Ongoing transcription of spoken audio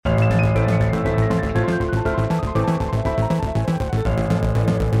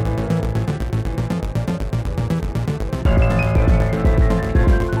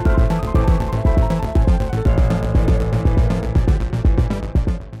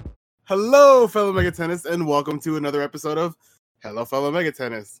Hello, fellow Mega Tennis, and welcome to another episode of Hello, fellow Mega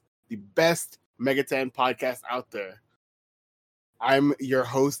Tennis, the best Megaten podcast out there. I'm your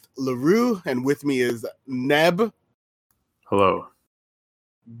host, LaRue, and with me is Neb. Hello.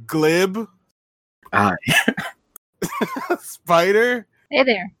 Glib. Hi. Spider. Hey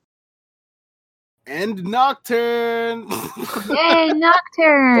there. And Nocturne. Yay,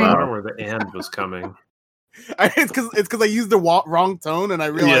 Nocturne. I don't know where the "and" was coming. It's because I used the wrong tone, and I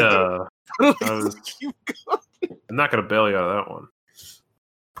realized I'm not going to bail you out of that one.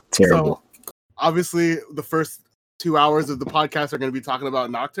 Terrible. So, obviously, the first 2 hours of the podcast are going to be talking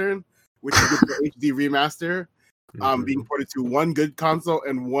about Nocturne, which is the HD remaster, being ported to one good console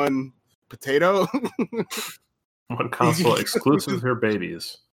and one potato. One console exclusive for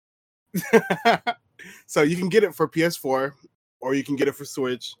babies. So you can get it for PS4 or you can get it for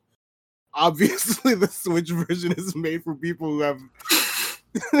Switch. Obviously, the Switch version is made for people who have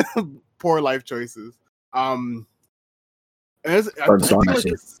poor life choices. And I feel like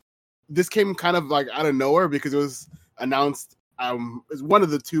this came kind of like out of nowhere because it was announced. It's one of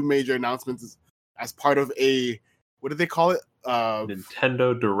the two major announcements as part of a, what did they call it?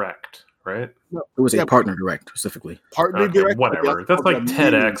 Nintendo Direct, right? It was a partner direct specifically. Partner direct, whatever. That's like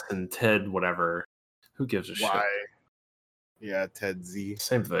TEDx and TED whatever. Who gives a shit? Yeah, TED Z.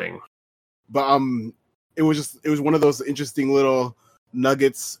 Same thing. But it was one of those interesting little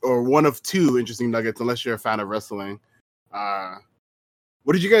nuggets, or one of two interesting nuggets, unless you're a fan of wrestling.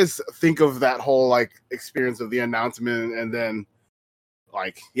 What did you guys think of that whole like experience of the announcement and then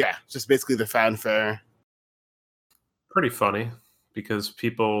just basically the fanfare? Pretty funny because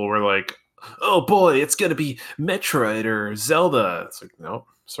people were like, "Oh boy, it's gonna be Metroid or Zelda." It's like, nope,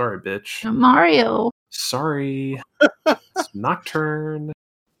 sorry, bitch. Mario. Sorry, it's Nocturne.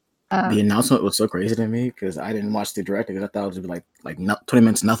 The announcement was so crazy to me because I didn't watch the direct because I thought it would be like 20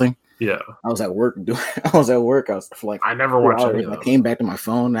 minutes nothing. Yeah, I was at work. I was for like I never watched it. I came back to my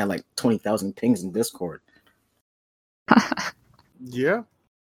phone and I had like 20,000 pings in Discord. Yeah,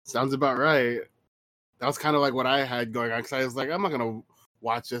 sounds about right. That was kind of like what I had going on because I was like, I'm not gonna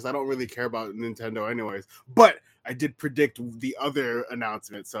watch this. I don't really care about Nintendo anyways. But I did predict the other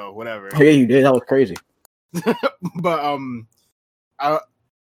announcement, so whatever. Oh, yeah, you did. That was crazy. But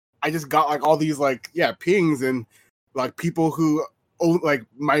I just got like all these pings and like people who own, like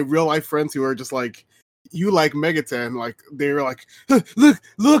my real life friends who are just like, you like Megaten, like they were like,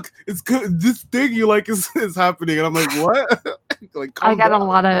 look, it's good. This thing you like is happening, and I'm like, what? Like, I got a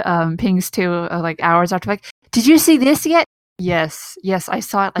lot of pings too, like hours after. Like, did you see this yet? Yes, I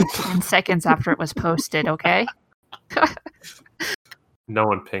saw it like 10 seconds after it was posted. Okay. No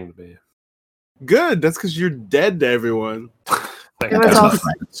one pinged me. Good. That's because you're dead to everyone.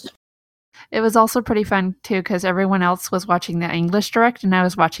 It was also pretty fun too because everyone else was watching the English direct and I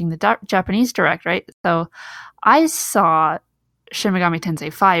was watching the Japanese direct, right? So I saw Shin Megami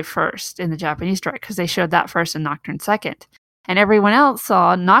Tensei 5 first in the Japanese direct because they showed that first and Nocturne second. And everyone else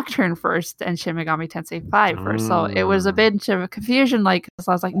saw Nocturne first and Shin Megami Tensei 5 first. So it was a bit of a confusion. Like,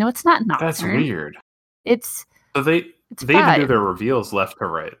 so I was like, no, it's not Nocturne. That's weird. So they even do their reveals left to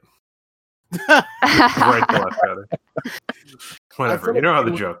right. Right to left, rather. Whatever. You know how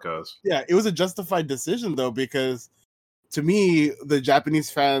the joke goes. Yeah, it was a justified decision though, because to me, the Japanese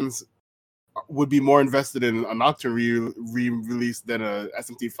fans would be more invested in a Nocturne re-release than a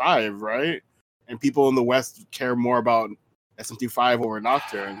SMT5, right? And people in the West care more about SMT5 over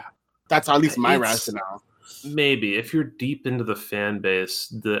Nocturne. That's at least my rationale. Maybe if you're deep into the fan base,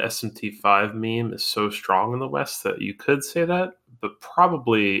 the SMT5 meme is so strong in the West that you could say that. But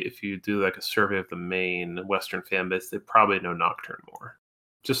probably if you do like a survey of the main Western fan base, they probably know Nocturne more.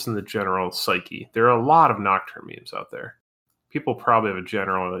 Just in the general psyche. There are a lot of Nocturne memes out there. People probably have a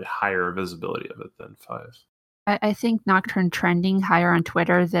generally higher visibility of it than 5. I think Nocturne trending higher on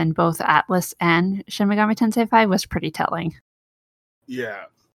Twitter than both Atlas and Shin Megami Tensei 5 was pretty telling. Yeah.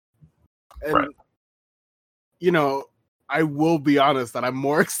 And, you know, I will be honest that I'm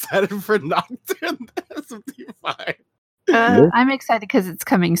more excited for Nocturne than SMT5. I'm excited because it's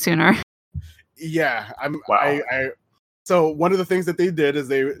coming sooner. Yeah. Wow. So one of the things that they did is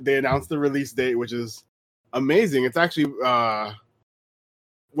they announced the release date, which is amazing. It's actually, what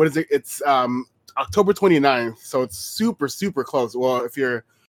is it? It's October 29th. So it's super, super close. Well, if you're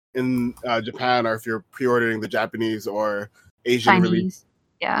in Japan or if you're pre-ordering the Japanese or Asian Chinese release.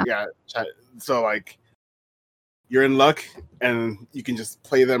 Yeah. So like you're in luck and you can just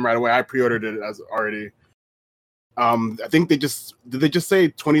play them right away. I pre-ordered it as already. I think did they just say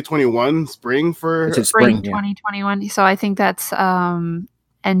 2021 spring for spring 2021? So I think that's end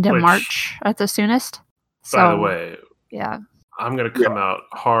of March at the soonest. By the way, yeah, I'm going to come out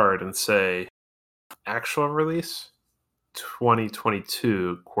hard and say actual release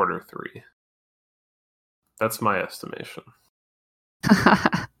 2022 Q3. That's my estimation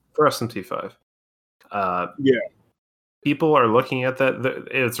for SMT5. People are looking at that.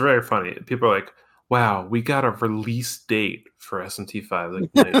 It's very funny. People are like, wow, we got a release date for SMT5. Like,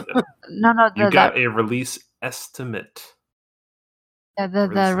 No, you got a release estimate. Yeah,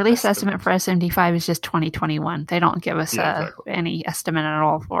 the release estimate for SMT5 is just 2021. They don't give us any estimate at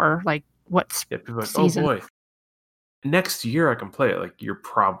all for like what's people are like, season. Oh boy, next year I can play it. Like, you're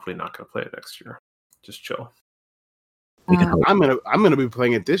probably not going to play it next year. Just chill. I'm gonna be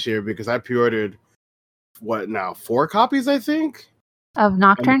playing it this year because I pre-ordered 4 copies, I think, of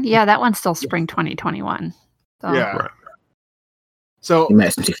Nocturne. Yeah, that one's still spring 2021. So. Yeah. Right. So you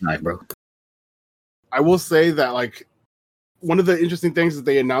matched SMT5, bro. I will say that like one of the interesting things is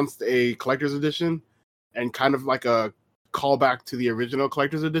they announced a collector's edition and kind of like a callback to the original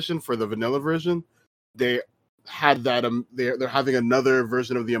collector's edition for the vanilla version. They had that they're having another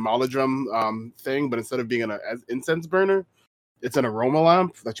version of the Amalodrum thing, but instead of being an incense burner, it's an aroma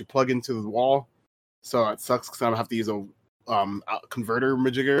lamp that you plug into the wall. So it sucks because I don't have to use a converter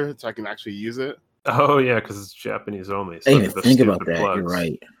majigger so I can actually use it. Oh yeah, because it's Japanese only. So I didn't even think about that. Plugs. You're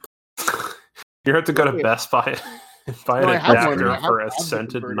right. You have to go to Best Buy and buy an adapter for a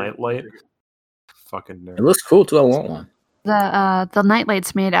scented nightlight. Fucking nerd. It looks cool too. I want one. The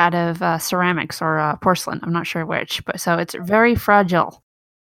nightlight's made out of ceramics or porcelain. I'm not sure which, but so it's very fragile.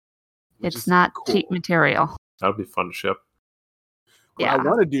 It's not cheap material. That would be fun to ship. What I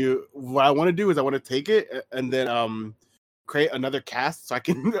want to do is I want to take it and then create another cast so I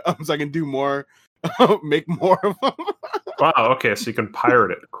can do more, make more of them. Wow. Okay, so you can pirate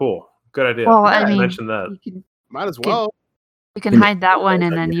it. Cool. Good idea. Well, I mean, mention that. Might as well. You can hide that one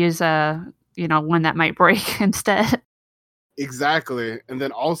and then use one that might break instead. Exactly. And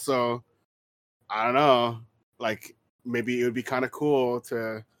then also, I don't know, like maybe it would be kind of cool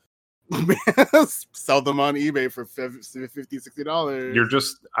to sell them on eBay for $50,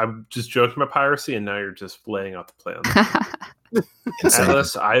 $60. I'm just joking about piracy, and now you're just laying out the plan.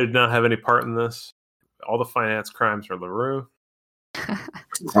 Atlas, I did not have any part in this. All the finance crimes are LaRue.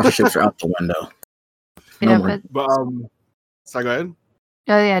 Sponsorships are out the window. So go ahead.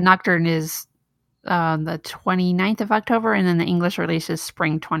 Oh yeah, Nocturne is the 29th of October, and then the English release is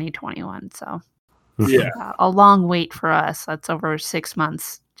spring 2021. So a long wait for us. That's over 6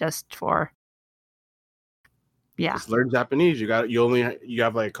 months just for Just learn Japanese. You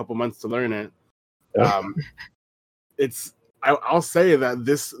have like a couple months to learn it. I'll say that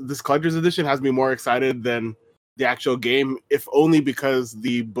this collector's edition has me more excited than the actual game, if only because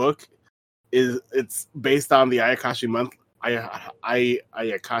the book it's based on the Ayakashi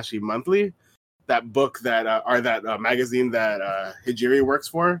Monthly, that book that magazine that Hijiri works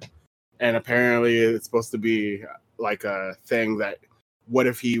for, and apparently it's supposed to be like a thing that what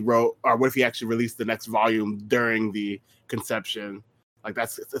if he actually released the next volume during the conception, like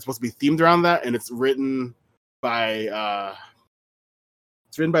it's supposed to be themed around that, and it's written by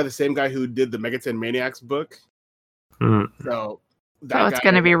the same guy who did the Megaten Maniacs book. So it's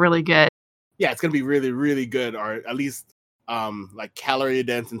going to be really good. Yeah, it's going to be really, really good, or at least like calorie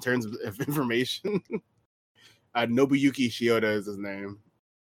dense in terms of information. Nobuyuki Shioda is his name.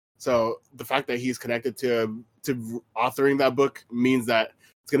 So the fact that he's connected to authoring that book means that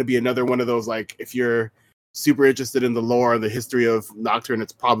it's going to be another one of those, like, if you're super interested in the lore and the history of Nocturne,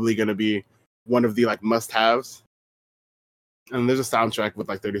 it's probably going to be one of the like must-haves. And there's a soundtrack with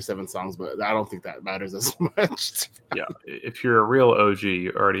like 37 songs, but I don't think that matters as much. Yeah, if you're a real OG,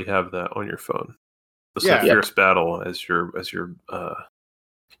 you already have that on your phone. The Fierce Battle as your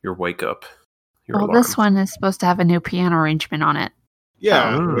wake up. This one is supposed to have a new piano arrangement on it.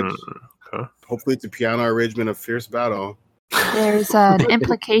 Yeah, hopefully it's a piano arrangement of Fierce Battle. There's an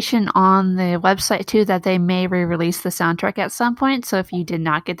implication on the website too that they may re-release the soundtrack at some point. So if you did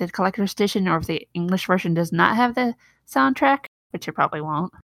not get the collector's edition, or if the English version does not have the soundtrack, which it probably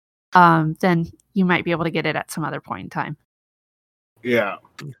won't, then you might be able to get it at some other point in time. Yeah.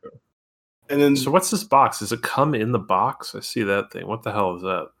 And then, so what's this box? Does it come in the box? I see that thing. What the hell is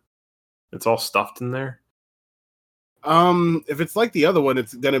that? It's all stuffed in there. If it's like the other one,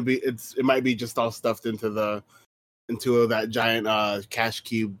 it might be just all stuffed into that giant cash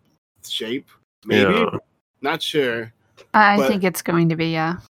cube shape. Maybe, not sure. I think it's going to be,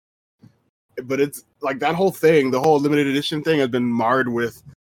 yeah. But it's like that whole thing, the whole limited edition thing has been marred with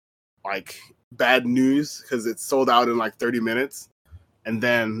like bad news because it's sold out in like 30 minutes, and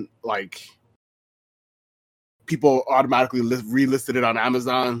then like people automatically relisted it on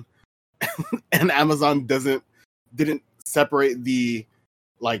Amazon, and Amazon didn't separate the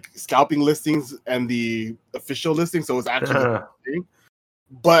like scalping listings and the official listing, so it's actually the thing.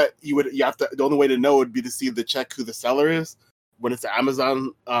 But you have to. The only way to know would be to see the check who the seller is. When it's an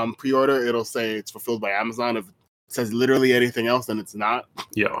Amazon pre-order, it'll say it's fulfilled by Amazon. If it says literally anything else, then it's not.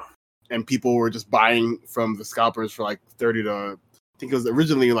 Yeah. And people were just buying from the scalpers for like $30 to, I think it was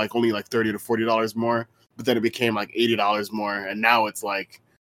originally like only like $30 to $40 more, but then it became like $80 more, and now it's like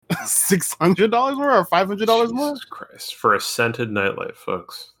 $600 more or $500 more. Jesus Christ! For a scented nightlife,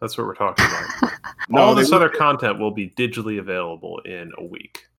 folks. That's what we're talking about. No, All this other content will be digitally available in a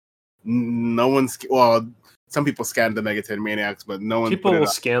week. No one's well. Some people scanned the Megaton Maniacs, but no one. People will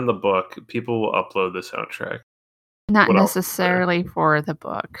scan the book. People will upload the soundtrack. Not What else is necessarily for the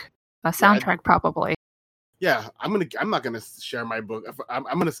book. A soundtrack, probably. Yeah, I'm not gonna share my book. I'm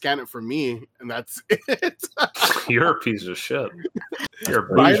gonna scan it for me, and that's it. You're a piece of shit. You're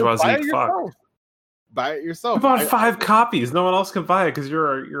a Buy it bourgeoisie fuck. yourself. Buy it yourself. You bought 5 copies. No one else can buy it because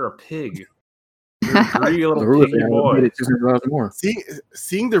you're a pig. You're a greedy little piggy boy. More.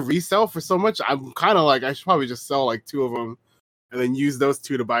 Seeing the resale for so much, I'm kind of like I should probably just sell like 2 of them, and then use those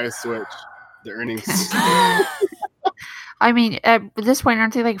 2 to buy a Switch. The earnings. I mean, at this point,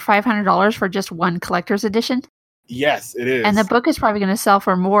 aren't they like $500 for just one collector's edition? Yes, it is. And the book is probably going to sell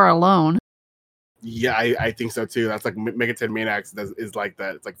for more alone. Yeah, I think so too. That's like Megaton Maniacs is like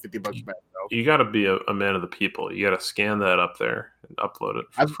that. It's like $50 back. You got to be a man of the people. You got to scan that up there and upload it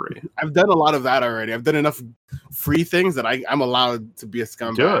for free. I've done a lot of that already. I've done enough free things that I'm allowed to be a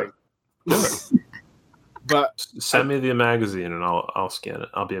scumbag. Do it. But send me the magazine and I'll scan it.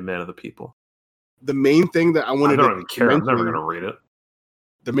 I'll be a man of the people. The main thing that I wanted I don't even care. I'm never going to read it.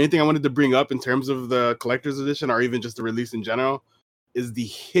 The main thing I wanted to bring up in terms of the collector's edition, or even just the release in general, is the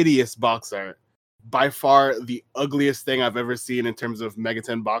hideous box art. By far the ugliest thing I've ever seen in terms of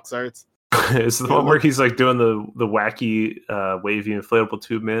Megaton box arts. Is the one where he's like doing the wacky wavy inflatable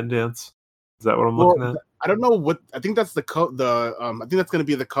tube man dance? Is that what I'm looking at? I don't know what. I think that's I think that's going to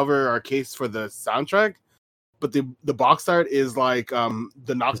be the cover or case for the soundtrack. But the box art is like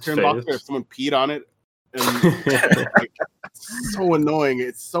the Nocturne box art. Someone peed on it, and like, it's so annoying.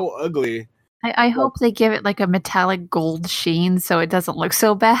 It's so ugly. I hope they give it like a metallic gold sheen so it doesn't look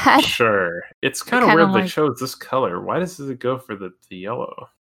so bad. Sure, it's kind of weird they chose this color. Why does it go for the yellow?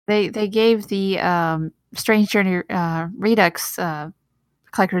 They gave the Strange Journey Redux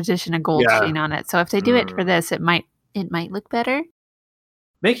collector edition a gold sheen on it. So if they do it for this, it might look better.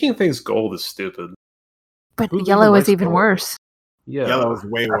 Making things gold is stupid. But yellow is even worse. Yeah, yellow is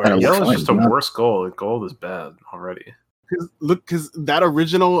way worse. Yellow is just a worse gold. Gold is bad already. Because that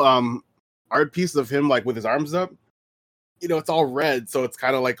original art piece of him, like with his arms up, it's all red, so it's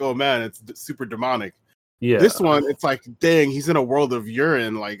kind of like, oh man, it's super demonic. Yeah. This one, it's like, dang, he's in a world of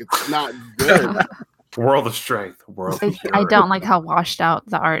urine. Like, it's not good. World of strength. I don't like how washed out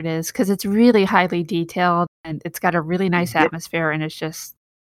the art is because it's really highly detailed and it's got a really nice atmosphere, and it's just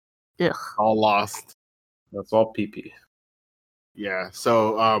all lost. That's all PP. Yeah.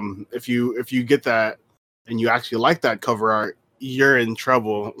 So if you get that and you actually like that cover art, you're in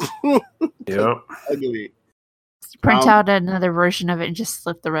trouble. Yep. Ugly. Print out another version of it and just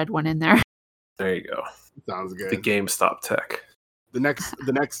slip the red one in there. There you go. Sounds good. The GameStop tech. The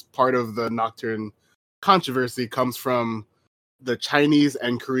next part of the Nocturne controversy comes from the Chinese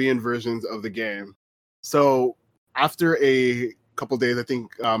and Korean versions of the game. So after a couple days, I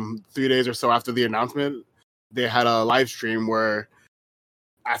think 3 days or so after the announcement, they had a live stream where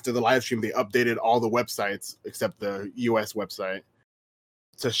after the live stream, they updated all the websites except the US website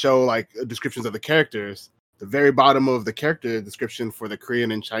to show like descriptions of the characters. The very bottom of the character description for the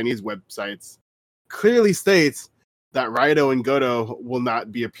Korean and Chinese websites clearly states that Raido and Godo will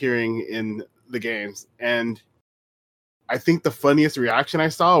not be appearing in the games. And I think the funniest reaction I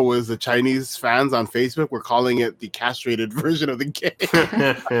saw was the Chinese fans on Facebook were calling it the castrated version of the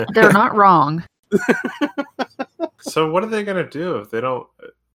game. They're not wrong. So what are they going to do if they don't?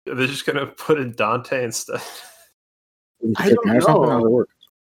 Are they just going to put in Dante instead? I don't know.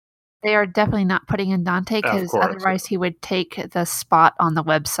 They are definitely not putting in Dante because otherwise he would take the spot on the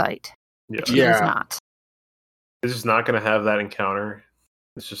website. Which he does not. It's just not going to have that encounter.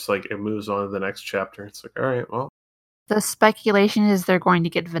 It's just like it moves on to the next chapter. It's like, all right, well. The speculation is they're going to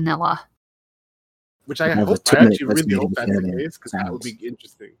get vanilla. Which I actually really hope that's the case because that would be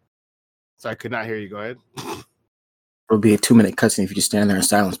interesting. So I could not hear you. Go ahead. It would be a 2-minute cutscene if you just stand there in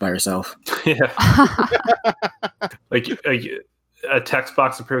silence by yourself. Yeah. like a text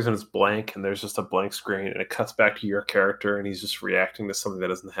box appears and it's blank, and there's just a blank screen, and it cuts back to your character, and he's just reacting to something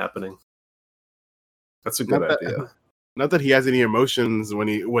that isn't happening. That's a good idea. Not that he has any emotions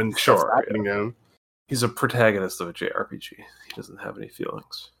when stuff's happening to him. He's a protagonist of a JRPG. He doesn't have any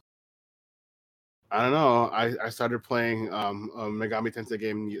feelings. I don't know. I started playing a Megami Tensei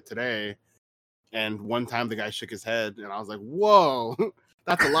game today, and one time the guy shook his head, and I was like, "Whoa,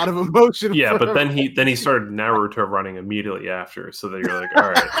 that's a lot of emotion." Yeah, but for then he started Naruto running immediately after, so that you're like, all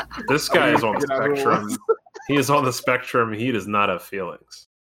right, this guy is on the spectrum. He is on the spectrum. He does not have feelings.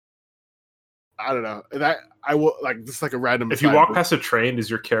 I don't know. That I will like just like a random. If you walk past a train, does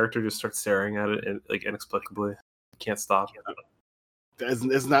your character just start staring at it and, like inexplicably? You can't stop.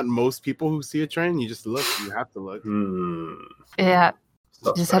 Isn't that most people who see a train? You just look. You have to look. Yeah,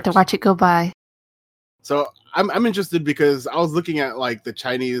 you just have to watch it go by. So I'm interested because I was looking at like the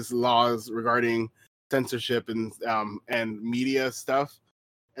Chinese laws regarding censorship and media stuff,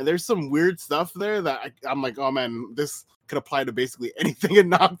 and there's some weird stuff there that I'm like, oh man, this could apply to basically anything in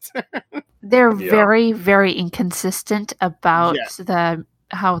Nocturne. They're very, very inconsistent about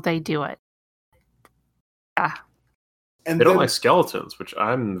how they do it. Yeah. And they don't like skeletons, which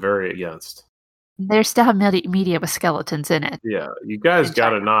I'm very against. They still have media with skeletons in it. Yeah, you guys you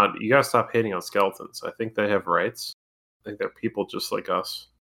gotta stop hating on skeletons. I think they have rights. I think they're people just like us.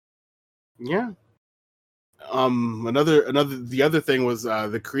 Yeah. The other thing was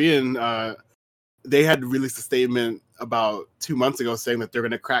the Korean. They had released a statement about 2 months ago saying that they're going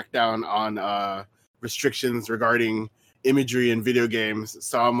to crack down on restrictions regarding imagery in video games.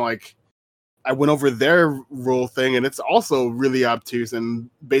 So I'm like, I went over their rule thing, and it's also really obtuse, and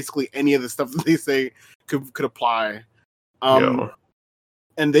basically any of the stuff that they say could apply. And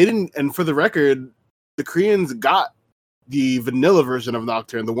they didn't. And for the record, the Koreans got the vanilla version of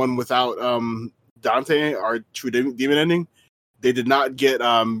Nocturne, the one without Dante, our true demon ending. They did not get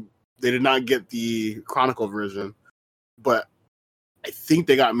the Chronicle version, but I think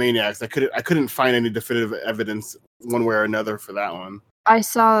they got Maniacs. I couldn't find any definitive evidence one way or another for that one. I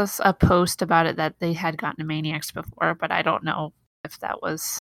saw a post about it that they had gotten Maniacs before, but I don't know if that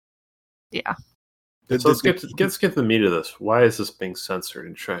was. Yeah. So let's get to the meat of this. Why is this being censored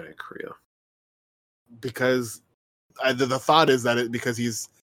in China and Korea? Because the thought is that because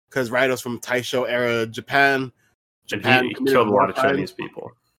Raido's from Taisho era Japan. And he killed a lot of Chinese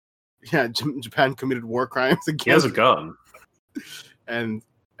people. Yeah, Japan committed war crimes against. He has a gun, and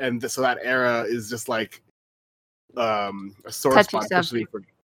so that era is just like a sore spot, especially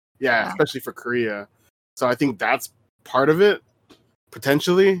for Korea. So I think that's part of it,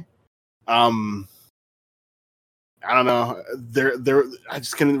 potentially. I don't know. I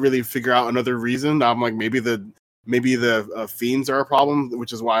just couldn't really figure out another reason. I'm like, maybe the fiends are a problem,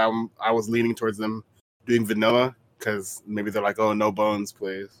 which is why I was leaning towards them doing vanilla, because maybe they're like, oh, no bones,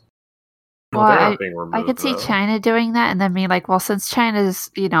 please. Well, I could see China doing that, and then be like, well, since China's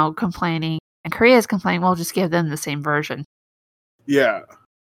complaining and Korea's complaining, we'll just give them the same version. Yeah,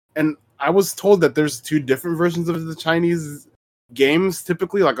 and I was told that there's two different versions of the Chinese games,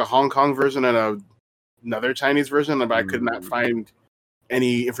 typically, like a Hong Kong version and another Chinese version, but I could not find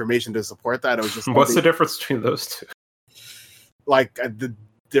any information to support that. It was just what's the difference between those two? Like the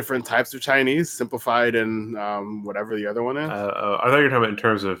different types of Chinese, simplified and whatever the other one is. I thought you were talking about in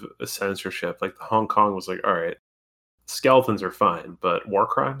terms of censorship. Like the Hong Kong was like, all right, skeletons are fine, but war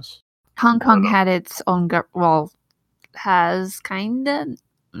crimes? Hong Kong had its own, has kind of.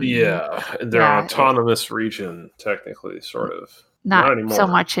 Yeah, they're an autonomous region, technically, sort of. Not anymore. So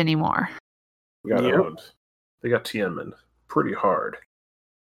much anymore. They got owned. They got Tiananmen pretty hard.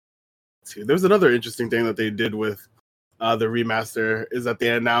 See, there's another interesting thing that they did with the remaster is that they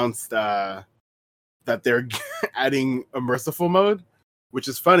announced that they're adding a merciful mode, which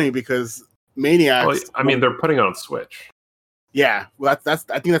is funny because Maniacs. Well, I mean, they're putting it on Switch. Yeah, well, that's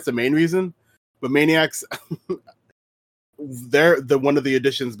I think that's the main reason. But Maniacs, they're one of the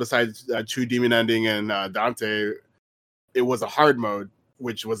additions besides True Demon Ending and Dante. It was a hard mode,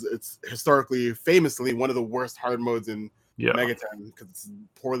 which it's historically, famously, one of the worst hard modes in Megaten because it's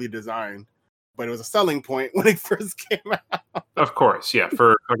poorly designed. But it was a selling point when it first came out. Of course, yeah.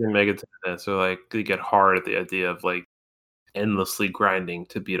 For fucking Megaten, so like they get hard at the idea of like endlessly grinding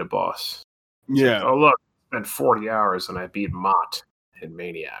to beat a boss. Yeah. Like, oh look, I spent 40 hours and I beat Mott in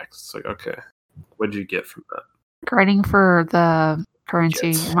Maniacs. It's like, okay, what'd you get from that? Grinding for the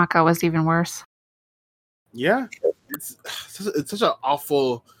currency Maka was even worse. Yeah, it's such an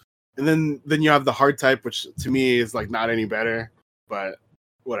awful. And then you have the hard type, which to me is like not any better, but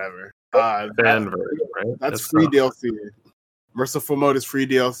whatever. Version, right? That's free DLC. Merciful mode is free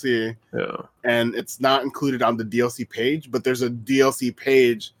DLC. Yeah, and it's not included on the DLC page, but there's a DLC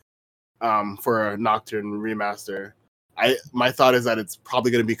page for a Nocturne remaster. My thought is that it's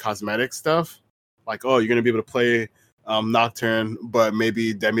probably going to be cosmetic stuff, like, oh, you're going to be able to play Nocturne, but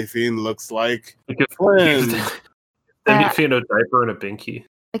maybe Demi-Fiend looks like You could Flynn. Demi-Fiend, a diaper and a binky.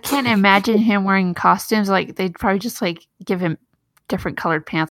 I can't imagine him wearing costumes. Like they'd probably just like give him different colored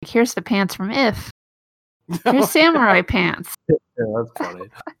pants. Like, here's the pants from If. Here's samurai pants. Yeah, that's funny.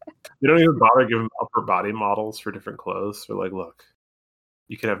 You don't even bother giving upper body models for different clothes. They're like, look,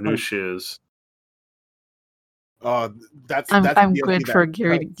 you can have new shoes. I'm DLC good for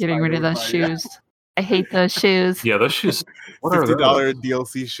getting rid of those shoes. I hate those shoes. Yeah, those shoes. What are $50 those?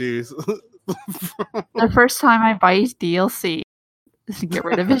 DLC shoes. The first time I buy DLC is to get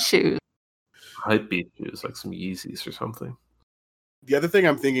rid of his shoes. Hype beat shoes, like some Yeezys or something. The other thing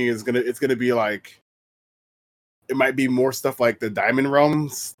I'm thinking is it's gonna be like, it might be more stuff like the Diamond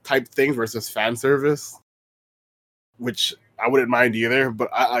Realms type thing versus fan service, which I wouldn't mind either. But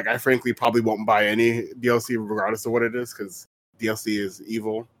I frankly probably won't buy any DLC regardless of what it is, because DLC is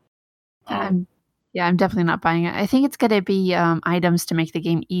evil. I'm definitely not buying it. I think it's going to be items to make the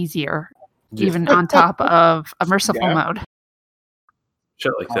game easier, even on top of a merciful mode.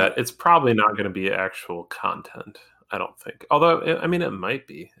 Shit like that. It's probably not going to be actual content, I don't think. Although, I mean, it might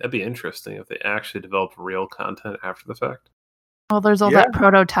be. That'd be interesting if they actually developed real content after the fact. Well, there's all that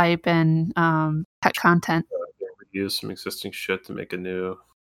prototype and cut content. Use some existing shit to make a new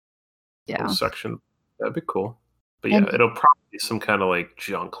little section. That'd be cool. But yeah, it'll probably be some kind of like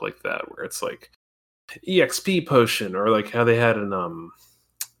junk like that, where it's like EXP potion, or like how they had in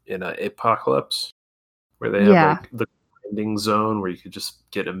Apocalypse, where they had like the grinding zone where you could just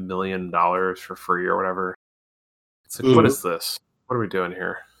get $1 million for free or whatever. It's like, what is this? What are we doing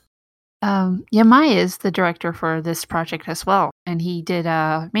here? Yamai is the director for this project as well, and he did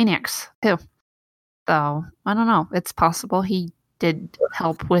Maniacs too. So I don't know. It's possible he did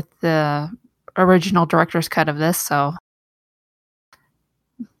help with the original director's cut of this. So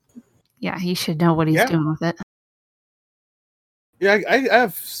yeah, he should know what he's doing with it. Yeah, I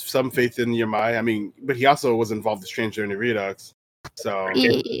have some faith in Yamai. I mean, but he also was involved in Strange Journey Redux. So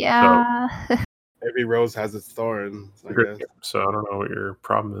yeah. Every rose has its thorns, I guess. So I don't know what your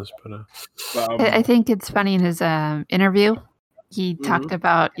problem is, but I think it's funny in his interview. He talked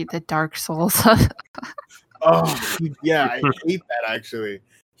about the Dark Souls. Oh, yeah, I hate that, actually.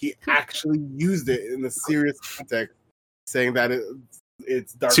 He actually used it in a serious context, saying that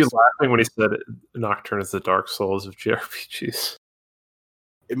it's Dark Souls. He laughing when he said Nocturne is the Dark Souls of JRPGs.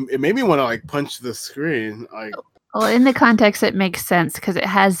 It made me want to like punch the screen. Like, well, in the context, it makes sense because it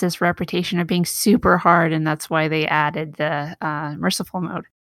has this reputation of being super hard, and that's why they added the merciful mode.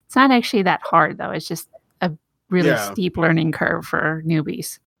 It's not actually that hard, though. It's just a really steep learning curve for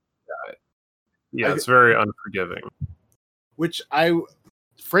newbies. Yeah, it's very unforgiving. Which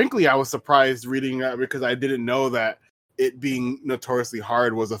frankly, I was surprised reading that, because I didn't know that it being notoriously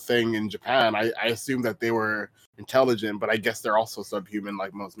hard was a thing in Japan. I assumed that they were intelligent, but I guess they're also subhuman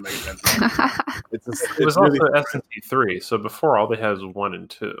like most Mega Man. It was really also SMT 3, so before all they had was 1 and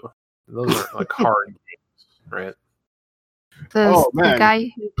 2. Those aren't like hard games, right? The guy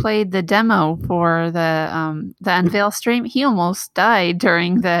who played the demo for the Unveil stream, he almost died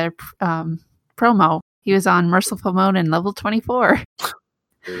during the promo. He was on merciful mode in level 24.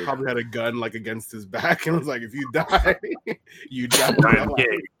 Probably had a gun like against his back and was like, if you die, you die in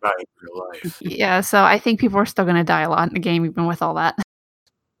real life. Yeah, so I think people are still going to die a lot in the game, even with all that.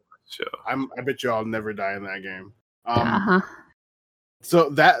 Sure. I bet you I'll never die in that game. So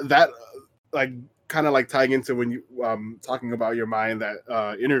that like kind of like tying into when you talking about your mind,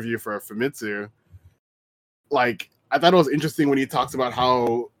 that interview for Famitsu, like I thought it was interesting when he talks about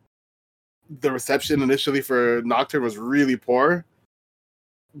how the reception initially for Nocturne was really poor,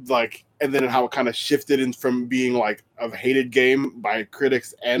 like, and then how it kind of shifted in from being like a hated game by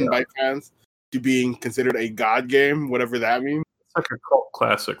critics and by fans to being considered a god game, whatever that means. It's like a cult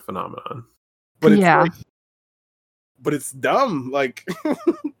classic phenomenon. But it's but it's dumb. Like,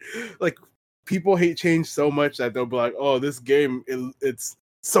 like people hate change so much that they'll be like, "Oh, this game it's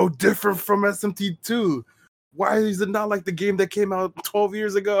so different from SMT2. Why is it not like the game that came out 12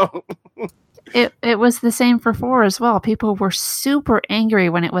 years ago?" It was the same for 4 as well. People were super angry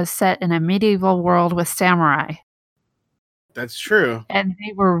when it was set in a medieval world with samurai. That's true. And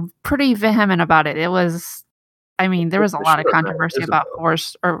they were pretty vehement about it. It was, I mean, there was a lot of controversy about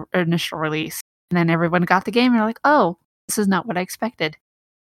 4's initial release. And then everyone got the game and they're like, oh, this is not what I expected.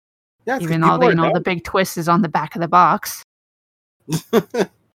 Yeah, even though they know the big twist is on the back of the box.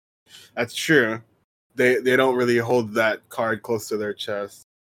 That's true. They don't really hold that card close to their chest.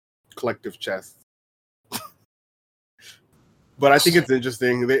 Collective chest. But I think it's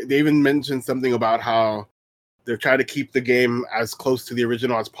interesting. They even mentioned something about how they're trying to keep the game as close to the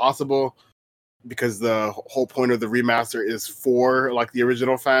original as possible, because the whole point of the remaster is for like the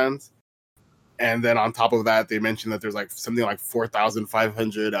original fans. And then on top of that, they mentioned that there's like something like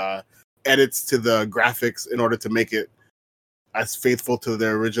 4,500 edits to the graphics in order to make it as faithful to the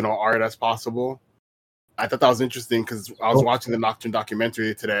original art as possible. I thought that was interesting because I was watching the Nocturne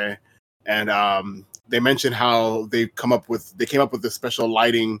documentary today, and they mentioned how they came up with the special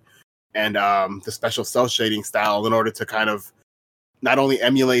lighting and the special cell shading style in order to kind of not only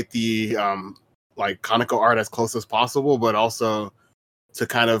emulate the like Kaneko art as close as possible, but also to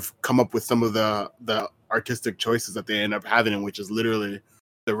kind of come up with some of the artistic choices that they end up having, which is literally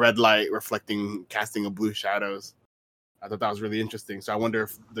the red light casting of blue shadows. I thought that was really interesting. So I wonder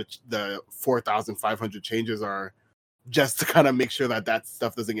if the 4,500 changes are just to kind of make sure that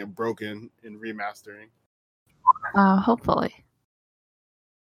stuff doesn't get broken in remastering. Hopefully.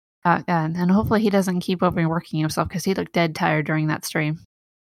 And hopefully he doesn't keep overworking himself because he looked dead tired during that stream.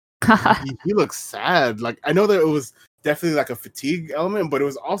 he looks sad. Like, I know that it was definitely like a fatigue element, but it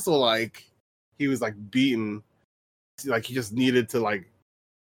was also like he was like beaten. Like he just needed to like,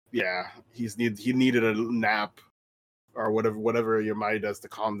 yeah, he needed a nap or whatever your mind does to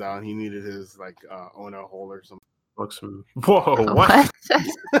calm down. He needed his like Ono hole or something. Whoa, what?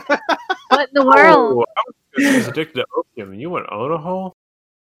 What in the world? Oh, he's addicted to opium. You went Ono hole?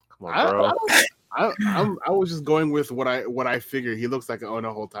 Come on, bro. I was just going with what I figured. He looks like an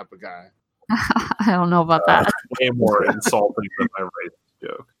Ono hole type of guy. I don't know about that. Way more insulting than my racist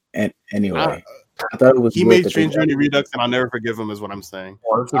joke. And anyway, I thought it was. He made Strange Journey Redux, and I'll never forgive him. Is what I'm saying.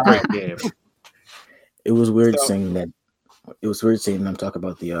 Oh, it's a great game. It was weird seeing that. It was weird seeing them talk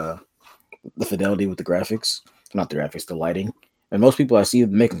about the fidelity with the graphics, not the graphics, the lighting. And most people I see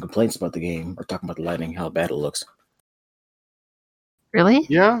making complaints about the game are talking about the lighting, how bad it looks. Really?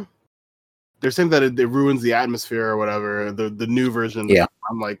 Yeah. They're saying that it ruins the atmosphere or whatever. The new version. Yeah.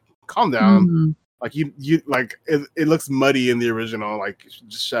 I'm like, calm down. Mm. Like you like it looks muddy in the original. Like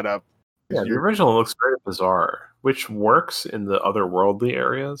just shut up. Yeah, the original looks very bizarre, which works in the otherworldly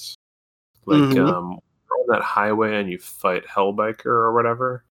areas. Like you're on that highway and you fight Hellbiker or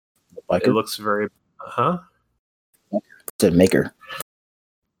whatever. Biker? It looks very It's a maker.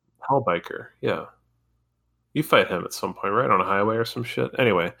 Hellbiker, yeah. You fight him at some point, right? On a highway or some shit.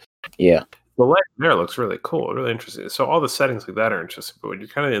 Anyway. Yeah. The light there looks really cool, really interesting. So all the settings like that are interesting, but when you're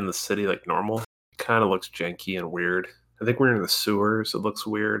kind of in the city like normal, it kind of looks janky and weird. I think we're in the sewers. It looks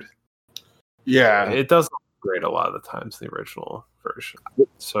weird. Yeah. It does look great a lot of the times in the original version.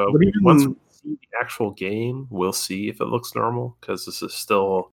 So even once we see the actual game, we'll see if it looks normal, because this is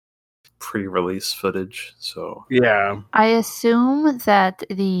still pre-release footage. So yeah. I assume that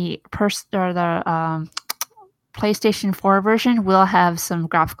the PlayStation 4 version will have some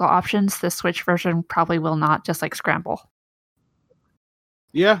graphical options. The Switch version probably will not, just like Scramble.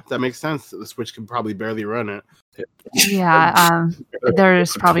 Yeah, that makes sense. The Switch can probably barely run it. Yeah,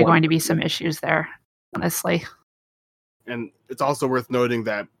 there's probably going to be some issues there, honestly. And it's also worth noting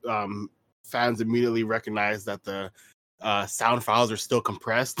that fans immediately recognize that the sound files are still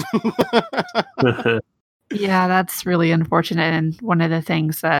compressed. Yeah, that's really unfortunate, and one of the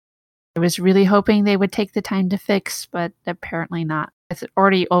things that I was really hoping they would take the time to fix, but apparently not. It's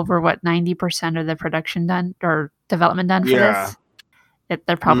already over 90% of the production done or development done for this.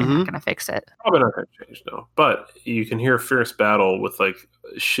 They're probably not going to fix it. Probably not going to change, no. But you can hear Fierce Battle with like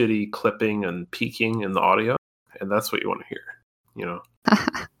shitty clipping and peaking in the audio, and that's what you want to hear. You know,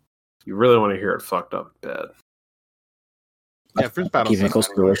 you really want to hear it fucked up bad. Yeah, Fierce Battle. Keeping it close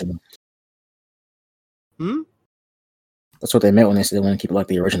to the original. That's what they meant when they said they want to keep it like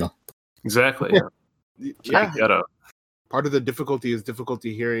the original. Exactly. Yeah. Part of the difficulty is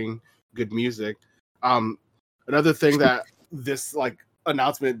difficulty hearing good music. Another thing that this like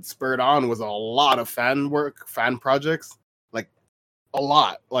announcement spurred on was a lot of fan projects. Like a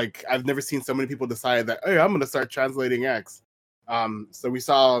lot. Like I've never seen so many people decide that, hey, I'm going to start translating X. So we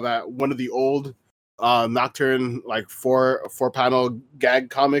saw that one of the old Nocturne like four panel gag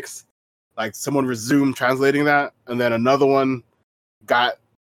comics, like someone resumed translating that, and then another one got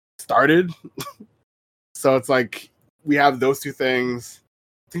started. So it's like we have those two things.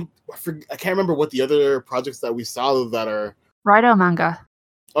 I can't remember what the other projects that we saw that are Raido manga.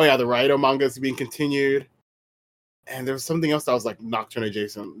 Oh yeah, the Raido manga is being continued, and there was something else that was like Nocturne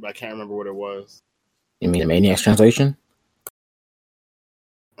adjacent, but I can't remember what it was. You mean the Maniacs translation?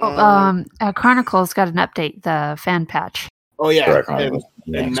 Chronicles got an update, the fan patch. Oh yeah,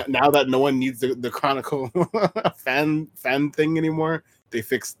 and now that no one needs the Chronicle fan thing anymore, they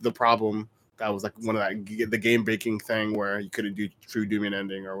fixed the problem. That was like one of the game breaking thing where you couldn't do True Doom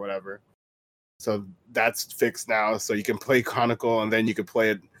ending or whatever. So that's fixed now. So you can play Chronicle and then you can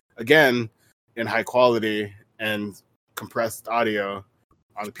play it again in high quality and compressed audio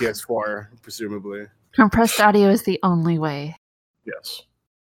on the PS4, presumably. Compressed audio is the only way. Yes.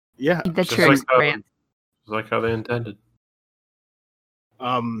 Yeah. The Just true like experience. how they intended.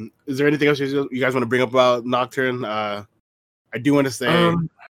 Is there anything else you guys want to bring up about Nocturne? I do want to say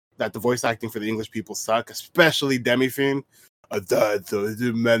that the voice acting for the English people suck, especially Demi-Fiend.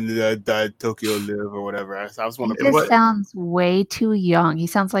 The men that died Tokyo live or whatever. I just want He to. just sounds way too young. He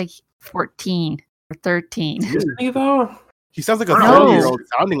sounds like 14 or 13. Isn't he though? He sounds like a No. 12-year-old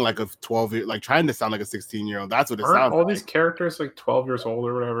sounding like a 12-year, like trying to sound like a 16-year-old. That's what it Aren't sounds all like. these characters like 12 years old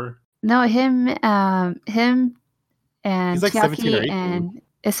or whatever? No, him and He's like 17 or Chiaki 18. and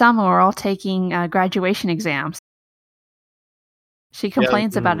Isamu are all taking graduation exams. She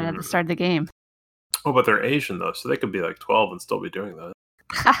complains about it at the start of the game. Oh, but they're Asian though, so they could be like 12 and still be doing that.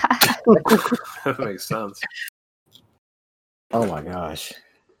 That makes sense. Oh my gosh.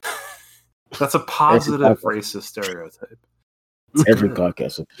 That's a positive racist stereotype. Every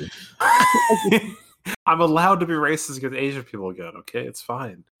podcast with you. I'm allowed to be racist against Asian people again, okay? It's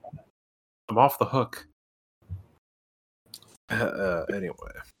fine. I'm off the hook.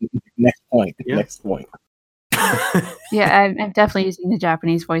 Anyway. Next point. Yeah. Next point. Yeah, I'm definitely using the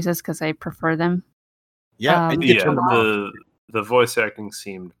Japanese voices because I prefer them. Yeah, and you can Yeah, turn them off. the voice acting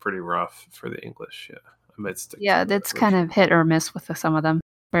seemed pretty rough for the English. Yeah, I might stick. Yeah, to that that's kind version. of hit or miss with some of them,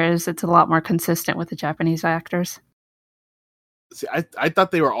 whereas it's a lot more consistent with the Japanese actors. See, I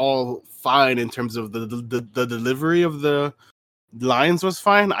thought they were all fine in terms of the delivery of the lines was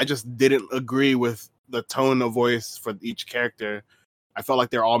fine. I just didn't agree with the tone of voice for each character. I felt like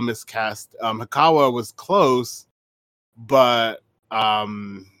they're all miscast. Hikawa was close, but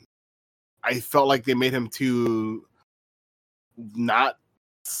I felt like they made him too not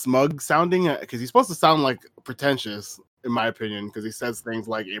smug sounding because he's supposed to sound like pretentious, in my opinion, because he says things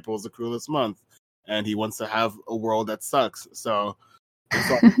like April's the cruelest month and he wants to have a world that sucks. So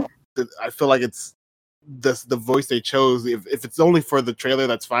I feel like it's the voice they chose. If it's only for the trailer,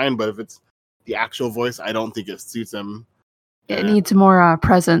 that's fine. But if it's the actual voice, I don't think it suits him. It needs more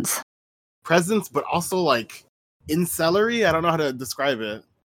presence. Presence, but also like incelery. I don't know how to describe it.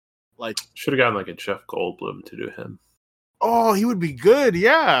 Like, Should have gotten like a Jeff Goldblum to do him. oh, he would be good.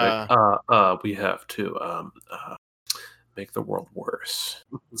 Yeah. Like, we have to make the world worse.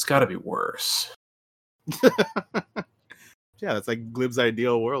 It's got to be worse. Yeah, that's like Glib's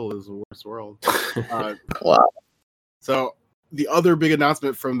ideal world is the worst world. Wow. So the other big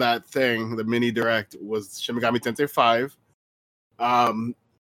announcement from that thing, the mini direct, was Shin Megami Tensei 5. A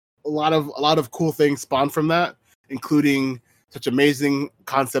lot of cool things spawned from that, including such amazing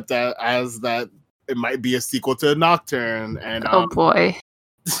concept as that it might be a sequel to Nocturne, and Oh boy.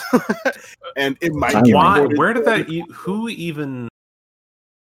 and it might Why? get Why? ported- Where did that? Who even?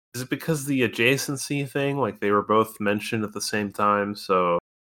 Is it because the adjacency thing? Like they were both mentioned at the same time, so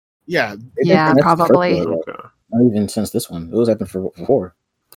Yeah, Yeah, That's the probably. first one. okay. Not even since this one. It was happened for before.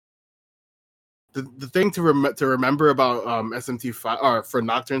 the thing to remember about SMT5 or for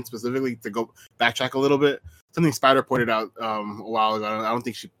Nocturne specifically, to go backtrack a little bit, something Spider pointed out a while ago. I don't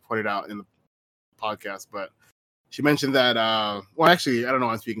think she pointed out in the podcast, but she mentioned that well, actually, I don't know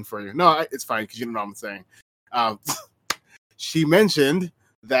why I'm speaking for you. No, it's fine because you don't know what I'm saying. She mentioned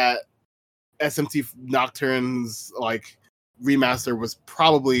that SMT Nocturne's like remaster was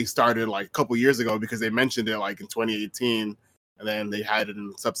probably started like a couple years ago because they mentioned it like in 2018, and then they had it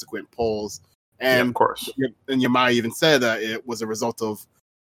in subsequent polls. Yeah, And of course. and Yamai even said that it was a result of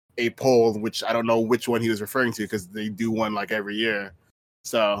a poll, which I don't know which one he was referring to because they do one like every year.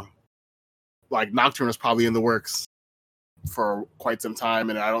 So, like Nocturne was probably in the works for quite some time,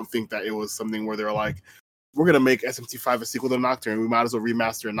 and I don't think that it was something where they were like, "We're gonna make SMT5 a sequel to Nocturne. We might as well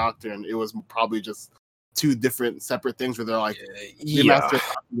remaster Nocturne." It was probably just two different separate things where they're like, remaster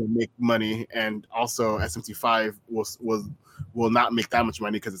will make money, and also SMT5 will not make that much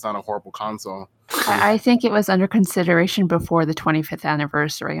money because it's on a horrible console. I think it was under consideration before the 25th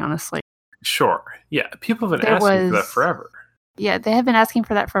anniversary, honestly. Sure. Yeah, people have been There asking for that was- forever. Yeah, they have been asking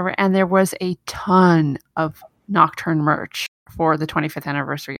for that forever, and there was a ton of Nocturne merch for the 25th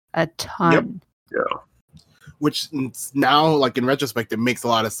anniversary. A ton. Yeah. Which now, like in retrospect, it makes a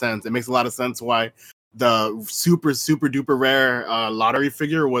lot of sense. It makes a lot of sense why the super duper rare lottery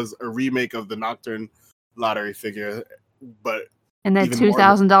figure was a remake of the Nocturne lottery figure, but And that Even more.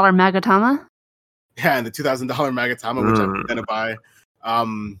 $2,000 Magatama? yeah, and the $2,000 Magatama, which I'm Mm. gonna buy.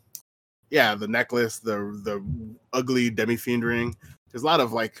 Yeah, the necklace, the ugly Demi-Fiend ring. There's a lot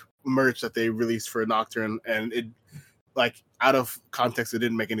of like merch that they released for Nocturne, and it like out of context it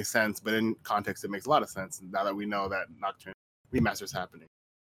didn't make any sense, but in context it makes a lot of sense now that we know that Nocturne remaster is happening.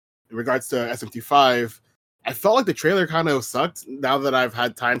 in regards to SMT5, I felt like the trailer kind of sucked. Now that I've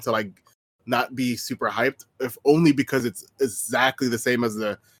had time to like not be super hyped, if only because it's exactly the same as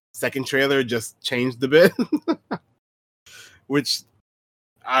the second trailer, just changed a bit. Which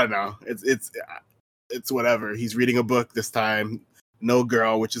I don't know. It's whatever. He's reading a book this time. No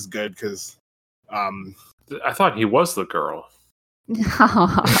girl, which is good because I thought he was the girl. You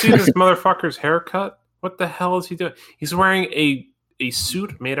see this motherfucker's haircut? What the hell is he doing? He's wearing a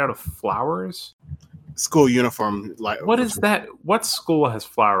suit made out of flowers. School uniform. Like, what is that? What school has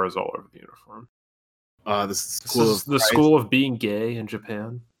flowers all over the uniform? The school of being gay in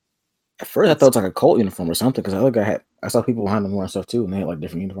Japan. At first, I thought it was like a cult uniform or something because I saw people behind them wearing stuff too, and they had like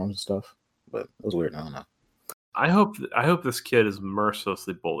different uniforms and stuff. But it was weird. I don't know. I hope this kid is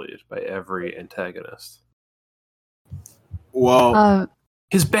mercilessly bullied by every antagonist. Well,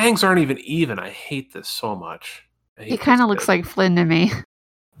 his bangs aren't even. I hate this so much. He kind of looks like Flynn to me.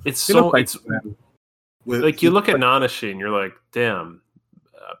 It's so it's like you look at Nanashi and you're like, damn,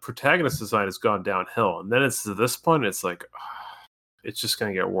 protagonist design has gone downhill, and then it's to this point, it's like, it's just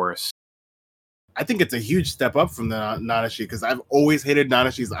gonna get worse. I think it's a huge step up from the Nanashi because I've always hated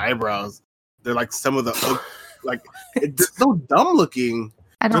Nanashi's eyebrows. They're like some of the like it's so dumb looking.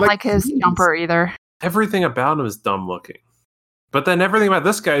 I don't like his jumper either. Everything about him is dumb looking, but then everything about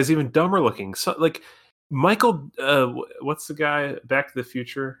this guy is even dumber looking. So like Michael, what's the guy? Back to the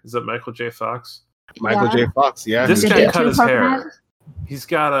Future? Is that Michael J. Fox? Michael J. Fox, yeah. This guy cut his hair. He's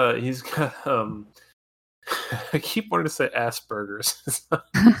got I keep wanting to say Asperger's.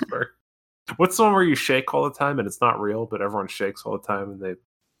 What's the one where you shake all the time and it's not real, but everyone shakes all the time and they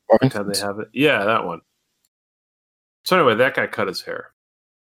pretend they have it? Yeah, that one. So anyway, that guy cut his hair.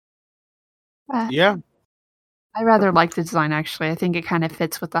 Yeah. I rather like the design, actually. I think it kind of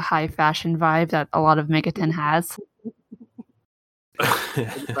fits with the high fashion vibe that a lot of Megaten has.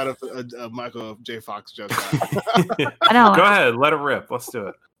 Instead of a Michael J. Fox joke. I know. Go ahead, let it rip. Let's do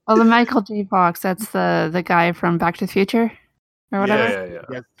it. Well, the Michael J. Fox, that's the guy from Back to the Future? Or whatever?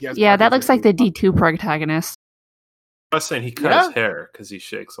 Yeah, that looks like the D2 protagonist. I was saying he cut his hair because he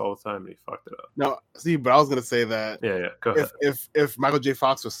shakes all the time and he fucked it up. No, see, but I was going to say that Go ahead. If Michael J.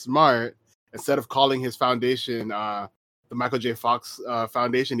 Fox was smart, instead of calling his foundation the Michael J. Fox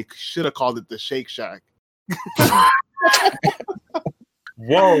Foundation, he should have called it the Shake Shack.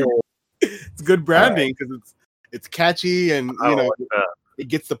 Whoa. It's good branding because it's catchy and it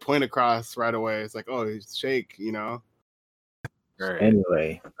gets the point across right away. It's like, oh, it's Shake, Right.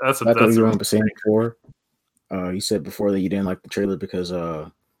 Anyway, that's you were saying before. You said before that you didn't like the trailer because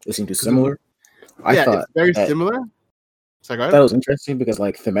it seemed too similar. I thought it's very similar. I thought it was interesting because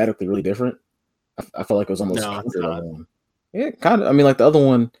like thematically really different. I felt like it was almost the other one. Yeah, kind of. I mean, like the other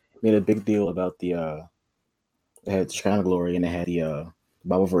one made a big deal about it had the Shekinah glory and it had the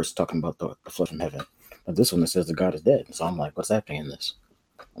Bible verse talking about the flood from heaven. But this one, it says the God is dead. So I'm like, what's happening in this?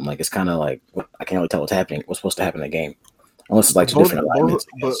 I'm like, it's kind of like I can't really tell what's happening. What's supposed to happen in the game? Unless it's like two different alignments.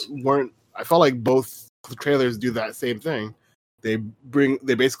 I felt like both trailers do that same thing. They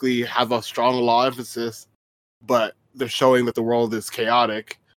basically have a strong law emphasis, but they're showing that the world is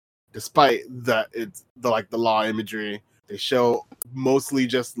chaotic, despite that it's the law imagery. They show mostly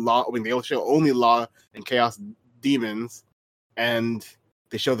just law. I mean, they'll show only law and chaos demons, and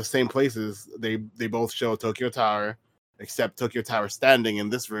they show the same places. They both show Tokyo Tower, except Tokyo Tower standing in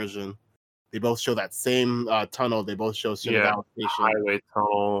this version. They both show that same tunnel. They both show Shinagawa Station. Highway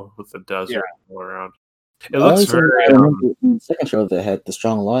tunnel with the desert all around. It The looks very. the second show that had the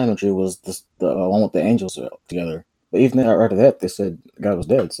strong law imagery was the one with the angels together. But even after that, they said God was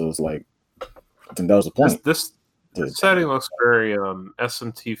dead. So it's like, I think that was the point. This setting looks very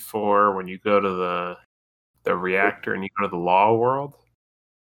SMT4 when you go to the reactor and you go to the law world.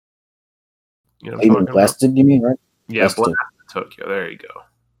 You know what I'm Even talking blasted, you mean, right? Yeah, Blasted Tokyo. There you go.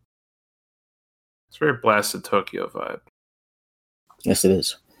 It's very Blasted Tokyo vibe. Yes, it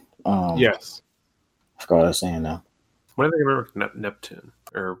is. Yes. I forgot what I was saying now. What do they remember? Neptune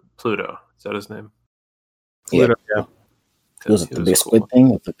or Pluto? Is that his name? Pluto, yeah. Was it the big squid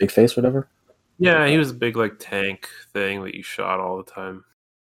thing with the big face, whatever? Yeah, he was a big like tank thing that you shot all the time.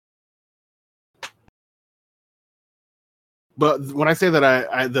 But when I say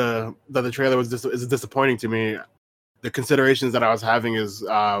that the trailer is disappointing to me, the considerations that I was having is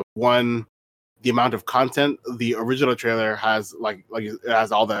one, the amount of content. The original trailer has like it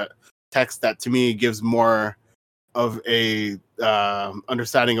has all the text that to me gives more of a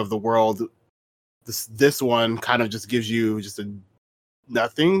understanding of the world. This one kind of just gives you just a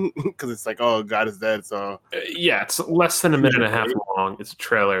nothing because it's like, oh, God is dead. So yeah, it's less than a minute and a half long. It's a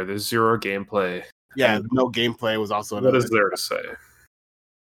trailer. There's zero gameplay. Yeah, no gameplay was also what is there to say?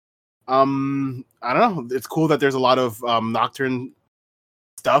 I don't know. It's cool that there's a lot of Nocturne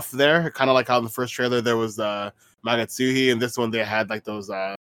stuff there. Kind of like how in the first trailer there was Magatsuhi, and this one they had like those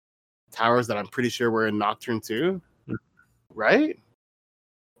towers that I'm pretty sure were in Nocturne too. Right?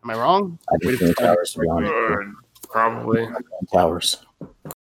 Am I wrong? I just think towers. Probably. Towers.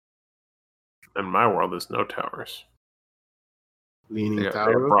 In my world, there's no towers. Leaning They got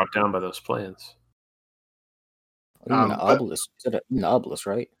tower. brought down by those planes. Even the obelisk. Is it an obelisk,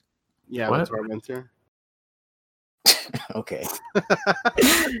 right? Yeah, What? that's where I went to. Okay.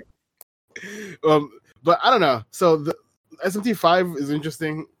 But I don't know. So the SMT5 is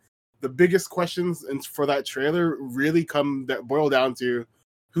interesting. The biggest questions for that trailer really boil down to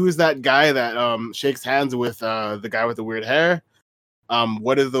who is that guy that shakes hands with the guy with the weird hair?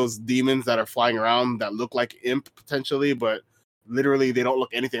 What are those demons that are flying around that look like Imp potentially, but literally they don't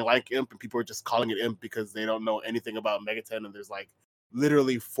look anything like Imp, and people are just calling it Imp because they don't know anything about Megaten, and there's like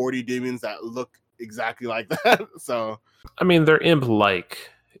literally 40 demons that look exactly like that. So I mean, they're imp-like.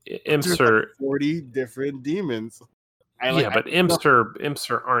 Imps there's are like 40 different demons. but imps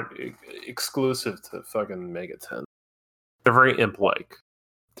aren't exclusive to fucking Megaten. They're very imp-like.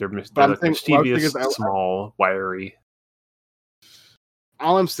 They're like mischievous, small, wiry.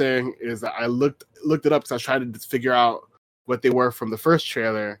 All I'm saying is that I looked it up because I was trying to figure out what they were from the first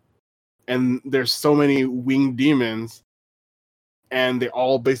trailer, and there's so many winged demons, and they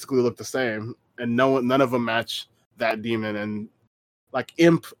all basically look the same, and none of them match that demon, and like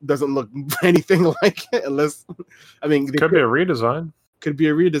Imp doesn't look anything like it, unless I mean Could be a redesign. Could be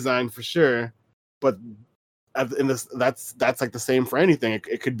a redesign for sure, but in this that's like the same for anything.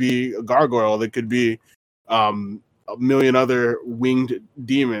 It could be a gargoyle. It could be a million other winged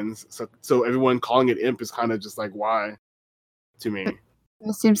demons. So everyone calling it Imp is kind of just like, why to me?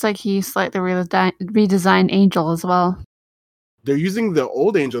 It seems like he slightly redesigned Angel as well. They're using the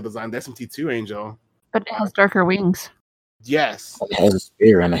old Angel design, the SMT2 Angel. But it has darker wings. Yes. It has a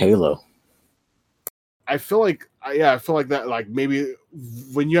spear and a halo. I feel like that, like maybe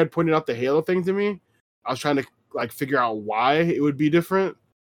when you had pointed out the halo thing to me, I was trying to like figure out why it would be different.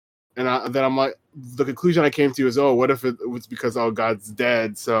 And then I'm like, the conclusion I came to is, oh, what if it was because, oh, God's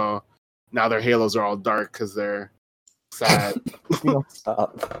dead, so now their halos are all dark because they're sad.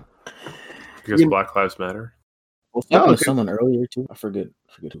 Stop. Because Black Lives Matter. I was talking to someone earlier too. I forget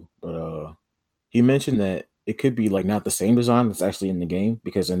who, but he mentioned that it could be like not the same design that's actually in the game,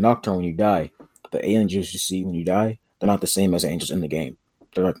 because in Nocturne when you die, the angels you see when you die, they're not the same as the angels in the game.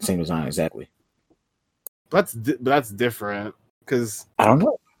 They're not the same design exactly. That's different because I don't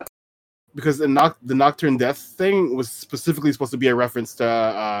know. Because the Nocturne Death thing was specifically supposed to be a reference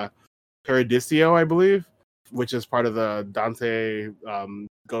to Paradiso, I believe, which is part of the Dante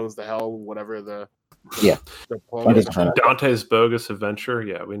Goes to Hell, whatever the Dante's Bogus Adventure.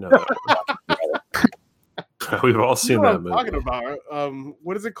 Yeah, we know that. We've all seen that movie. Talking about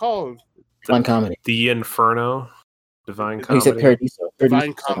what is it called? Divine Comedy. The Inferno. Divine Comedy. He said Paradiso.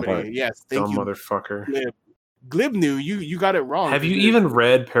 Divine Comedy. Yes, thank Dumb you, motherfucker. Glibnu, you got it wrong. Have you even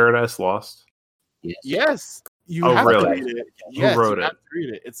read Paradise Lost? Yes. You have to read it. Yes, Who wrote it? Have to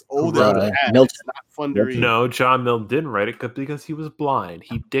read it. It's old Milton. it's not fun to read. No, John Milton didn't write it because he was blind.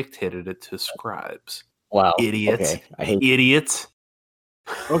 He dictated it to scribes. Wow. Idiot. Okay. I hate Idiot.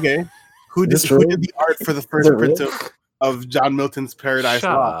 Okay. Who did the art for the first print of John Milton's Paradise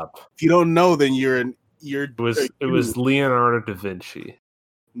Shut Lost? up. If you don't know, then it was Leonardo da Vinci.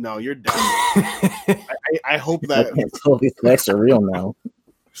 No, you're dumb. I hope that all these facts are real now.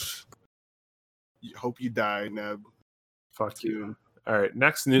 Hope you die, Neb. Fuck you. All right,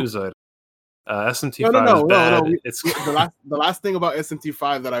 next news item. SMT5 is bad. No. It's the last thing about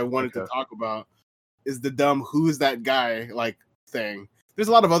SMT5 that I wanted to talk about is the dumb "who's that guy" like thing. There's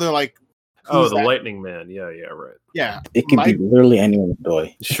a lot of other like. The Lightning Man. Yeah, right. Yeah, it could be literally anyone.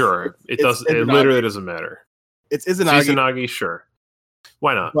 Boy, sure. It does. It literally doesn't matter. It's Izanagi. Sure.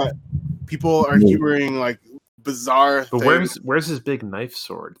 Why not? But people are humoring like bizarre. But where's his big knife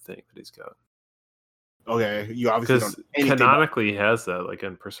sword thing that he's got? Okay, you obviously don't know anything canonically he has that like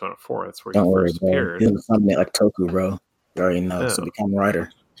in Persona 4. That's where don't he worry, first appeared. He's something like Toku, bro. You already know. So become a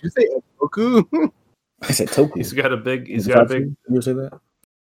writer. Did you say Toku? I said Toku. He's got a big. You say that?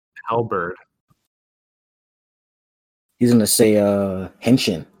 Halberd. He's gonna say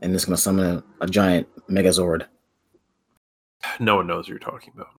Henshin, and it's gonna summon a giant Megazord. No one knows what you're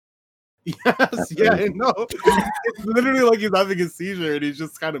talking about. Yes, yeah, I know. It's literally like he's having a seizure and he's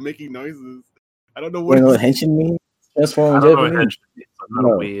just kind of making noises. I don't know what. You know what Henshin means? Transform. I don't know what Henshin means. I'm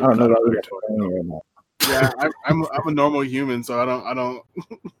not a weed. I don't know what you're talking about. Yeah, I'm a normal human, so I don't.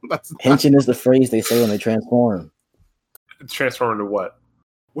 That's Henshin is the phrase they say when they transform. Transform into what?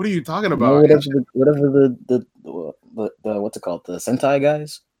 What are you talking No, about? whatever the what's it called? The Sentai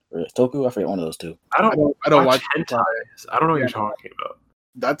guys or Toku? I forget one of those two. I don't watch hentai. hentai. I don't know what Yeah. you're talking about.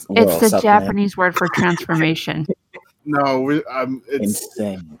 That's Well, It's the stop playing. Japanese word for transformation. no. It's.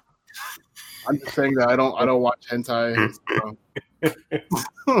 Insane. I'm just saying that I don't watch hentai. So.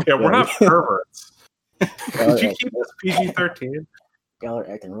 Yeah, we're not perverts. Y'all Did you are- keep this PG-13? Y'all are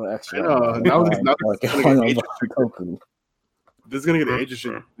acting real extra. I know. Now this is gonna get age Toku. This is gonna get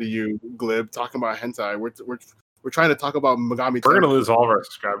interesting to you, Glib, talking about hentai. We're trying to talk about Megami. We're Tensei. gonna lose all of our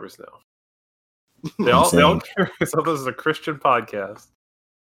subscribers now. They all care. So this is a Christian podcast.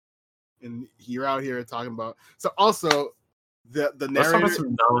 And you're out here talking about. So also, the Let's talk narrator. about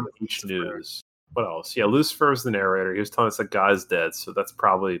some non-beach news. What else? Yeah, Lucifer is the narrator. He was telling us that guy's dead, so that's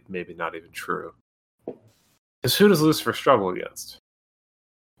probably maybe not even true. Because who does Lucifer struggle against?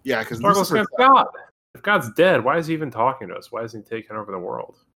 Yeah, because Struggles against God. If God's dead, why is he even talking to us? Why isn't he taking over the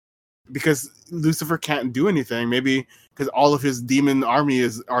world? because Lucifer can't do anything. Maybe because all of his demon army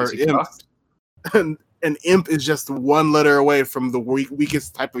are Is he imps. fucked? An imp is just one letter away from the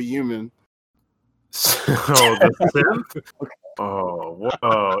weakest type of human. Oh, the simp?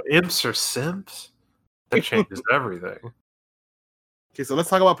 Oh, imps are simps? That changes everything. Okay, so let's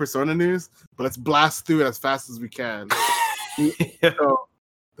talk about Persona news, but let's blast through it as fast as we can. Yeah. So,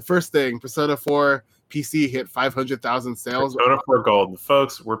 the first thing, Persona 4 PC hit 500,000 sales. Persona 4 Golden.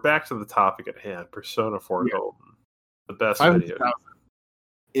 Folks, we're back to the topic at hand. Persona 4 Yeah. Golden. The best 500,000.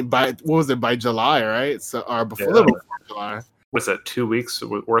 video. By what was it? By July, right? So, or before, Yeah. little before July, Was that 2 weeks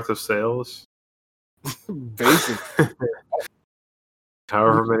worth of sales? basically.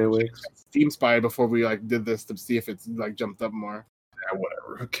 However many weeks? Steam Spy before we did this to see if it's jumped up more. Yeah,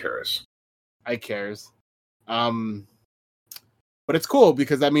 whatever. Who cares? I cares. But it's cool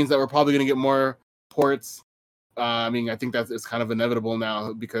because that means that we're probably going to get more ports. I think it's kind of inevitable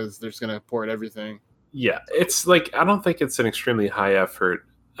now because they're just going to port everything. Yeah, it's I don't think it's an extremely high effort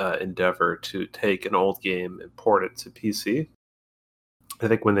endeavor to take an old game and port it to PC. I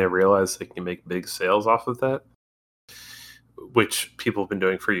think when they realize they can make big sales off of that, which people have been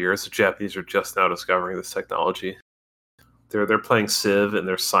doing for years, the Japanese are just now discovering this technology. They're playing Civ, and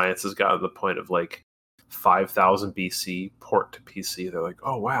their science has gotten to the point of 5,000 BC port to PC. They're like,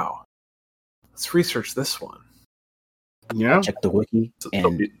 oh wow, let's research this one. Yeah, Check the wiki, So-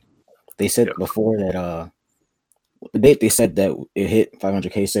 and they said Yeah. before that the date they said that it hit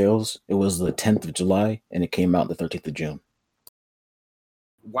 500K sales. It was the 10th of July, and it came out the 13th of June.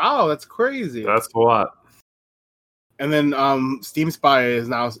 wow, that's crazy. That's a lot. And then Steam Spy is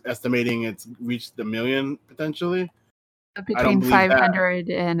now estimating it's reached 1 million potentially. Between believe that. 500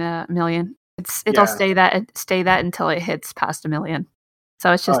 and 1 million. It'll Yeah. stay that until it hits past 1 million.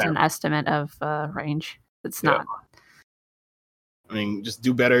 So it's just yeah. an estimate of range. It's Yeah. not. Just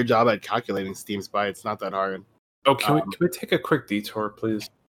do better job at calculating Steam Spy. It's not that hard. Oh, can we take a quick detour, please?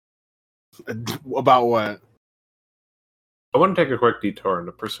 About what? I want to take a quick detour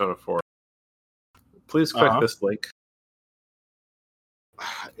into Persona 4. Please click Uh-huh. this link.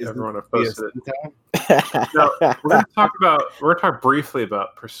 Is Everyone have this posted it. Steam No, we're gonna talk briefly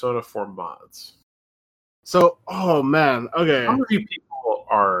about Persona 4 mods. So, oh man, okay. Some of you people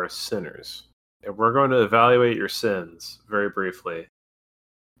are sinners, and we're going to evaluate your sins very briefly.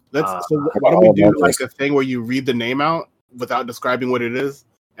 So How why about don't we all do mods? a thing where you read the name out without describing what it is,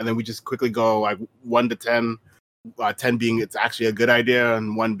 and then we just quickly go 1 to 10, 10 being it's actually a good idea,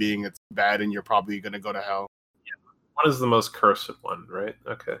 and 1 being it's bad and you're probably gonna go to hell. One is the most cursed one, right?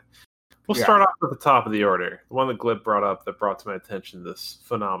 Okay. We'll Yeah. start off at the top of the order. The one that Glib brought up that brought to my attention this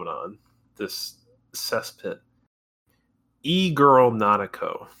phenomenon, this cesspit. E-Girl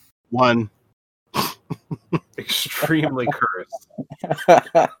Nanako. 1. Extremely cursed.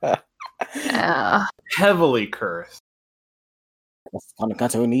 Yeah. Heavily cursed. That's the kind of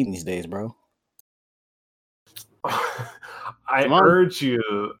content we need these days, bro. I Come on. urge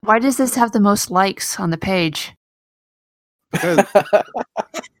you. Why does this have the most likes on the page? Because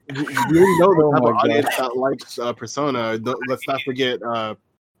we already know the Oh type my of audience God. that likes Persona. Let's not forget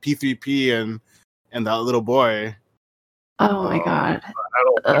P3P and that little boy. Oh my Oh. god. I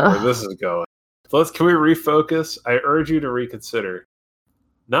don't know where this is going. Can we refocus? I urge you to reconsider.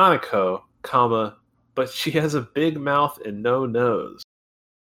 Nanako, but she has a big mouth and no nose.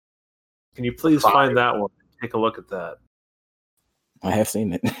 Can you please find that one? Take a look at that. I have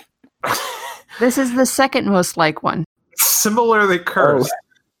seen it. This is the second most like one. Similarly cursed.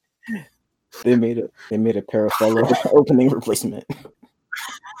 They made a Parafella opening replacement.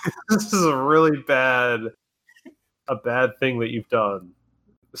 This is a bad thing that you've done,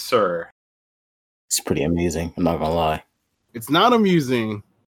 sir. It's pretty amazing. I'm not gonna lie. It's not amusing.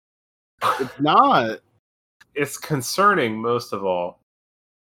 It's not. It's concerning most of all.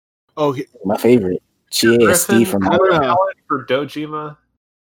 Oh, My favorite. Chie from for Dojima.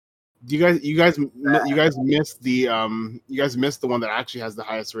 you guys missed the one that actually has the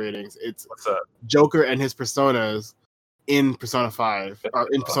highest ratings. It's What's that? Joker and his personas in Persona 5 or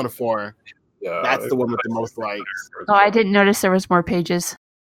in Persona 4. Yeah, That's the one with the most likes. Oh, I didn't notice there was more pages.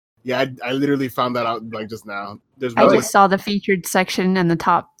 Yeah, I literally found that out like just now. There's I more, just saw the featured section and the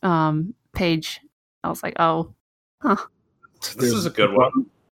top page. I was like, oh, huh. This is a good one.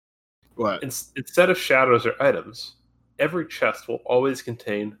 What? Instead of shadows or items, every chest will always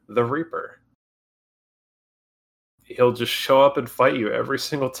contain the Reaper. He'll just show up and fight you every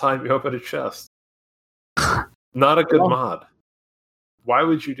single time you open a chest. Not a good mod. Why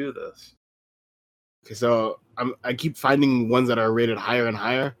would you do this? Okay, so I keep finding ones that are rated higher and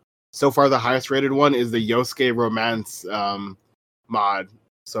higher. So far, the highest rated one is the Yosuke romance mod.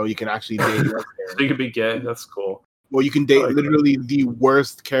 So you can actually date Yosuke. So you can be gay. That's cool. Well, you can date literally the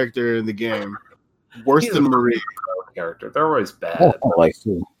worst character in the game. Worse than Marie. Character. They're always bad. I like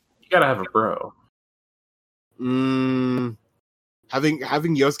too. You gotta have a bro. Having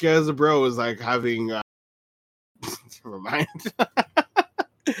Yosuke as a bro is like having. Never mind.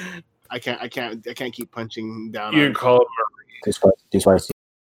 I can't keep punching down. You can call him Too spicy.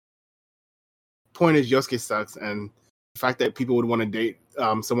 Point is, Yosuke sucks, and the fact that people would want to date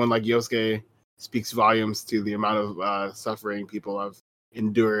someone like Yosuke speaks volumes to the amount of suffering people have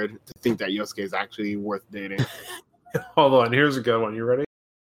endured to think that Yosuke is actually worth dating. Hold on, here's a good one. You ready?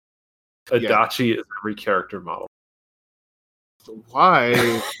 Adachi is every character model.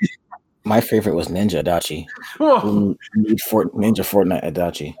 Why? My favorite was Ninja Adachi. We need Ninja Fortnite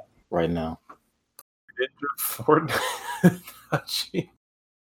Adachi right now. Ninja Fortnite Adachi.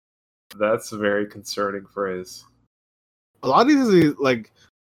 That's a very concerning phrase. A lot of these, like,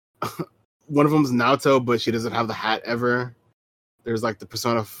 one of them is Naoto, but she doesn't have the hat ever. There's like the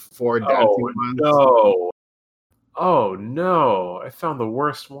Persona 4 dancing one. No. Oh no, I found the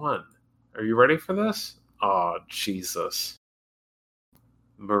worst one. Are you ready for this? Oh, Jesus.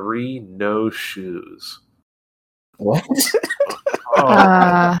 Marie No Shoes. What?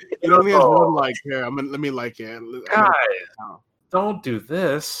 It only has one like here. Let me like it. Guys, don't do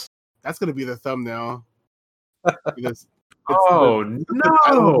this. That's gonna be the thumbnail. It's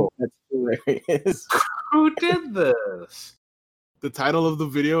no! That's hilarious. Who did this? The title of the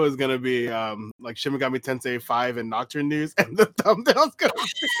video is gonna be like Shin Megami Tensei 5 and Nocturne News, and the thumbnail's gonna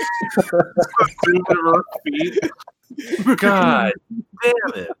be God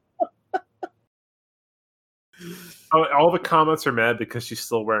damn it! Oh, all the comments are mad because she's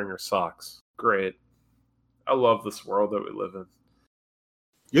still wearing her socks. Great. I love this world that we live in.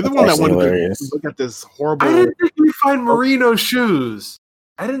 You're the one that wanted to look at this horrible. I didn't think we'd find merino shoes.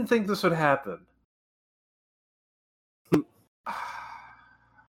 I didn't think this would happen.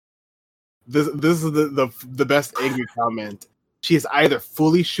 This is the best angry comment. She is either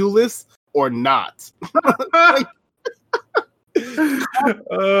fully shoeless or not.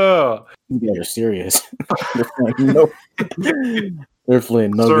 Oh, you guys are serious. They're playing no game.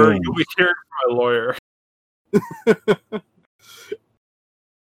 Sir, you'll be hearing from my lawyer.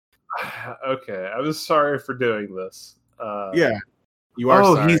 Okay, I was sorry for doing this. Yeah, you are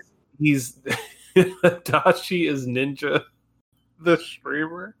sorry. He's Dachi is Ninja, the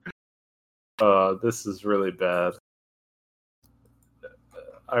streamer. This is really bad.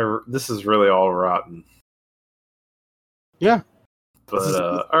 This is really all rotten. Yeah. But,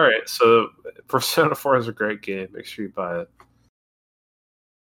 alright, so Persona 4 is a great game. Make sure you buy it.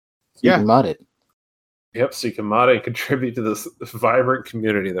 You can mod it. Yep, so you can mod it and contribute to this vibrant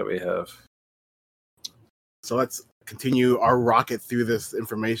community that we have. So let's continue our rocket through this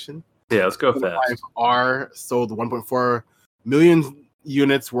information. Yeah, let's go fast. R sold 1.4 million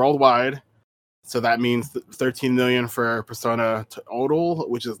units worldwide. So that means 13 million for Persona total,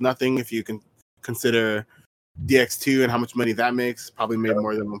 which is nothing if you can consider DX2 and how much money that makes. Probably made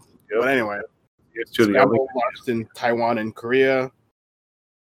more than one. But anyway, Scramble launched in Taiwan and Korea.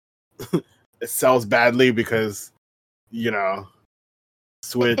 It sells badly because,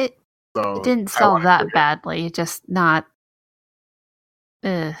 Switch. It didn't sell that badly. Just not.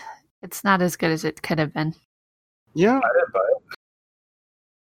 It's not as good as it could have been. Yeah. I didn't buy it.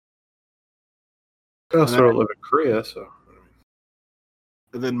 I also live in Korea, so.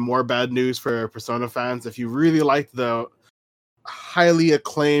 And then more bad news for Persona fans. If you really liked the highly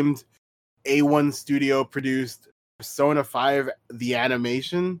acclaimed A1 Studio produced Persona 5 The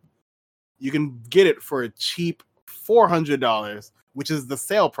Animation, you can get it for a cheap $400, which is the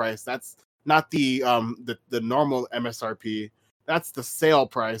sale price. That's not the normal MSRP. That's the sale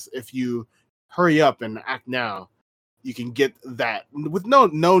price. If you hurry up and act now, you can get that with no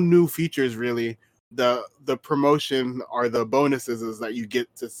new features really. The promotion or the bonuses is that you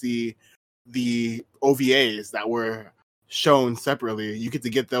get to see the OVAs that were shown separately. You get to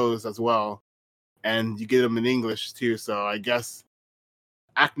get those as well, and you get them in English too. So I guess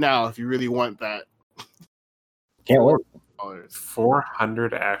act now if you really want that. Can't wait.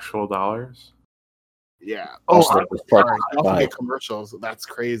 $400 actual dollars. Yeah. Oh, Sorry. sorry. You also get commercials. That's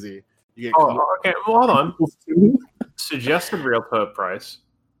crazy. You get Okay. Well, hold on. Suggested retail price.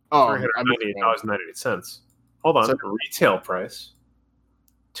 $398.98. Hold on. Retail price.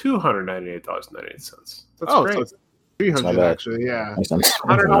 $298.98. That's great. So it's $300 actually. Yeah.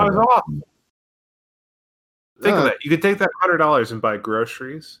 $100 off. Think of that. You could take that $100 and buy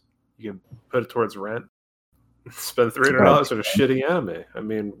groceries. You can put it towards rent. Spend $300 on a shitty anime. I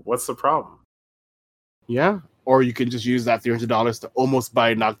mean, what's the problem? Yeah. Or you can just use that $300 to almost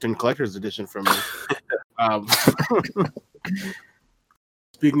buy Nocturne Collector's Edition from me.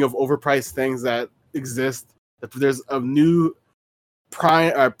 Speaking of overpriced things that exist, there's a new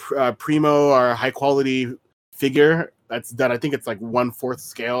primo or high quality figure that's done. I think it's like 1/4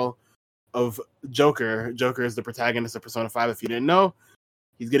 scale of Joker. Joker is the protagonist of Persona 5. If you didn't know,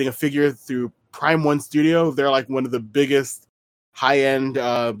 he's getting a figure through Prime One Studio. They're like one of the biggest high-end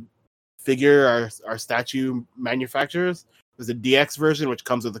figure or statue manufacturers. There's a DX version, which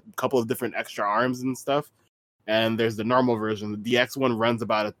comes with a couple of different extra arms and stuff. And there's the normal version. The DX one runs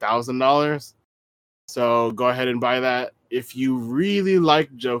about $1,000. So go ahead and buy that. If you really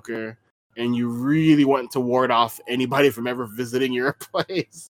like Joker and you really want to ward off anybody from ever visiting your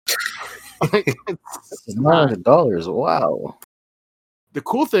place, it's $900. Wow. The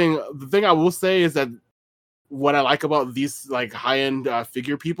thing I will say is that what I like about these like high-end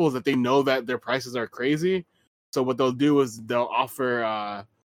figure people is that they know that their prices are crazy. So what they'll do is they'll offer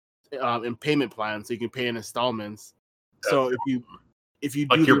in payment plans, so you can pay in installments. So if you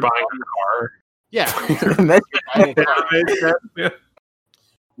like do you're buying a car,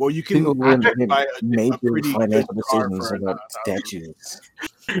 well, you can buy a pretty financial decisions about statues.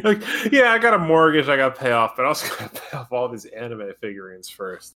 Like, yeah, I got a mortgage I got to pay off, but I also got to pay off all these anime figurines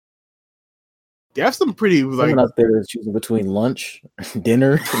first. They have some pretty someone out there choosing between lunch,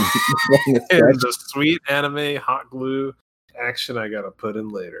 dinner, and the sweet anime hot glue action I got to put in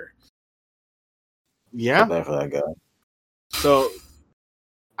later. Yeah, for that guy. So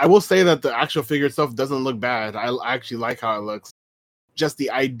I will say that the actual figure itself doesn't look bad. I actually like how it looks. Just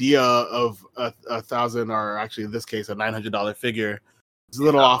the idea of a $1,000, or actually in this case a $900 figure, is a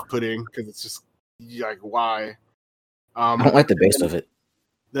little off-putting because it's just like, why? I don't like the base of it.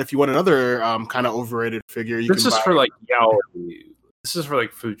 If you want another kind of overrated figure, you this can is buy... for like Yaoi. This is for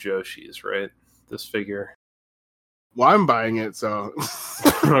like Fujoshi's, right? This figure. Well, I'm buying it, so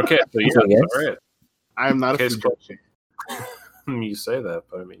okay. So yeah, all right. I'm not a Fujoshi. You say that,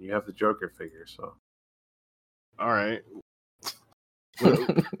 but I mean, you have the Joker figure, so. All right.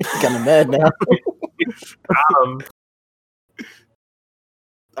 Kind of mad now.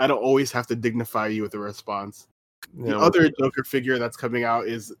 I don't always have to dignify you with a response. The other Joker figure that's coming out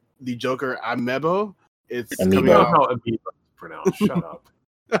is the Joker Amiibo. It's coming out. How Amiibo is pronounced. Shut up.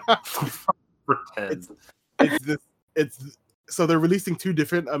 Pretend. It's so they're releasing two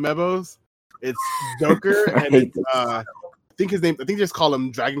different Amiibos. It's Joker and it's, I think they just call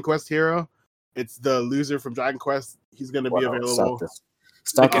him Dragon Quest Hero. It's the loser from Dragon Quest. He's going to be available.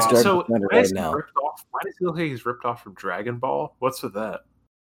 Stop this. So right now. Why does he look like he's ripped off from Dragon Ball? What's with that?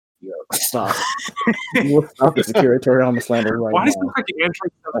 Yo, stop. You will stop the security on the slander right now. Why does he look like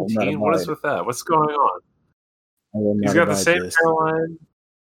Android 17? What is with that? What's going on? He's got the same hairline.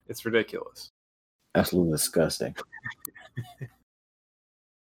 It's ridiculous. Absolutely disgusting.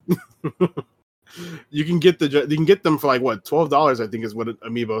 You can get them for like what, $12? I think is what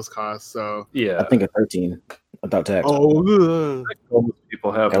Amiibos cost. So yeah, I think at $13 without tax. Oh,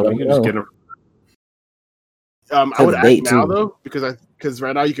 people have them. You can just get them. I would act now though, because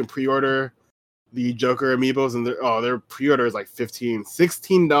right now you can pre-order the Joker Amiibos, and their pre-order is like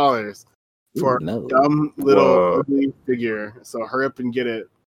 $16 for a dumb little ugly figure. So hurry up and get it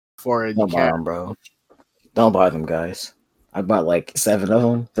for it. Don't buy them, bro. Don't buy them, guys. I bought like 7 of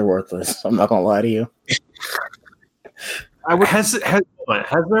them. They're worthless. I'm not gonna lie to you. Has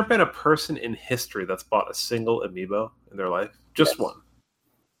there been a person in history that's bought a single Amiibo in their life? Just one?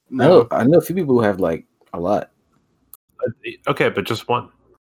 No, I know a few people who have like a lot. Okay, but just one.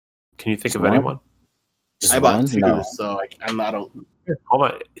 Can you think of anyone? I bought 2, so I don't. Hold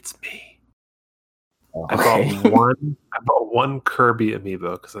on, it's me. Okay. I bought one Kirby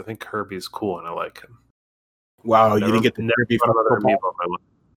Amiibo because I think Kirby is cool and I like him. Wow, you didn't get the never Kirby got another from amiibo on my list.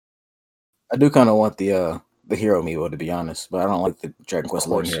 I do kind of want the hero amiibo, to be honest, but I don't like the Dragon Quest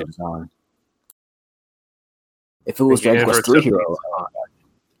XI hero design. If it was Dragon Quest 3 hero,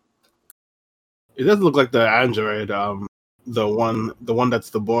 It doesn't look like the android. The one that's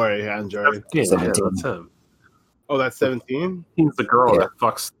the boy android. Yeah, 17. that's him. Oh, that's 17. He's the girl Yeah. that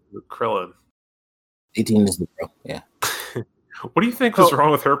fucks Krillin. 18 is the girl. Yeah. What do you think was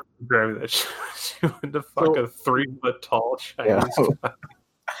wrong with her programming that she went to fuck a 3-foot tall Chinese guy?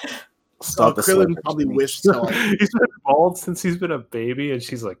 Stop the Krillin slip. probably wished to like, He's been bald since he's been a baby, and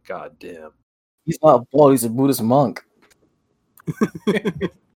she's like, God damn. He's not bald. He's a Buddhist monk.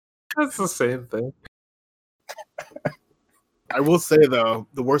 That's the same thing. I will say though,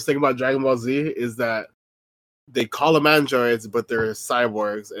 the worst thing about Dragon Ball Z is that they call them androids, but they're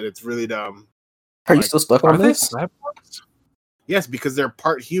cyborgs, and it's really dumb. Are you Like, still stuck Are on they this? cyborgs? Yes, because they're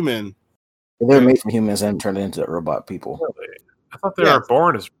part human. They're made from humans and turned into robot people. Really? I thought they Yeah. were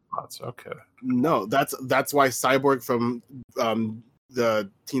born as robots. Okay. No, that's why Cyborg from the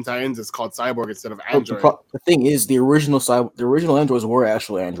Teen Titans is called Cyborg instead of Android. The thing is, the original androids were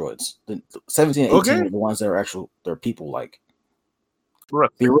actual androids. The 17 and 18 Okay. are the ones that are they're people like.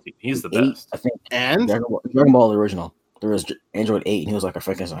 He's the 8, best. I think. And Dragon Ball the original. There was Android 8, and he was like a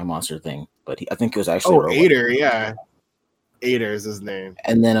Frankenstein monster thing. But I think he was actually a robot. Ader, yeah. Ader is his name.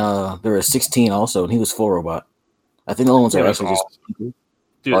 And then there was 16 also, and he was full robot. I think the other ones Yeah, are that's actually just people.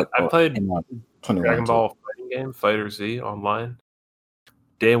 Dude, I played in, 21 Dragon too. Ball fighting game, Fighter Z online.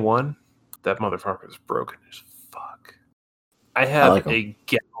 Day one, that motherfucker is broken as fuck. I have like a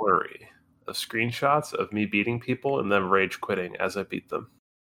gallery of screenshots of me beating people and then rage quitting as I beat them.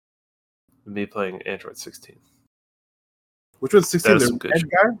 Me playing Android 16. Which one's 16? That is The some good red shit.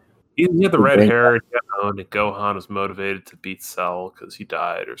 guy? He had the The red brain- hair, and Gohan was motivated to beat Cell because he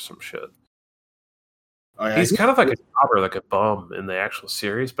died or some shit. Oh, yeah. He's kind of like a jobber, like a bum in the actual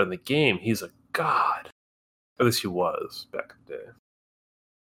series, but in the game, he's a god. At least he was back in the day.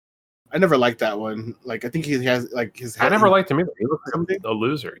 I never liked that one. Like, I think he has like his head. I never liked him either. He looked Something? like a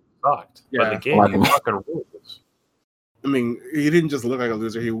loser. He sucked. But in Yeah. the game, Like he him. fucking rules. I mean, he didn't just look like a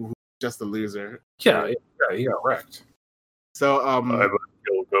loser. He was just a loser. Yeah, he got wrecked. So I would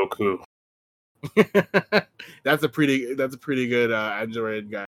kill Goku. that's a pretty good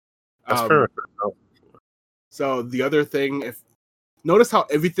android guy. That's fair. So the other thing, notice how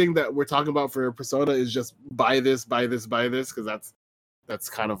everything that we're talking about for Persona is just buy this, because that's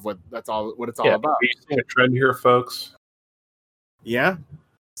kind of what it's all about. Are you seeing a trend here, folks? Yeah.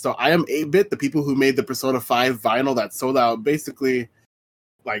 So I am 8-bit, the people who made the Persona 5 vinyl that sold out, basically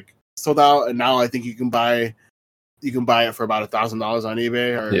like sold out, and now I think you can buy it for about $1,000 on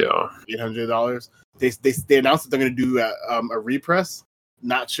eBay or $800. They announced that they're going to do a repress.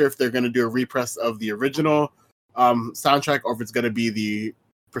 Not sure if they're going to do a repress of the original soundtrack or if it's going to be the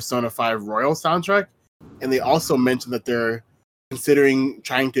Persona 5 Royal soundtrack. And they also mentioned that they're considering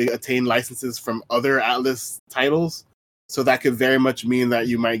trying to attain licenses from other Atlas titles. So that could very much mean that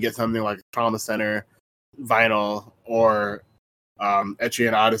you might get something like Trauma Center vinyl or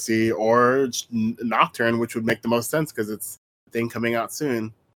Etrian Odyssey or Nocturne, which would make the most sense because it's a thing coming out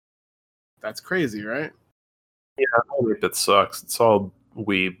soon. That's crazy, right? Yeah, it sucks. It's all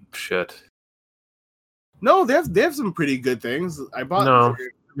weeb shit. No, they have some pretty good things. I bought. No,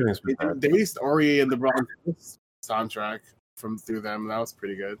 everything's been bad. They released Ori and the Bronze soundtrack through them. That was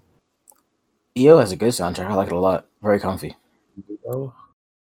pretty good. EO has a good soundtrack. I like it a lot. Very comfy.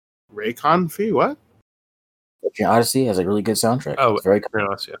 Raycon Fee? What? Etrian Odyssey has a really good soundtrack. Oh, It's very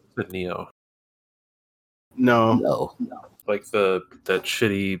yeah, the Neo, No. no. like that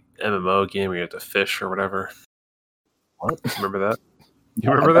shitty MMO game where you have to fish or whatever. What? Remember that? You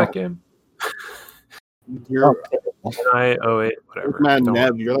remember that game? You're NI08, whatever. man, Don't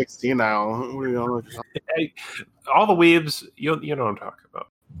Neb. You're like senile. What are you on? Hey, all the weebs, you know what I'm talking about.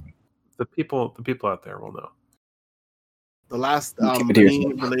 The people out there will know. The last Keep it to yourself.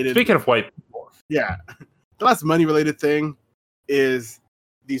 money-related. Speaking of white people, Yeah. The last money-related thing is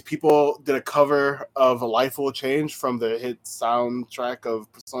these people did a cover of Life Will Change from the hit soundtrack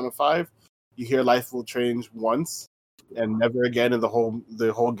of Persona 5. You hear Life Will Change once and never again in the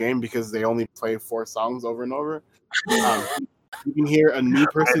whole game because they only play 4 songs over and over. You can hear a new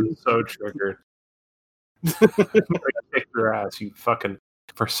person. I'm so triggered. Kick your ass, you fucking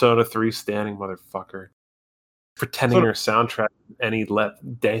Persona 3 standing motherfucker. Pretending your soundtrack any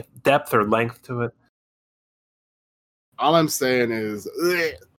depth or length to it. All I'm saying is,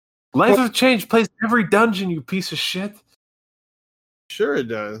 ugh. Life of Change plays every dungeon, you piece of shit. Sure it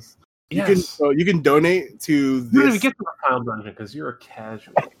does. Yes. You can donate to You don't even this. get to the final dungeon because you're a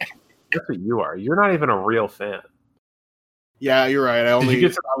casual. That's what you are. You're not even a real fan. Yeah, you're right. I only. Did you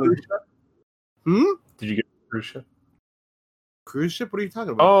get to the cruise ship? Hmm? Did you get to the cruise ship? Cruise ship? What are you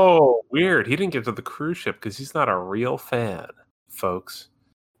talking about? Oh, weird. He didn't get to the cruise ship because he's not a real fan, folks.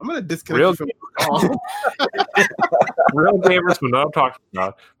 I'm gonna disconnect you from the call. Real gamers know what I'm talking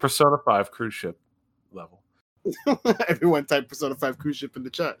about. Persona 5 cruise ship level. Everyone type Persona 5 cruise ship in the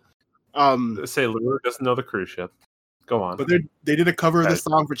chat. Say Lure doesn't know the cruise ship. Go on. But they did a cover of this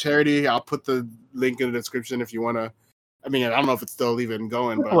song for charity. I'll put the link in the description if you want to. I mean, I don't know if it's still even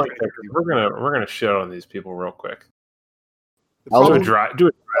going, but we're gonna shit on these people real quick. Do a drive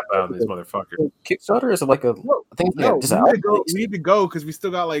by on these motherfuckers. Kickstarter is like a. I think No, we we need to go because we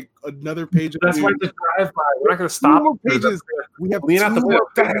still got like another page. That's why the drive by. We're not gonna stop. 2 more pages. We have We have 2 to- more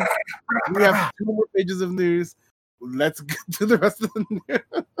pages. We have 2 more pages of news. Let's get to the rest of the news.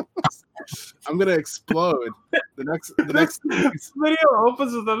 I'm gonna explode. The next video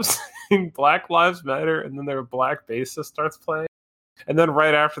opens with them saying Black Lives Matter, and then their black bassist starts playing, and then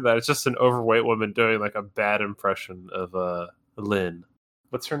right after that, it's just an overweight woman doing like a bad impression of Lynn.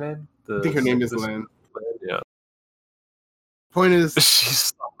 What's her name? I think her name is Lynn. Yeah. Point is, She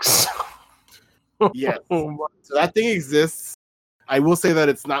sucks. Yes. Oh my so that thing exists. I will say that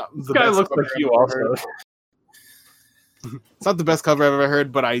it's not the guy best looks cover like you I've ever also. heard. It's not the best cover I've ever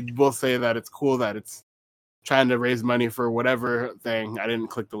heard, but I will say that it's cool that it's trying to raise money for whatever thing. I didn't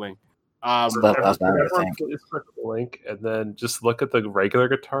click the link. That's bad, I Everyone think. please click the link and then just look at the regular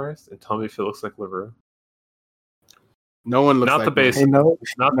guitarist and tell me if it looks like LaRue. No one looks Not like the bass. Hey, no,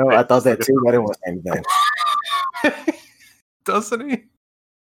 Not no, the I thought that bass. too. I didn't want to say anything. Doesn't he?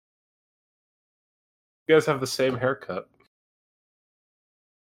 You guys have the same haircut.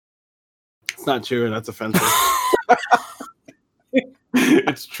 It's not true. That's offensive.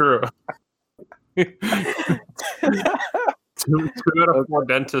 It's true. two out of 4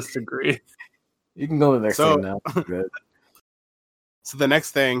 dentists agree. You can go to the next So- thing now. Good. So the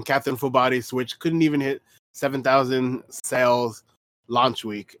next thing, Captain Full Body Switch couldn't even hit 7,000 sales launch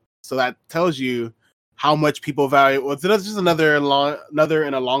week. So that tells you how much people value. Well, it's just another in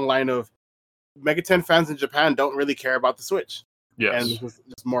a long line of Mega 10 fans in Japan don't really care about the Switch, Yes. and this was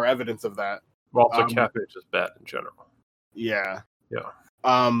just more evidence of that. Also, um, Cathay is just bad in general. Yeah.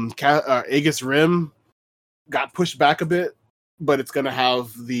 Yeah. Aegis Rim got pushed back a bit, but it's gonna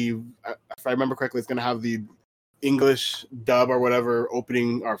have the, if I remember correctly, it's gonna have the English dub or whatever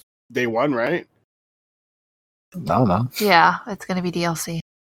opening or day 1, right? No, no. Yeah, it's going to be DLC.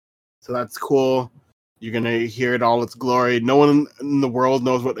 So that's cool. You're gonna hear it all its glory. No one in the world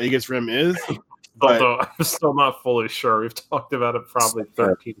knows what Aegis Rim is, but Although I'm still not fully sure. We've talked about it probably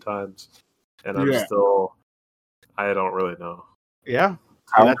 13 times. And I'm Yeah. still, I don't really know. yeah,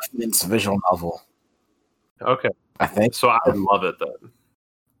 It's a visual novel. Okay. I think. So I love it then.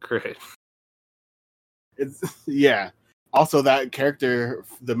 Great. it's yeah. Also, that character,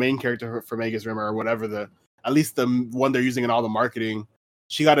 the main character from Aegis Rim or whatever, at least the one they're using in all the marketing,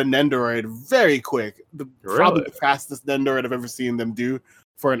 she got a Nendoroid very quick. Probably Really? the fastest Nendoroid I've ever seen them do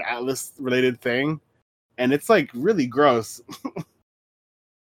for an Atlas related thing, and it's like really gross.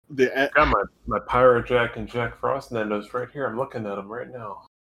 Got my Pyro Jack and Jack Frost Nendos right here. I'm looking at them right now.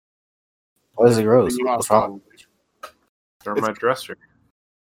 What is it gross? You What's also- wrong? They're in my dresser.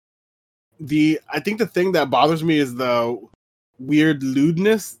 I think the thing that bothers me is the weird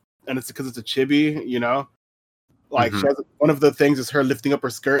lewdness, and it's because it's a chibi, you know. Like Mhm. she has, one of the things is her lifting up her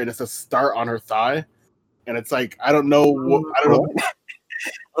skirt, and it's a start on her thigh, and it's like I don't know. I don't know. I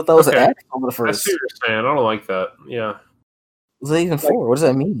thought that was Okay. an X over the I first. see what you're saying. I don't like that. Yeah. Was that even for? What does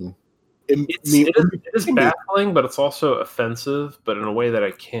that mean? It It is baffling, but it's also offensive, but in a way that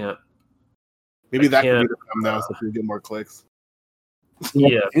I can't. maybe I that could be can't, the time though, so we get more clicks.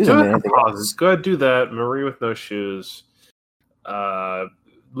 Yeah. confusing Do than it anything pauses. Go ahead, do that. Marie with no shoes.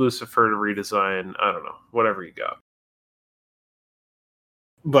 Lucifer to redesign. I don't know. Whatever you got.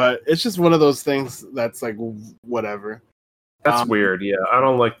 But it's just one of those things that's like whatever. That's weird. Yeah. I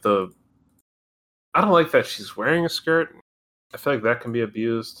don't like that she's wearing a skirt. I feel like that can be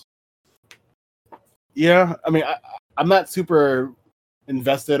abused. Yeah, I mean, I'm not super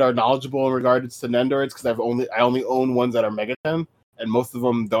invested or knowledgeable in regards to Nendoroids because I only own ones that are Mega 10, and most of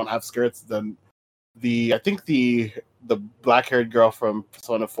them don't have skirts. Then I think the black haired girl from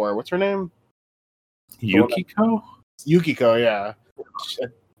Persona 4, what's her name? Yukiko? Yukiko, yeah. I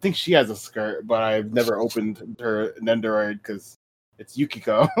think she has a skirt, but I've never opened her Nendoroid because it's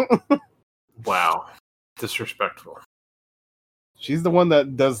Yukiko. Wow. Disrespectful. She's the one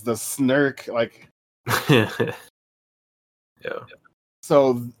that does the snirk, like. Yeah.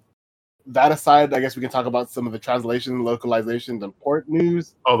 So that aside, I guess we can talk about some of the translation, localizations, and port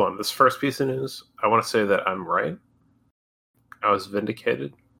news. Hold on. This first piece of news, I want to say that I'm right. I was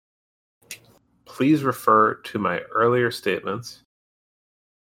vindicated. Please refer to my earlier statements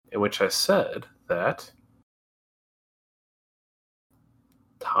in which I said that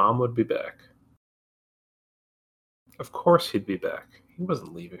Tom would be back. Of course he'd be back. He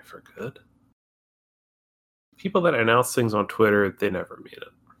wasn't leaving for good. People that announce things on Twitter, they never mean it.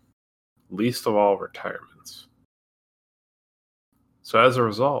 Least of all retirements. So as a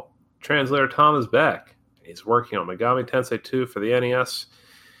result, translator Tom is back. He's working on Megami Tensei 2 for the NES.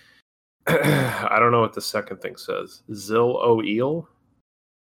 I don't know what the second thing says. Zil-O-Eel?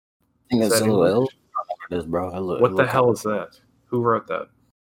 I think it's Zil-O-Eel. What the hell is that? Who wrote that?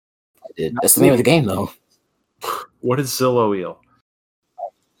 I did. That's the name of the game, though. What is Zil-O-Eel?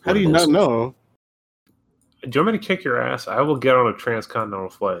 How do you not know? Do you want me to kick your ass? I will get on a transcontinental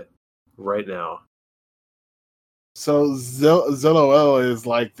flight right now. So Zil-O-Eel is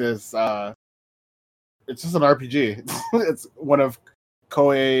like this. It's just an RPG. It's one of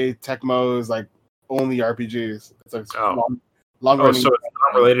Koei Tecmo's like only RPGs. It's a long running. So it's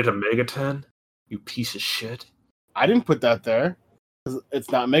not related to Megaten? You piece of shit. I didn't put that there because it's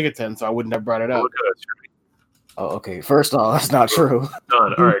not Megaten, so I wouldn't have brought it up. Oh, okay. First off, that's not true.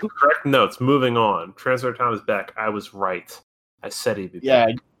 Done. All right. Correct notes. Moving on. Translator Tom is back. I was right. I said he'd be back. Yeah,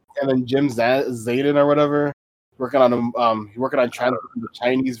 and then Jim Zayden or whatever working on translating the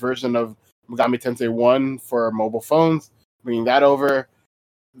Chinese version of Megami Tensei 1 for mobile phones, bringing that over.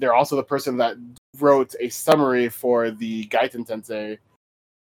 They're also the person that wrote a summary for the Gaiden Tensei.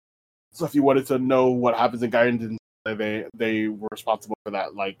 So if you wanted to know what happens in Gaiden Tensei, they were responsible for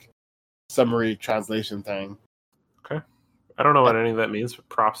that like summary translation thing. Okay. I don't know what any of that means, but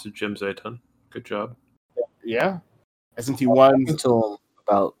props to Jim Zayden. Good job. Yeah. SMT1. I to him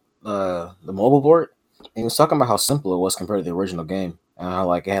about the mobile port. He was talking about how simple it was compared to the original game. And how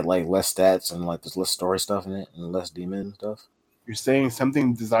like it had like less stats and like there's less story stuff in it and less demon and stuff. You're saying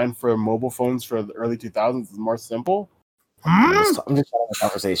something designed for mobile phones for the early 2000s is more simple? I'm just trying to have a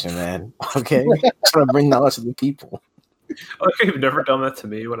conversation, man. Okay? I'm trying to bring knowledge to the people. Okay, you've never done that to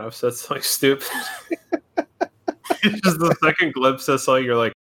me when I've said something stupid. It's just the second glimpse says something, you're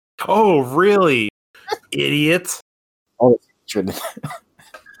like, oh, really? Idiot. Oh, I'm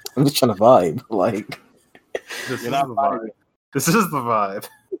just trying to vibe. Like, this is the vibe. This is the vibe.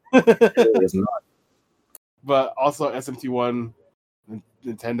 It is not. But also SMT1,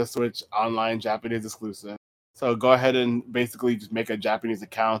 Nintendo Switch online Japanese exclusive. So go ahead and basically just make a Japanese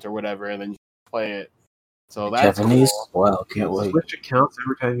account or whatever, and then you can play it. So that's Japanese. cool. Wow, can't wait. Switch accounts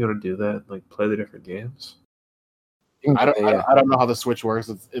every time you want to do that, like play the different games. I don't know how the Switch works.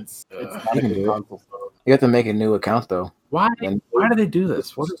 It's not a good console. So. You have to make a new account though. Why? Why do they do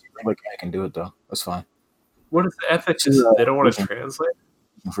this? What is? I can do it though. That's fine. What is the ethics? They don't want to translate.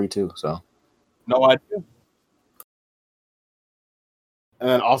 I'm free too. So no idea. And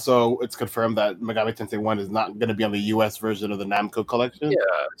then also, it's confirmed that Megami Tensei 1 is not going to be on the US version of the Namco collection. Yeah,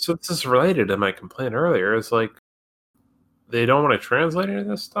 so this is related to my complaint earlier. It's like, they don't want to translate any of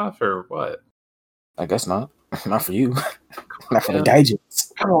this stuff, or what? I guess not. Not for you. Not for the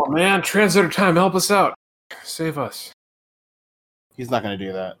Gaijins. Come on, man. Translator Time, help us out. Save us. He's not going to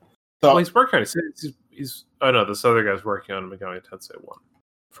do that. So, well, he's working on it. He's oh, no, this other guy's working on Megami Tensei 1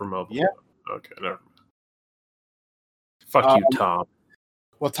 for mobile. Yeah. Okay, never mind. Fuck you, Tom.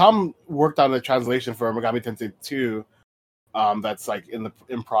 Well, Tom worked on the translation for Megami Tensei 2. That's like in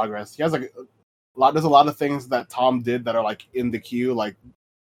progress. He has like there's a lot of things that Tom did that are like in the queue. Like,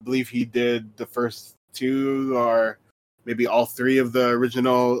 I believe he did the first 2 or maybe all 3 of the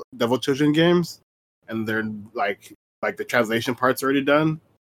original Devil Children games, and they're like the translation part's already done.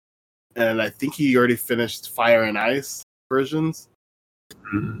 And I think he already finished Fire and Ice versions.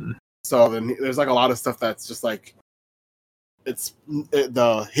 Mm-hmm. So then there's like a lot of stuff that's just like his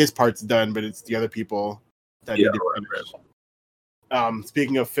part's done, but it's the other people that need to finish.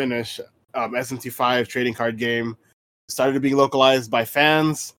 Speaking of finish, SMT5 trading card game started being localized by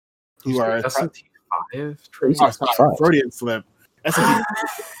fans who are SMT5 Freudian slip.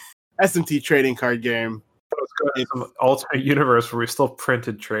 SMT trading card game. It's an alternate universe where we still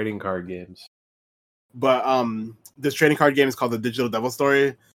printed trading card games. But this trading card game is called the Digital Devil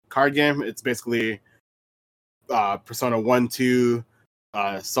Story card game. It's basically Persona 1, 2,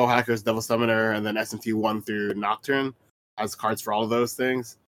 Soul Hackers, Devil Summoner, and then SMT 1 through Nocturne has cards for all of those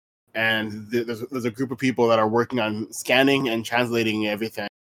things. And there's a group of people that are working on scanning and translating everything.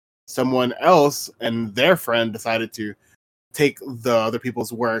 Someone else and their friend decided to take the other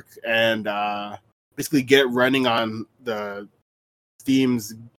people's work and basically get it running on the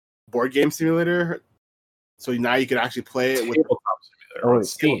Steam's board game simulator. So now you can actually play it with Tabletop Simulator on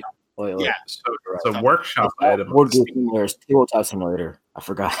Steam. Wait. Yeah. So it's a workshop item. Board game simulator is Tabletop Simulator. I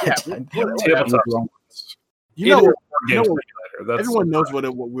forgot. Yeah, Tabletop you know, Board you game know simulator. That's everyone knows what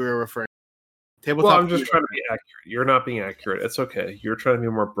we were referring to. Tabletop. Well, I'm just trying to be accurate. You're not being accurate. It's okay. You're trying to be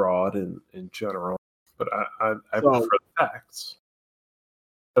more broad and in general, but I prefer the facts.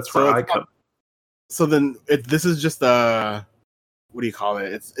 That's where I come. So then, this is just a what do you call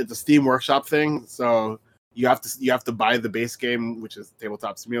it? It's a Steam Workshop thing. So you have to buy the base game, which is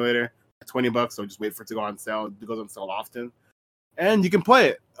Tabletop Simulator, at $20. So just wait for it to go on sale. It goes on sale often, and you can play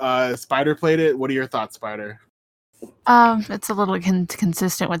it. Spider played it. What are your thoughts, Spider? It's a little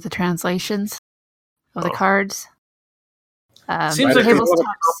consistent with the translations of the cards. Seems like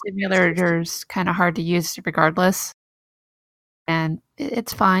Tabletop Simulator's kind of hard to use regardless, and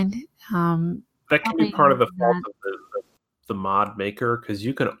it's fine. That can be part of the fault of the mod maker, because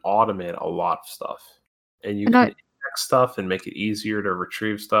you can automate a lot of stuff, and you can index stuff and make it easier to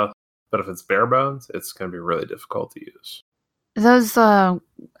retrieve stuff. But if it's bare bones, it's going to be really difficult to use. Those are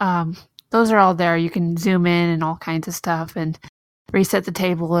all there. You can zoom in and all kinds of stuff, and reset the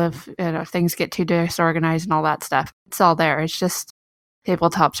table if things get too disorganized and all that stuff. It's all there. It's just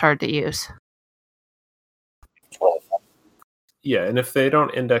Tabletop's hard to use. Yeah, and if they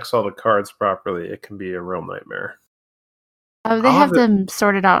don't index all the cards properly, it can be a real nightmare. They have them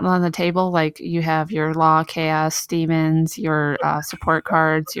sorted out on the table. Like you have your law, chaos, demons, your support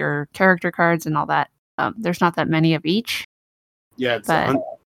cards, your character cards, and all that. There's not that many of each. Yeah, it's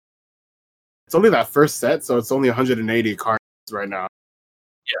only that first set, so it's only 180 cards right now.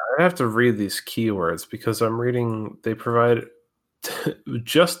 Yeah, I have to read these keywords because I'm reading. They provide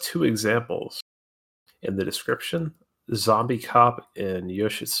just 2 examples in the description. Zombie Cop and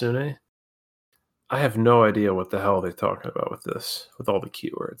Yoshitsune. I have no idea what the hell they're talking about with this, with all the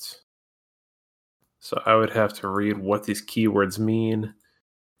keywords. So I would have to read what these keywords mean.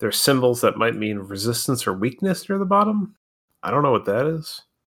 There's symbols that might mean resistance or weakness near the bottom. I don't know what that is.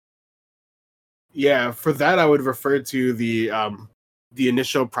 Yeah, for that I would refer to the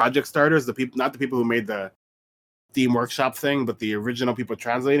initial project starters, the people, not the people who made the Steam Workshop thing, but the original people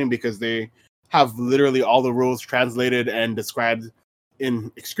translating, because they have literally all the rules translated and described in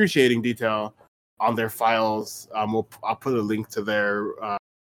excruciating detail on their files. I'll put a link to their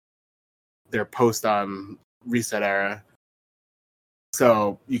post on Reset Era,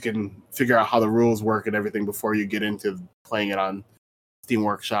 so you can figure out how the rules work and everything before you get into playing it on Steam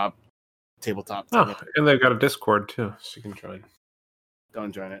Workshop Tabletop. Oh, and they've got a Discord too, so you can join.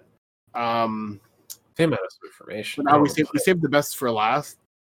 Don't join it. They might have some information. But now we saved the best for last.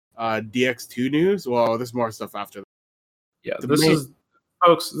 DX2 news. Well, there's more stuff after that. Yeah, this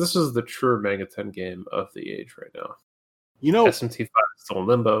is the true Mega 10 game of the age right now. You know, SMT5 is still in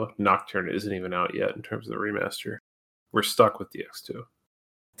limbo. Nocturne isn't even out yet in terms of the remaster. We're stuck with DX2.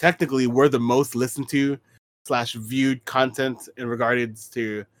 Technically, we're the most listened to / viewed content in regards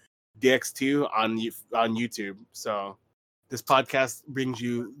to DX2 on YouTube. So this podcast brings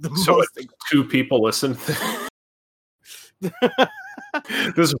you the most. 2 people listen.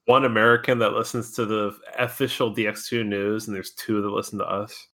 There's 1 American that listens to the official DX2 news, and there's 2 that listen to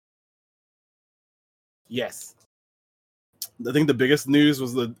us. Yes, I think the biggest news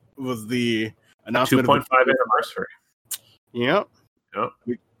was the announcement 2.5 anniversary. Yep.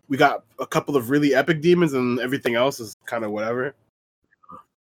 We got a couple of really epic demons, and everything else is kind of whatever.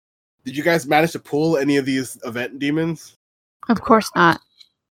 Did you guys manage to pull any of these event demons? Of course not.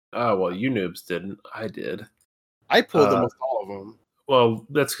 Oh, well, you noobs didn't. I did. I pulled almost all of them. Well,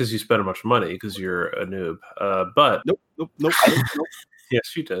 that's because you spent a bunch of money because you're a noob. But Nope.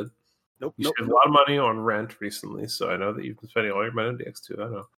 Yes, you did. You spent a lot of money on rent recently, so I know that you've been spending all your money on DX2. I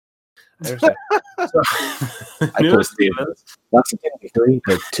know. I understand. That's 3,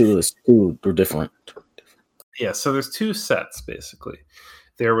 but 2 were different. Yeah, so there's 2 sets basically.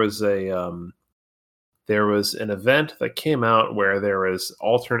 There was an event that came out where there was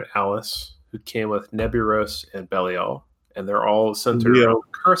alternate Alice, who came with Neburos and Belial, and they're all centered around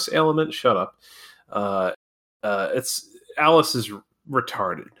curse element. Shut up. Alice is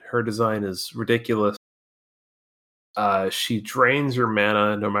retarded. Her design is ridiculous. She drains your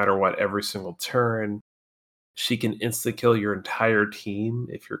mana no matter what every single turn. She can insta-kill your entire team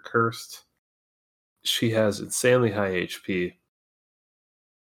if you're cursed. She has insanely high HP.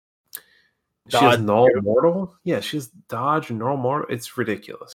 She has null mortal. Yeah, she has dodge and null mortal. It's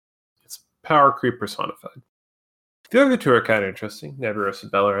ridiculous. It's power creep personified. The other 2 are kind of interesting. Neburos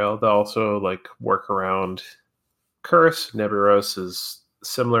and Belial. They also work around curse. Neburos is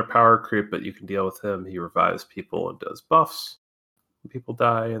similar power creep, but you can deal with him. He revives people and does buffs. People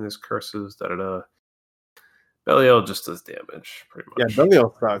die, and there's curses. Da da da. Belial just does damage, pretty much. Yeah,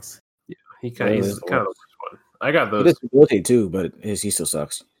 Belial sucks. Yeah, he's kind of the worst one. I got those. He does ability too, but he still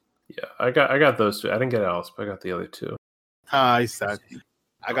sucks. Yeah, I got those two. I didn't get Alice, but I got the other two. I suck.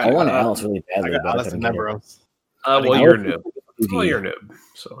 I want Alice really badly. I got Alice and Neveros. Well, you're a noob. Well, you're a noob.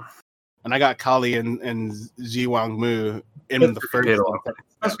 So. And I got Kali and Ji Wang Mu in the first.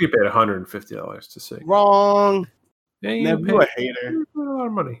 That's we paid $150 to see. Wrong. Yeah, you a hater. You paid a lot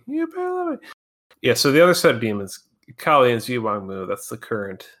of money. You paid a lot of money. Yeah, so the other set of demons, Kali and Ji Wang Mu, that's the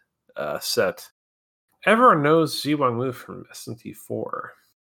current set. Everyone knows Ji Wang Mu from SMT4,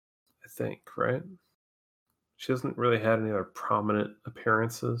 I think, right? She hasn't really had any other prominent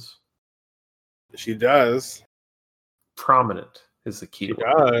appearances. She does. Prominent is the key. She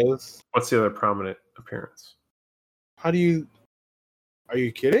does. What's the other prominent appearance? Are you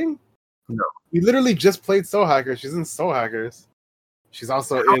kidding? No. We literally just played Soul Hackers. She's in Soul Hackers. She's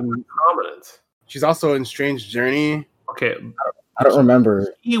also in prominent. She's also in Strange Journey. Okay. I don't remember.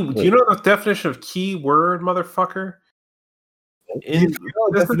 Do you know the definition of keyword, motherfucker? In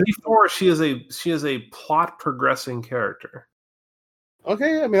SMT4, she is a plot progressing character.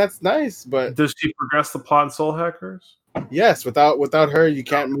 Okay, I mean that's nice, but does she progress the plot in Soul Hackers? Yes, without her, you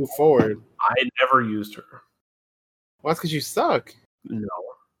can't move forward. I never used her. Well, that's because you suck. No,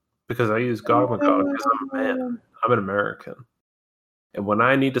 because I use God because I'm a man. I'm an American, and when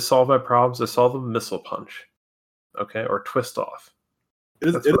I need to solve my problems, I solve them missile punch, okay, or twist off.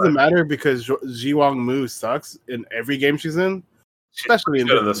 It doesn't matter because Ji Wang Mu sucks in every game she's in, especially in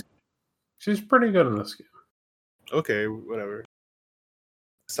this. She's pretty good in this game. Okay, whatever.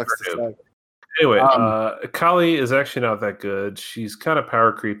 Sucks to suck. Anyway, Kali is actually not that good. She's kind of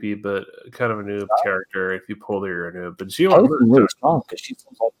power creepy, but kind of a noob character. If you pull her, you're a noob. But Ji Wang Mu is really strong because she's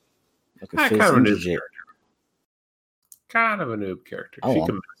like a kind of a noob character. Kind of a noob character. She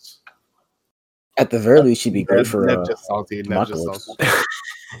can miss. At the very least, she'd be good for. Just salty. Just salty.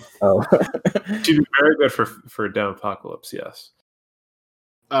 Oh, she'd be very good for Down Apocalypse. Yes.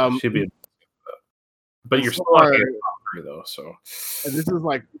 She'd be. But you're still not getting her though. So. And this is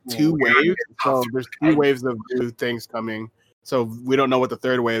like 2 waves. So there's 2 waves of new things coming. So we don't know what the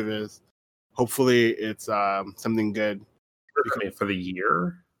third wave is. Hopefully, it's something good. For the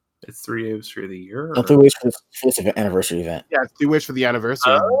year. It's 3 waves for the year? 3 waves for this anniversary event. Yeah, it's 3 waves for the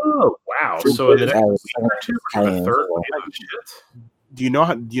anniversary. Oh, wow. So in the next week or 2, we're going to third wave of shit. Do you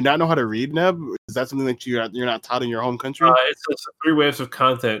not know how to read, Neb? Is that something that you're not taught in your home country? It's 3 waves of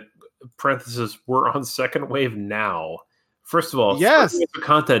content. Parenthesis, we're on second wave now. First of all, yes. 3 waves of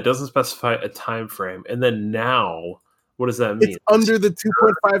content doesn't specify a time frame. And then now, what does that mean? It's under the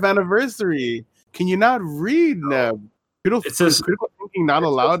 2.5 anniversary. Can you not read, Neb? It says critical thinking not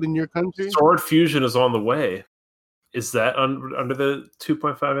allowed in your country. Sword Fusion is on the way. Is that under the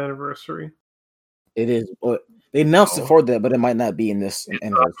 2.5 anniversary? It is. Well, they announced it for that, but it might not be in this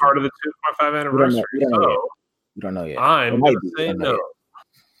anniversary. Not part of the 2.5 anniversary. We don't know yet. I'm going to say no.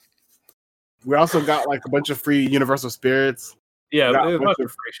 We also got like a bunch of free Universal Spirits. Yeah, a bunch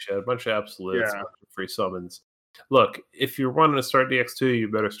of free shit, a bunch of absolutes, a bunch of free summons. Look, if you're wanting to start DX2, you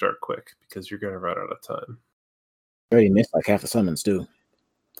better start quick because you're going to run out of time. I already missed like half the summons too.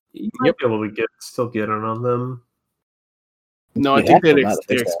 You might be able to still get in on them. No, I think they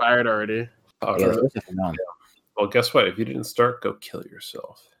expired already. Oh, yeah, yeah. Well, guess what? If you didn't start, go kill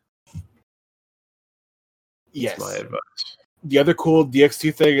yourself. Yes. That's my advice. The other cool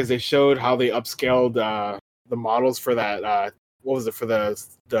DX2 thing is they showed how they upscaled the models for that. What was it for the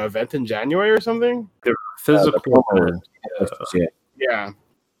event in January or something? The physical. Yeah.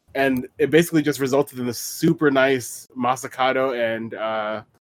 And it basically just resulted in this super nice Masakado and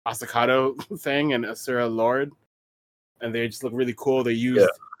Asakado thing and Asura Lord. And they just look really cool. They used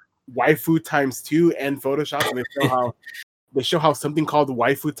waifu ×2 and Photoshop. And they show how something called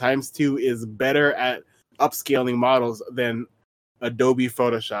waifu ×2 is better at upscaling models than Adobe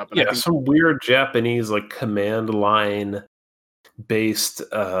Photoshop. And some weird Japanese like command line based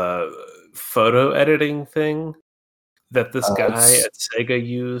photo editing thing that this guy at Sega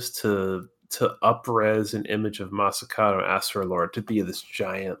used to up-res an image of Masakado Asura Lord to be this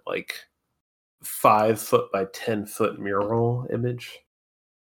giant, like 5 foot by 10 foot mural image.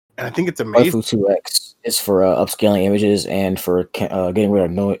 And I think it's amazing. Waifu 2X is for upscaling images and for getting rid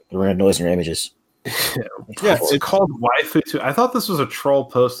of noise in your images. It's called Waifu 2. I thought this was a troll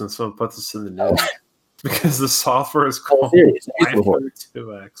post and someone puts this in the news because the software is called Waifu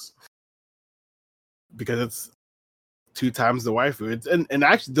 2X. Because it's 2 times the waifu. And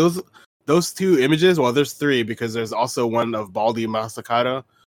actually those 2 images, well, there's 3 because there's also one of Baldi Masakado,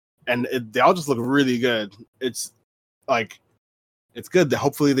 and they all just look really good. It's like it's good that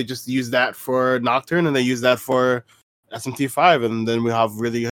hopefully they just use that for Nocturne and they use that for SMT5, and then we have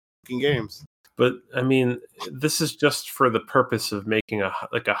really good games. But I mean, this is just for the purpose of making a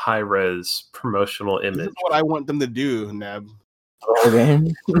high res promotional image. This is what I want them to do, Neb. The whole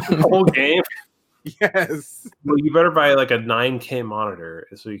game. The whole game. Yes. Well, you better buy like a 9K monitor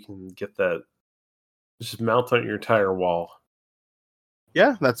so you can get that. Just mount on your entire wall.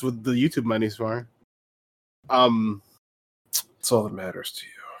 Yeah, that's what the YouTube money's for. That's all that matters to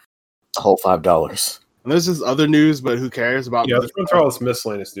you. The whole $5. And there's this other news, but who cares about? Yeah, let's run through all this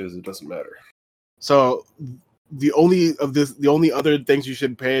miscellaneous news. It doesn't matter. So the only other things you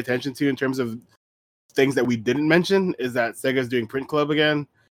should pay attention to in terms of things that we didn't mention is that Sega's doing Print Club again,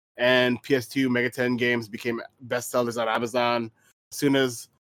 and PS2 Mega 10 games became bestsellers on Amazon as soon as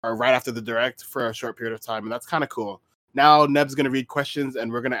or right after the Direct for a short period of time, and that's kind of cool. Now Neb's going to read questions,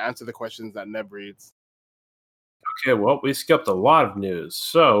 and we're going to answer the questions that Neb reads. Okay, well, we skipped a lot of news,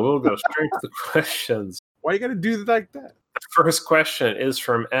 so we'll go straight to the questions. Why you got to do it like that? The first question is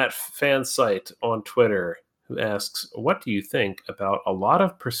from @fansite on Twitter, who asks, what do you think about a lot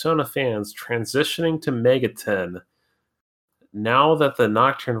of Persona fans transitioning to Mega 10 now that the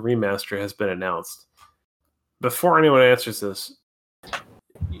Nocturne remaster has been announced? Before anyone answers this,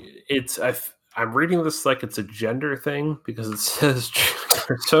 I'm reading this like it's a gender thing because it says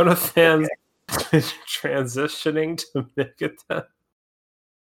Persona fans transitioning to Mega 10,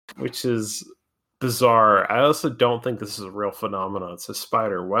 which is bizarre. I also don't think this is a real phenomenon. So,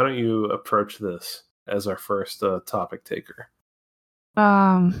 Spider, why don't you approach this as our first topic taker?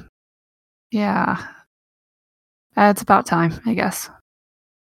 Yeah. It's about time, I guess.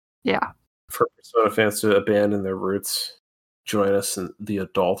 Yeah. For Persona fans to abandon their roots, join us in the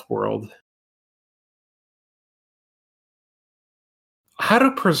adult world. How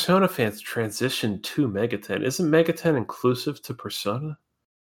do Persona fans transition to Mega 10? Isn't Mega 10 inclusive to Persona?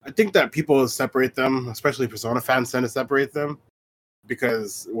 I think that people separate them, especially Persona fans tend to separate them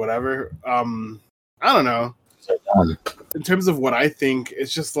because whatever. I don't know. In terms of what I think,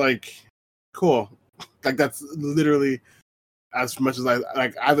 it's just like cool. Like that's literally as much as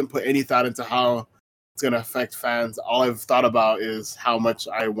I haven't put any thought into how it's gonna affect fans. All I've thought about is how much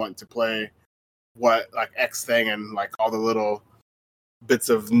I want to play what like X thing and like all the little bits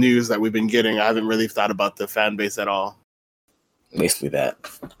of news that we've been getting. I haven't really thought about the fan base at all. Basically that.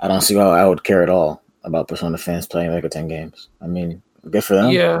 I don't see how I would care at all about Persona fans playing Mega 10 games. I mean, good for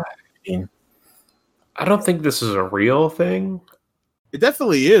them. Yeah. I don't think this is a real thing. It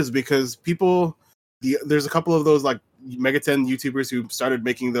definitely is because there's a couple of those like Mega 10 YouTubers who started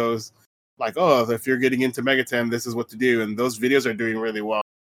making those like, oh, if you're getting into Mega 10, this is what to do. And those videos are doing really well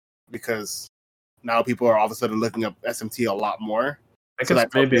because now people are all of a sudden looking up SMT a lot more. I guess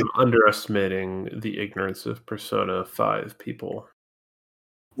maybe I'm underestimating the ignorance of Persona 5 people.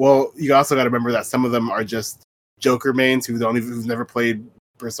 Well, you also got to remember that some of them are just Joker mains who've never played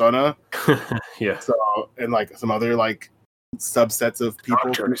Persona. Yeah. So and like some other like subsets of people.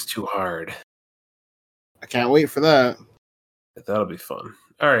 Nocturne is too hard. I can't wait for that. That'll be fun.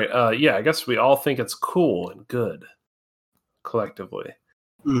 All right. Yeah, I guess we all think it's cool and good collectively.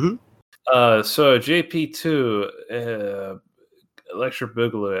 Mm-hmm. So JP2. Electric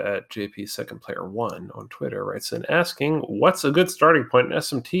Boogaloo at JP Second Player 1 on Twitter writes in asking, what's a good starting point in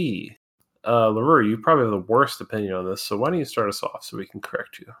SMT? LaRue, you probably have the worst opinion on this, so why don't you start us off so we can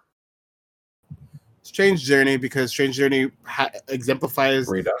correct you? Strange Journey, because Strange Journey exemplifies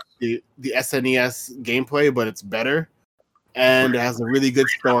the SNES gameplay, but it's better. And it has a really good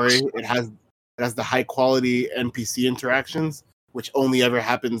story. It has the high quality NPC interactions, which only ever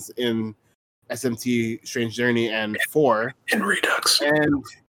happens in SMT Strange Journey and 4 in Redux, and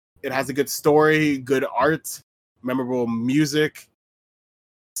it has a good story, good art, memorable music.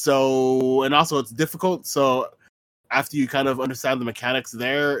 So, and also it's difficult. So, after you kind of understand the mechanics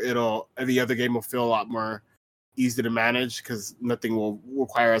there, every other game will feel a lot more easy to manage because nothing will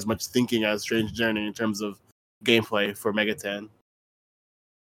require as much thinking as Strange Journey in terms of gameplay for Mega 10.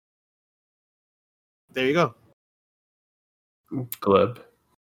 There you go. Gleb.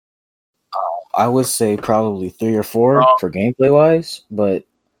 I would say probably 3 or 4 for gameplay wise, but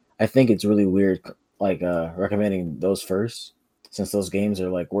I think it's really weird, like recommending those first, since those games are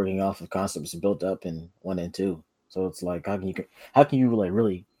like working off of concepts built up in 1 and 2. So it's like, how can you like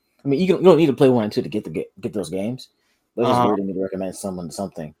really? I mean, you don't need to play 1 and 2 to get those games, but it's just weird to me to recommend someone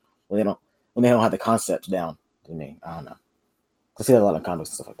something when they don't have the concepts down. To me, I don't know. I see that a lot of comics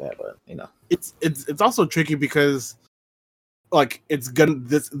and stuff like that, but you know, it's also tricky because. Like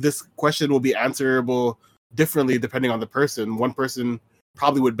this question will be answerable differently depending on the person. One person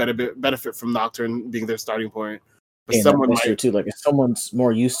probably would benefit from Nocturne being their starting point, Yeah, someone that's true might. too. Like if someone's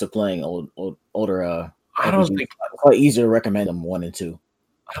more used to playing older I don't RPGs, think it's quite easier to recommend them 1 and 2.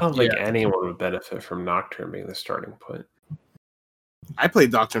 I don't think anyone would benefit from Nocturne being the starting point. I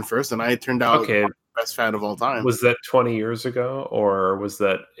played Doctrine first, and I turned out Okay, the best fan of all time. was that 20 years ago, or was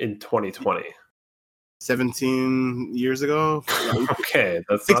that in 2020? 17 years ago. Okay,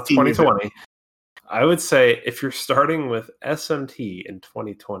 that's not 16 years ago. 2020. I would say if you're starting with SMT in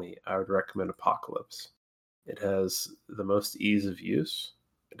 2020, I would recommend Apocalypse. It has the most ease of use.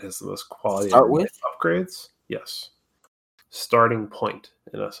 It has the most quality Start of with? upgrades. Yes. Starting point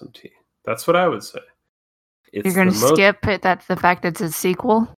in SMT. That's what I would say. You're going to skip it. That's the fact it's a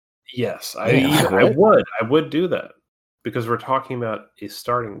sequel. Yes, Yeah, I would do that because we're talking about a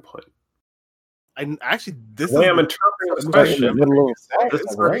starting point. I actually this The way is I'm the interpreting this Question. question, This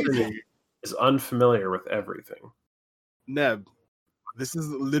this is right? person is unfamiliar with everything. Neb. This is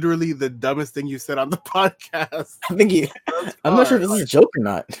literally the dumbest thing you said on the podcast. I think I'm not sure if this is a joke or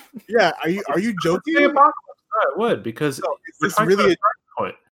not. Yeah, are you joking? I would because No, is we're this talking really about a starting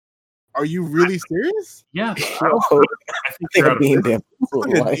point. Are you really serious? Yes, I I think think you're I'm out of being it. damn.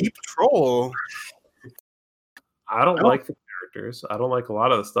 Like a deep troll. I don't like the characters. I don't like a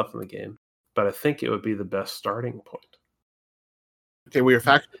lot of the stuff in the game, but I think it would be the best starting point. Okay, we are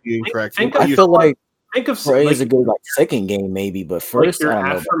factually incorrect. I feel like Think of Prey is a good second game maybe, but first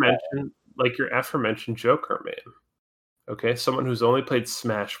I don't know. Like your aforementioned Joker man. Okay, someone who's only played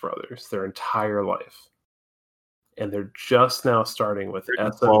Smash Brothers their entire life, and they're just now starting with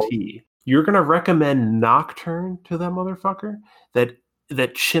SMT. You're gonna recommend Nocturne to that motherfucker?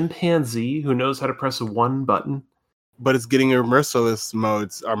 That chimpanzee who knows how to press one button? But it's getting a merciless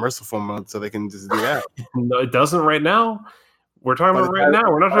modes, or merciful mode, so they can just do that. No, it doesn't right now. We're talking about right now.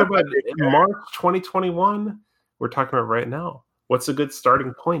 We're not talking about March 2021. We're talking about right now. What's a good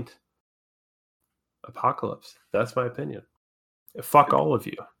starting point? Apocalypse. That's my opinion. Fuck all of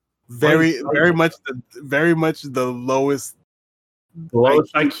you. Very much the lowest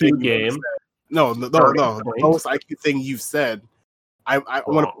IQ game. No. The lowest IQ thing you've said. I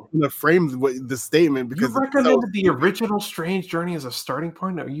want to frame the statement because you recommended the original Strange Journey as a starting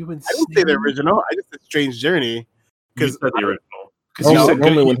point. Are you insane? I didn't say the original. I just said Strange Journey because the original. Because you said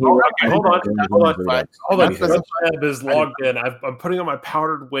normally when hold on. Neb is logged in. I'm putting on my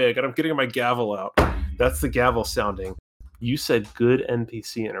powdered wig and I'm getting my gavel out. That's the gavel sounding. You said good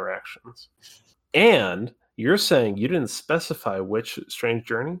NPC interactions, and you're saying you didn't specify which Strange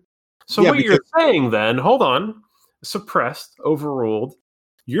Journey. So what you're saying then? Hold on. Suppressed, overruled.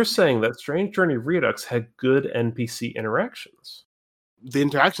 You're saying that Strange Journey Redux had good NPC interactions. The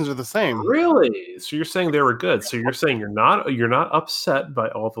interactions are the same. Really? So you're saying they were good. So you're saying you're not upset by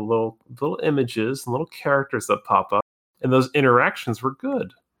all the little images and little characters that pop up, and those interactions were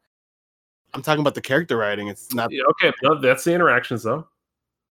good. I'm talking about the character writing. It's not okay. No, that's the interactions though.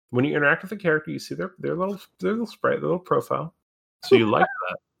 When you interact with a character, you see their little sprite, their little profile. So you like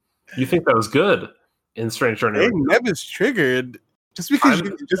that. You think that was good in Strange Journey. Hey, Neb is triggered just because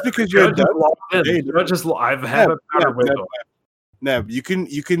you're I've had a powder wig on. Neb, you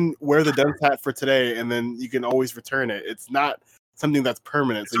can wear the dunce hat for today, and then you can always return it. It's not something that's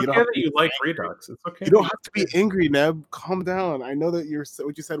permanent. So it's you don't okay have that you like Redux. It's okay. You don't have to be angry, Neb. Calm down. I know that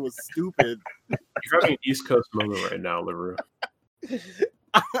what you said was stupid. You're having an East Coast moment right now, LaRue.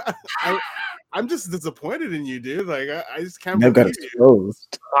 I'm just disappointed in you, dude. Like I just can't believe got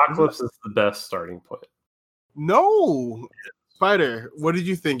exposed. Apocalypse is the best starting point. No, Spider. What did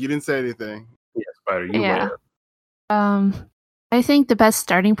you think? You didn't say anything. Yeah, Spider. You win. I think the best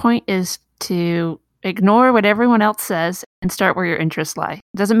starting point is to ignore what everyone else says and start where your interests lie.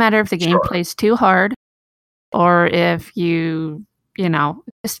 It doesn't matter if the game plays too hard or if you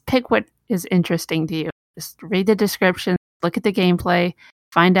just pick what is interesting to you. Just read the description, look at the gameplay,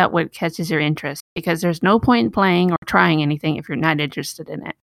 find out what catches your interest, because there's no point in playing or trying anything if you're not interested in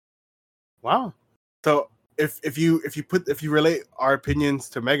it. Wow. So if you relate our opinions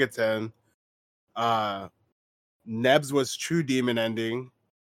to Megaten, Neb's was True Demon ending.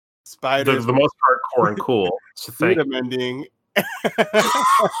 Spider's the most hardcore and cool. So Freedom ending.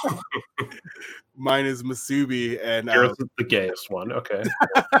 Mine is Masubi, and yours is the gayest one. Okay.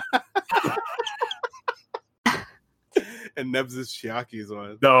 And Neb's is Chiaki's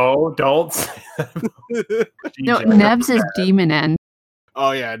one. No, don't say that. No, Neb's is Demon End.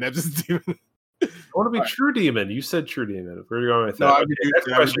 Oh yeah, Neb's is Demon. I want to be True Demon. You said True Demon. Where are you going with that?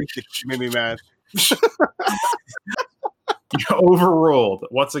 No, you made me mad. You overruled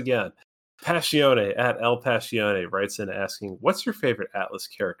once again. Passione at El Passione writes in asking, "What's your favorite Atlas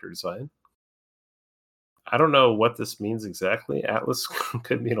character design?" I don't know what this means exactly. Atlas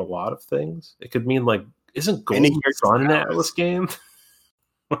could mean a lot of things. It could mean like Isn't Any Golden character Sun an Atlas. Atlas game?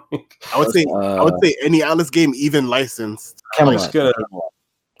 Like, I would say any Atlas game, even licensed. I'm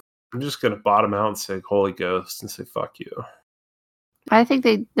just gonna bottom out and say Holy Ghost and say fuck you. I think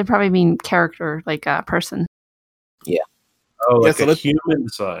they probably mean character, like a person. Oh, like so a human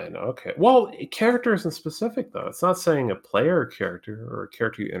design. Okay. Well, character isn't specific though. It's not saying a player character or a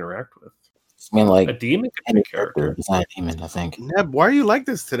character you interact with. I mean, like A demon could be any a character. It's not a demon, I think. Neb, why are you like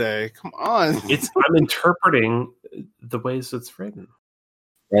this today? Come on. I'm interpreting the ways it's written.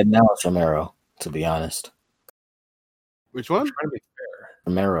 Right now it's Romero, to be honest. Which I'm one? trying to be fair.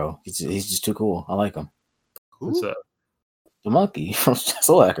 Romero. He's just too cool. I like him. What's Who? that? The monkey from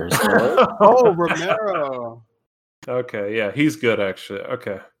Soul Hackers. Oh, Romero. Okay, yeah, he's good actually.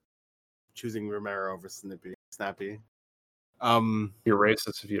 Okay. Choosing Romero over Snappy. You're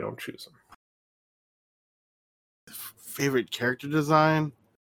racist if you don't choose him. Favorite character design?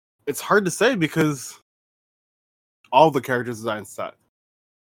 It's hard to say because all the character designs suck.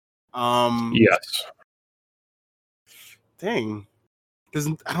 Yes. Dang.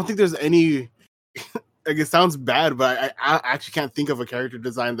 I don't think there's any. Like, it sounds bad, but I actually can't think of a character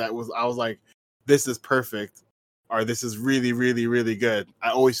design that I was like, this is perfect, or this is really, really, really good.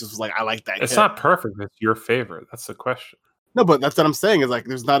 I always just was like, I like that. It's not perfect. It's your favorite. That's the question. No, but that's what I'm saying. Is like,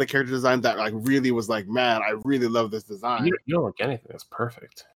 there's not a character design that like really was like, man, I really love this design. You don't like anything that's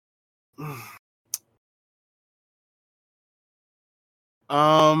perfect. I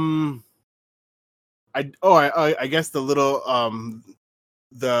guess the little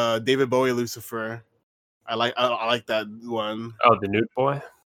the David Bowie Lucifer. I like that one. Oh, the nude boy?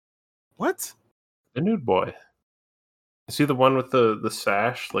 What? The nude boy. Is he the one with the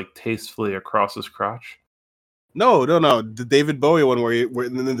sash like tastefully across his crotch? No. The David Bowie one where we're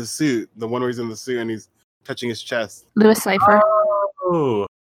in the suit. The one where he's in the suit and he's touching his chest. Louis Cypher. Oh,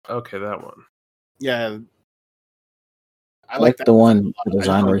 okay, that one. Yeah. I like the one, the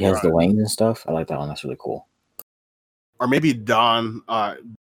design where he has the wings and stuff. I like that one. That's really cool. Or maybe Don.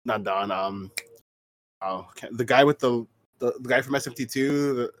 Not Don. The guy with the guy from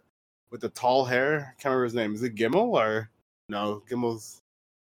SMT2 with the tall hair. I can't remember his name. Is it Gimmel or no? Gimmel's.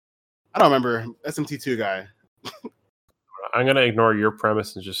 I don't remember. SMT2 guy. I'm gonna ignore your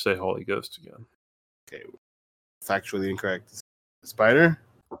premise and just say Holy Ghost again. Okay, factually incorrect. Spider.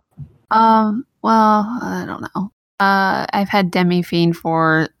 Well, I don't know. I've had Demi Fiend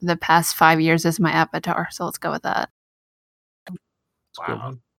for the past 5 years as my avatar, so let's go with that.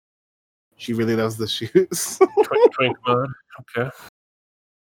 Wow. She really loves the shoes. Twink mode. Okay.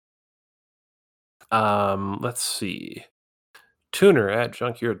 Let's see. Tuner at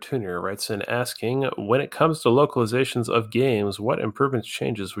Junkyard Tuner writes in asking, when it comes to localizations of games, what improvements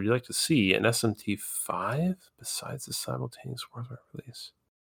changes would you like to see in SMT5 besides the simultaneous worldwide release?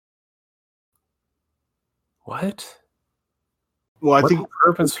 What? Well, I think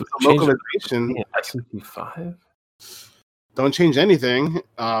improvements would change localization in SMT5? Don't change anything.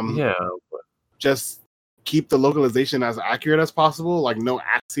 Yeah. Just keep the localization as accurate as possible. Like no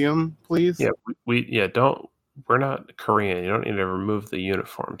Axiom, please. Yeah, we're not Korean. You don't need to remove the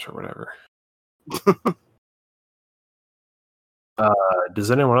uniforms or whatever. Does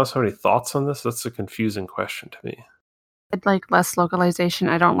anyone else have any thoughts on this? That's a confusing question to me. I'd like less localization.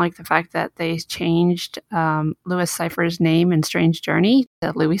 I don't like the fact that they changed Louis Cypher's name in Strange Journey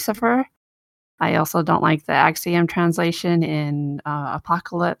to Louisifer. I also don't like the Axiom translation in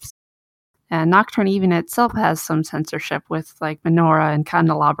Apocalypse. And Nocturne even itself has some censorship with like Menorah and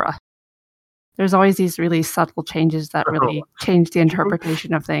Candelabra. There's always these really subtle changes that really change the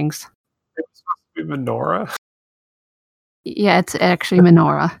interpretation of things. It's supposed to be Menorah? Yeah, it's actually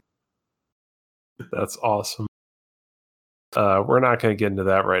Menorah. That's awesome. We're not going to get into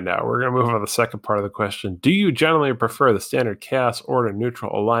that right now. We're going to move on to the second part of the question. Do you generally prefer the standard Chaos Order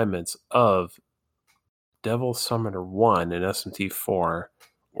neutral alignments of Devil Summoner 1 in SMT4,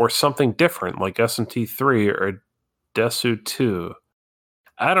 or something different like SMT3 or Desu 2?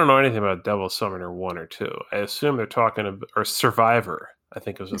 I don't know anything about Devil Summoner 1 or 2. I assume they're talking about, or Survivor, I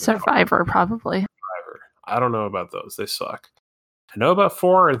think it was. Survivor, probably. Survivor. I don't know about those. They suck. I know about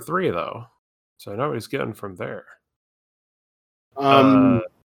 4 and 3, though. So I know what he's getting from there. This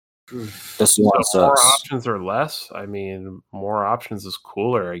one so more sucks. options or less? I mean, more options is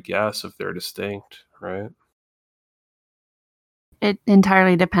cooler, I guess, if they're distinct, right? It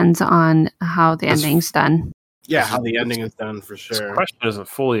entirely depends on how the ending's done. Yeah, how the ending is done for sure. This question isn't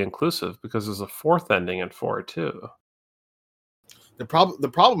fully inclusive because there's a fourth ending in 4 too. The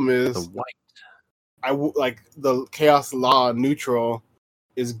problem is The white. like the Chaos Law neutral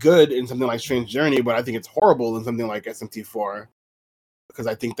is good in something like Strange Journey, but I think it's horrible in something like SMT4. because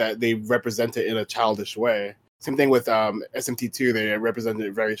I think that they represent it in a childish way. Same thing with SMT2; they represent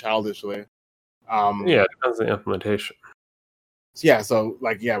it very childishly. Yeah, it depends on the implementation. Yeah, so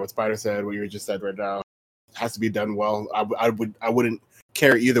what Spider said, what you just said right now, has to be done well. I wouldn't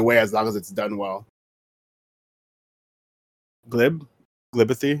care either way as long as it's done well.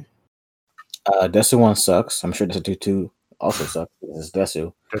 Glibbathy. Desu 1 sucks. I'm sure Desu 2 also sucks. It's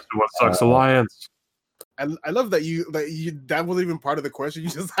Desu. Desu 1 sucks. Alliance. I love that that wasn't even part of the question. You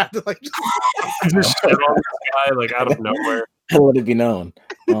just had to just shit on this guy out of nowhere. Let it be known.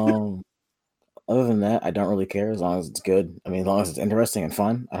 Other than that, I don't really care as long as it's good. I mean, as long as it's interesting and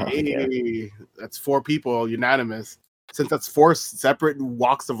fun, I don't really care. That's 4 people unanimous. Since that's 4 separate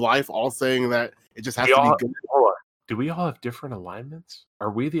walks of life, all saying that it just has to be good. Hold on. Do we all have different alignments?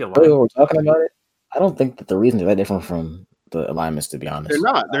 Are we the alignment? alignment? We're talking about it. I don't think that the reasons are that different from the alignments, to be honest.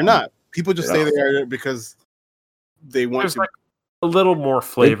 They're not. People just say they are because they want There's to. A little more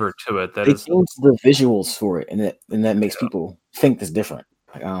flavor to it. They change the visuals for it, and that makes people think it's different.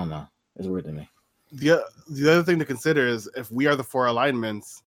 I don't know. It's weird to me. The other thing to consider is if we are the 4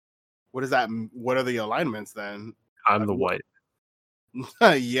 alignments, what is that? What are the alignments then? I'm the white.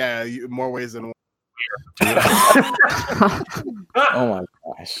 Yeah, more ways than one. Oh my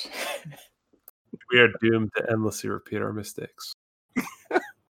gosh. We are doomed to endlessly repeat our mistakes.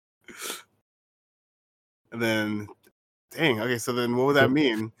 And then, dang, okay, so then what would that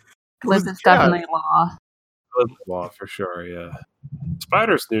mean? Liz is definitely law. Law for sure, yeah.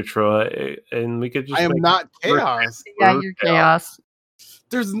 Spider's neutral, and we could just. I am not chaos. Yeah, you're chaos.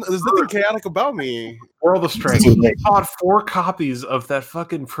 There's nothing chaotic about me. World of Strength. You bought 4 copies of that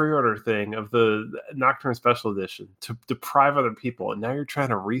fucking pre-order thing of the Nocturne Special Edition to deprive other people, and now you're trying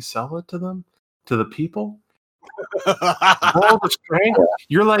to resell it to them, to the people. World of Strength.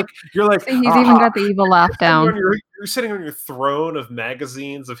 You're like. He's even got the evil laugh down. You're sitting on your throne of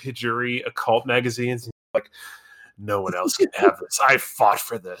magazines of Hijiri occult magazines, and you're like, no one else can have this. I fought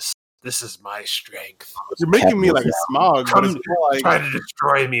for this. This is my strength. You're making me like a smog. Try to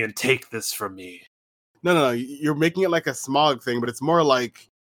destroy me and take this from me. No. You're making it like a smog thing, but it's more like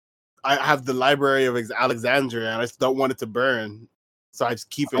I have the Library of Alexandria and I just don't want it to burn. So I just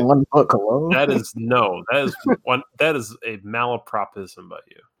keep it. That is that is a malapropism by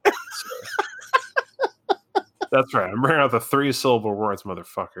you. That's right. I'm bringing out the 3-syllable words,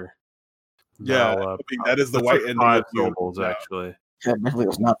 motherfucker. Yeah, that is the white ending. 5 syllables, actually. Yeah, definitely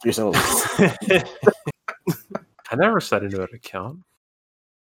was not 3 syllables. I never set into it account.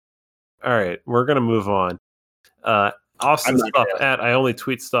 All right, we're gonna move on. Austin Stuff at I Only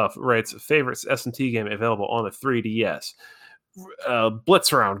Tweet Stuff writes favorite SMT game available on the 3DS.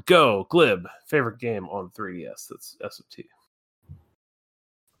 Blitz Round, go Glib. Favorite game on 3DS that's SMT.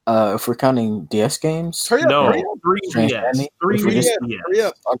 If we're counting DS games, hurry up. 3DS.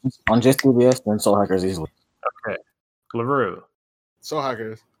 3DS. On just 3DS, then Soul Hackers easily. Okay, LaRue. Soul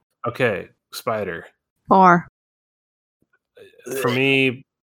Hackers. Okay, Spider. 4. For me,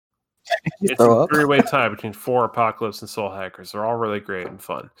 it's a 3-way tie between 4 Apocalypse and Soul Hackers. They're all really great and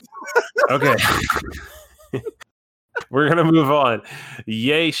fun. Okay. We're going to move on.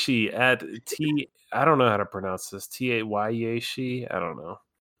 Yashi at I don't know how to pronounce this. Tay Yashi? I don't know.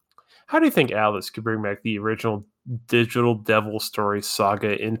 How do you think Alice could bring back the original Digital Devil Story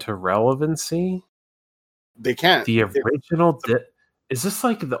saga into relevancy? They can't. The original... Is this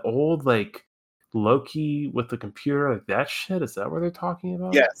like the old, Loki with the computer, like that shit? Is that what they're talking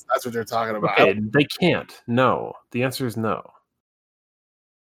about? Yes, that's what they're talking about. Okay, they can't. No. The answer is no.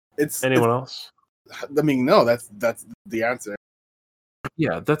 Anyone else? I mean, no, that's the answer.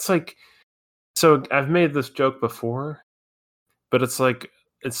 Yeah, that's like... So I've made this joke before, but it's like,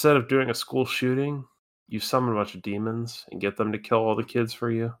 instead of doing a school shooting, you summon a bunch of demons and get them to kill all the kids for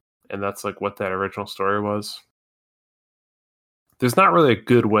you. And that's like what that original story was. There's not really a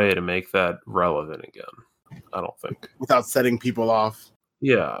good way to make that relevant again, I don't think. Without setting people off.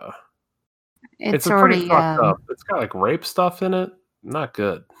 Yeah. It's already fucked up. It's got rape stuff in it. Not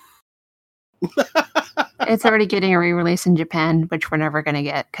good. It's already getting a re-release in Japan, which we're never going to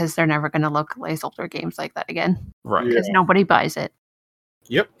get because they're never going to localize older games like that again. Right. Because nobody buys it.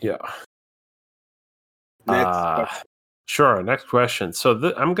 Yep. Yeah. Sure. Next question.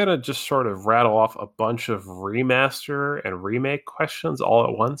 So I'm going to just sort of rattle off a bunch of remaster and remake questions all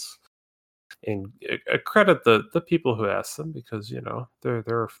at once. And credit the people who asked them because,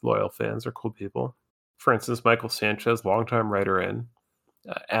 they're loyal fans. They're cool people. For instance, Michael Sanchez, longtime writer in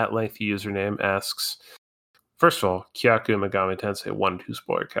at length username, asks, first of all, Kyaku Megami Tensei 1 2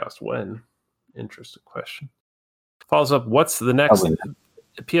 spoiler cast when? Interesting question. Follows up, what's the next...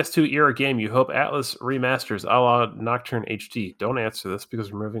 PS2 era game you hope Atlas remasters a la Nocturne HD? Don't answer this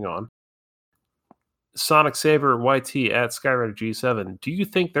because we're moving on. Sonic Saber YT at Skyrider G7. Do you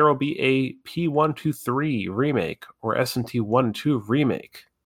think there will be a P123 remake or SMT 1-2 remake?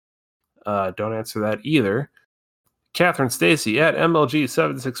 Don't answer that either. Catherine Stacy at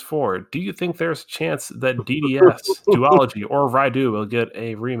MLG764. Do you think there's a chance that DDS, Duology, or Raidu will get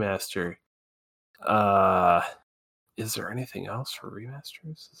a remaster? Is there anything else for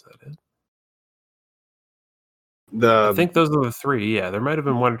remasters? Is that it? I think those are the three. Yeah, there might have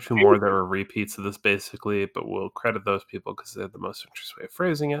been one or two more that were repeats of this, basically, but we'll credit those people because they're the most interesting way of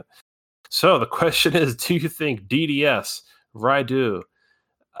phrasing it. So the question is, do you think DDS, Raidu,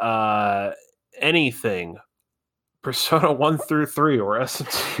 anything, Persona 1 through 3 or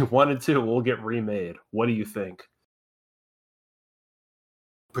SMT 1 and 2 will get remade? What do you think?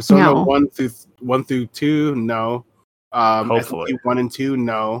 Persona 1 through 2, no. Hopefully. SMT 1 and 2,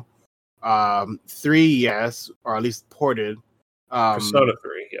 no. 3, yes, or at least ported. Persona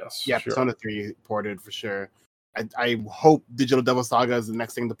 3, yes. Yeah, sure. Persona 3 ported for sure. I hope Digital Devil Saga is the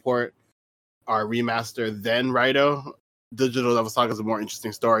next thing to port or remaster than Raido. Digital Devil Saga is a more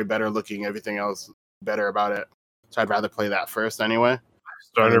interesting story, better looking, everything else better about it. So I'd rather play that first anyway. I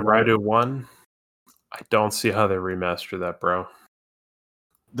started Raido 1. I don't see how they remaster that, bro.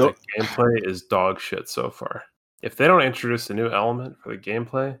 The gameplay is dog shit so far. If they don't introduce a new element for the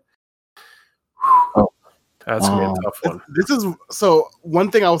gameplay, that's gonna be a tough one. This is so one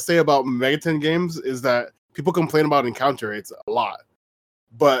thing I'll say about Megaten games is that people complain about encounter rates a lot,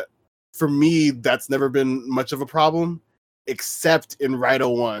 but for me, that's never been much of a problem, except in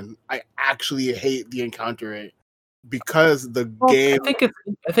Raido 1. I actually hate the encounter rate because the game. I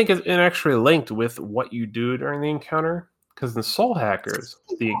think it's actually linked with what you do during the encounter. Because in Soul Hackers,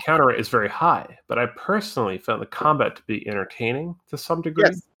 the encounter rate is very high, but I personally found the combat to be entertaining to some degree.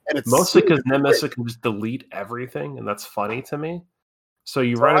 Yes, and it's mostly because Nemesis can just delete everything, and that's funny to me. So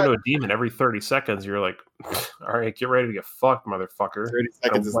you run into a demon every 30 seconds, you're like, all right, get ready to get fucked, motherfucker. 30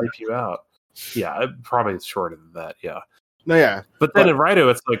 seconds is wipe you out. Yeah, probably shorter than that, yeah. No, yeah. But then in Raido,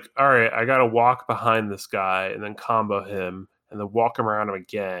 it's like, all right, I got to walk behind this guy and then combo him and then walk him around him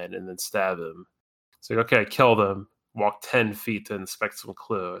again and then stab him. It's like, okay, I killed him. Walk 10 feet to inspect some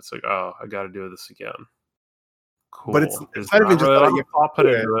clue. It's like, oh, I got to do this again. Cool. But it's not even just really put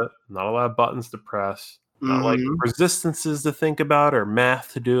into it. Not a lot of buttons to press. Not like resistances to think about or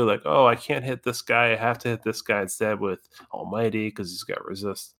math to do. Like, oh, I can't hit this guy. I have to hit this guy instead with Almighty because he's got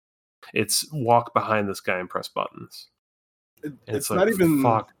resist. It's walk behind this guy and press buttons. It's like, not even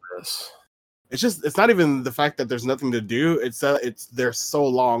fuck this. It's not even the fact that there's nothing to do. It's they're so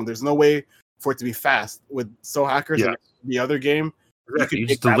long. There's no way for it to be fast with Soul Hackers and the other game. Exactly. You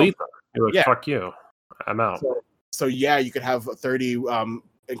just delete them. You're like, fuck you. I'm out. So yeah, you could have 30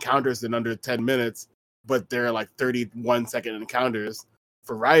 encounters in under 10 minutes, but they're like 31-second encounters.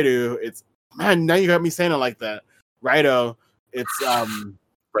 For Raido, it's now you got me saying it like that. Raido, it's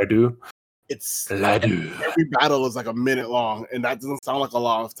Raido. It's Raido. Every battle is like a minute long, and that doesn't sound like a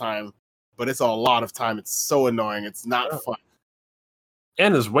lot of time, but it's a lot of time. It's so annoying. It's not fun.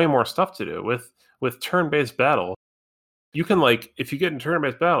 And there's way more stuff to do with turn-based battle. You can, like, if you get in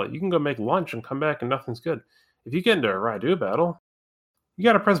turn-based battle, you can go make lunch and come back and nothing's good. If you get into a Raido battle, you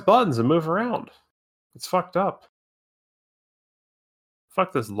got to press buttons and move around. It's fucked up.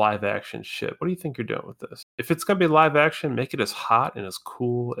 Fuck this live action shit. What do you think you're doing with this? If it's going to be live action, make it as hot and as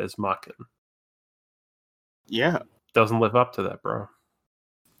cool as Makken. Yeah. Doesn't live up to that, bro.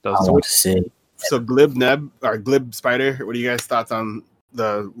 Doesn't. I want to see. So Glib Neb or Glib Spider, what are you guys' thoughts on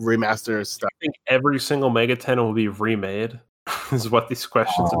the remaster stuff? I think every single Megaten will be remade. Is what these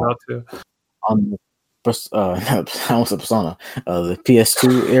questions about to. On almost a Persona, the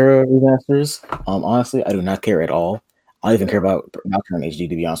PS2 era remasters. Honestly, I do not care at all. I don't even care about Nocturne HD,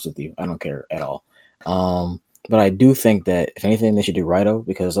 to be honest with you. I don't care at all. But I do think that if anything, they should do Raido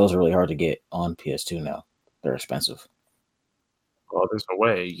because those are really hard to get on PS2 now. They're expensive. Well, there's a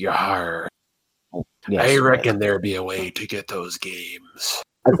way. Yar. Yes, I reckon there'd be a way to get those games.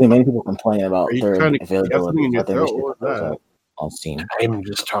 I think many people complain about their availability. I think they should that on Steam. I'm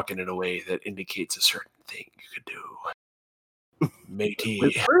just talking in a way that indicates a certain thing you could do. Matey.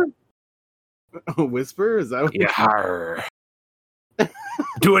 Whisper? Is that what Yar.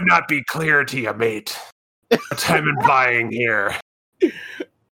 Do it not be clear to you, mate. What I'm implying here.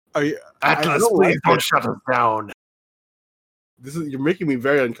 Atlas, please don't shut us down. You're making me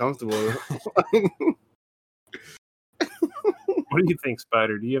very uncomfortable. What do you think,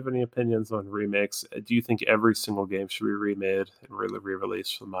 Spider? Do you have any opinions on remakes? Do you think every single game should be remade and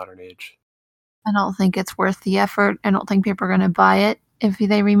re-released for the modern age? I don't think it's worth the effort. I don't think people are going to buy it. if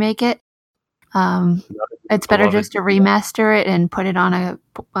they remake it. It's better just to remaster it and put it on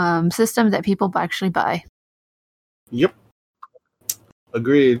a system that people actually buy. Yep.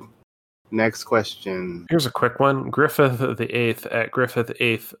 Agreed. Next question. Here's a quick one. Griffith the 8th at Griffith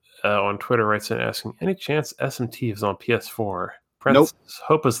 8th on Twitter writes in asking, any chance SMT is on PS4? Nope.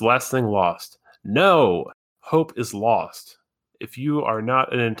 Hope is the last thing lost. No, hope is lost. If you are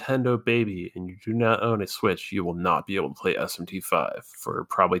not a Nintendo baby and you do not own a Switch, you will not be able to play SMT5 for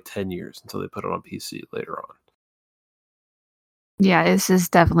probably 10 years until they put it on PC later on. Yeah, this is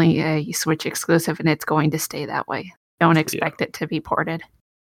definitely a Switch exclusive, and it's going to stay that way. Don't expect it to be ported.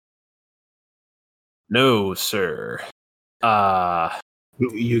 No, sir.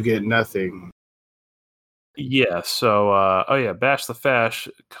 You get nothing. Yeah, so, Bash the Fash,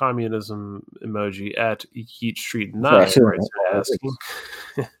 communism emoji at Heat Street 9 asking,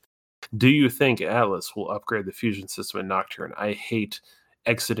 do you think Atlas will upgrade the fusion system in Nocturne? I hate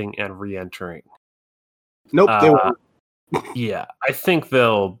exiting and re-entering. Nope, they won't. Yeah, I think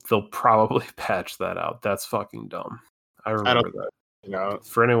they'll probably patch that out. That's fucking dumb. I remember that. You know,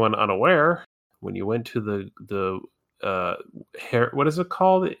 for anyone unaware, when you went to the what is it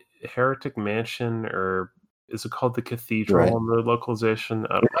called? Heretic Mansion, or is it called the Cathedral in the localization?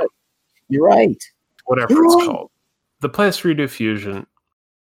 I don't know. You're right. Whatever it's called. The place where you do fusion,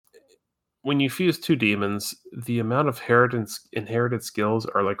 when you fuse two demons, the amount of inherited skills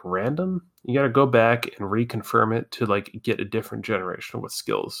are like random. You got to go back and reconfirm it to like get a different generation of what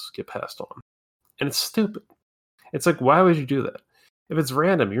skills get passed on. And it's stupid. It's like, why would you do that? If it's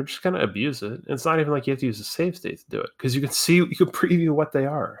random, you're just going to abuse it. It's not even like you have to use a save state to do it, because you can preview what they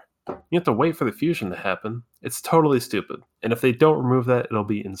are. You have to wait for the fusion to happen. It's totally stupid. And if they don't remove that, it'll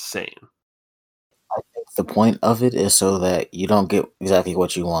be insane. I think the point of it is so that you don't get exactly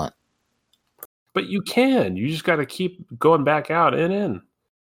what you want. But you can. You just got to keep going back out and in.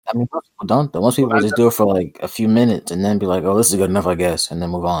 I mean, most people don't, though. Most people just do it for like a few minutes and then be like, oh, this is good enough, I guess, and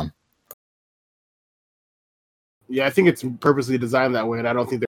then move on. Yeah, I think it's purposely designed that way, and I don't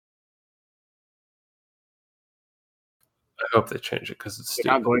think I hope they change it, because it's stupid.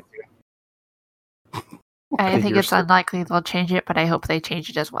 not going to. I think it's unlikely they'll change it, but I hope they change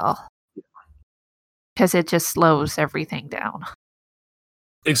it as well. Because it just slows everything down.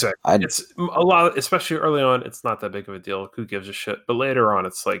 Exactly. It's a lot, especially early on, it's not that big of a deal. Who gives a shit? But later on,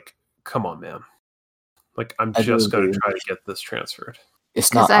 it's like, come on, man. Like, I'm just going to try to get this transferred.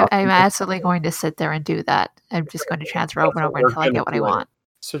 It's not. I'm absolutely going to sit there and do that. I'm just going to transfer over and over until I get what I want.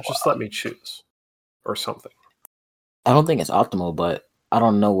 So just let me choose, or something. I don't think it's optimal, but I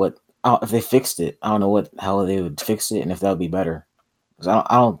don't know if they fixed it. I don't know how they would fix it and if that would be better. Because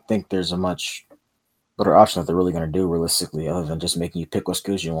I don't think there's a much better option that they're really going to do realistically, other than just making you pick what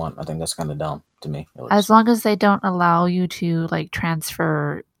skills you want. I think that's kind of dumb to me. As long as they don't allow you to like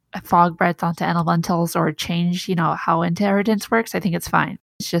transfer fog breath onto elementals or change, how inheritance works, I think it's fine.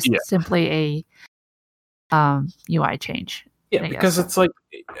 It's just simply a UI change. Yeah, because it's like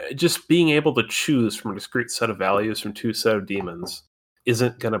just being able to choose from a discrete set of values from two set of demons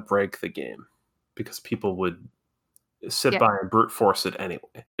isn't going to break the game, because people would sit by and brute force it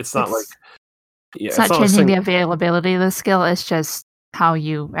anyway. It's not it's not changing the availability of the skill. It's just how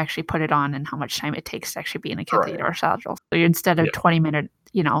you actually put it on and how much time it takes to actually be in a cathedral or saddle. So instead of 20-minute,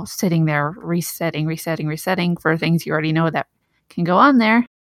 sitting there resetting for things you already know that can go on there,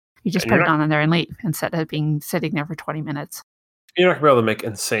 you just put it on there and leave instead of sitting there for 20 minutes. You're not going to be able to make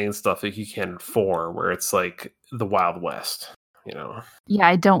insane stuff like you can in 4, where it's like the Wild West, Yeah,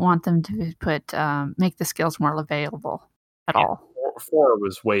 I don't want them to make the skills more available at all. 4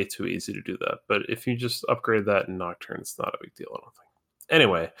 was way too easy to do that, but if you just upgrade that in Nocturne, it's not a big deal, I don't think.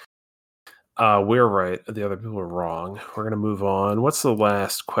 Anyway, we're right. The other people are wrong. We're going to move on. What's the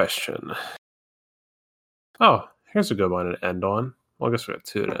last question? Oh, here's a good one to end on. Well, I guess we have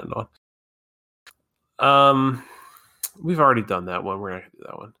 2 to end on. We've already done that one. We're not going to do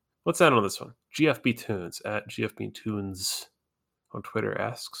that one. Let's end on this one. GFB Tunes at GFB Tunes on Twitter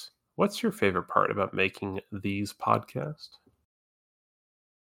asks, what's your favorite part about making these podcasts?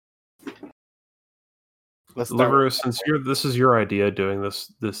 Liveru, since this is your idea doing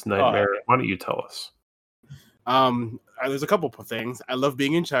this nightmare, why don't you tell us? There's a couple of things. I love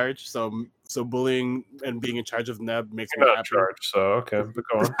being in charge, so bullying and being in charge of Neb makes me happy. In charge, so okay, but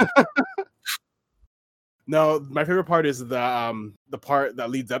go on. No, my favorite part is the part that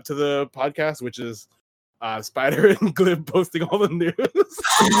leads up to the podcast, which is Spider and Glib posting all the news.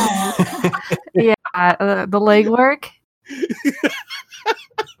 The legwork.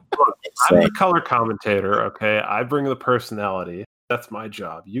 Look, I'm the color commentator, okay? I bring the personality. That's my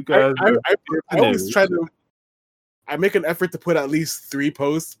job. You guys, I make an effort to put at least 3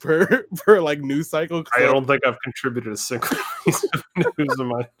 posts per like news cycle. I don't think I've contributed a single piece of news in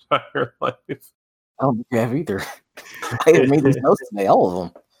my entire life. I don't think you have either. I have made these notes today, all of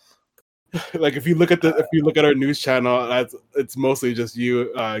them. Like if you look at our news channel, it's mostly just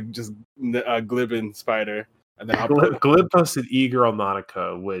you, Glib and Spider, and then Glib posted E-Girl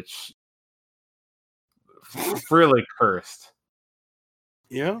Nautica, which really cursed.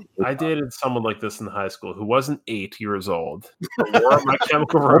 Yeah, I dated someone like this in high school who wasn't 8 years old, wore My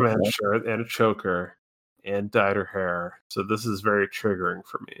Chemical Romance shirt and a choker, and dyed her hair. So this is very triggering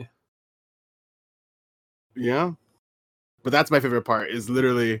for me. Yeah, but that's my favorite part. Is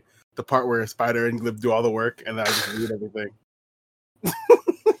literally the part where Spider and Glib do all the work, and then I just read everything. Yeah,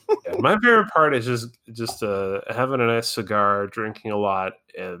 my favorite part is just having a nice cigar, drinking a lot,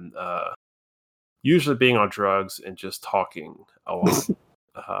 and usually being on drugs and just talking a lot.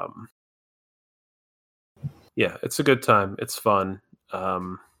 Yeah, it's a good time. It's fun.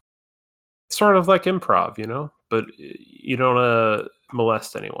 Sort of like improv, you know, but you don't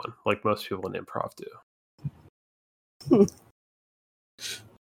molest anyone like most people in improv do.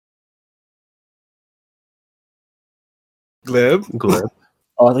 Glib.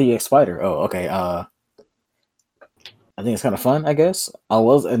 Oh, I think you Spider. Oh, okay. I think it's kind of fun, I guess. I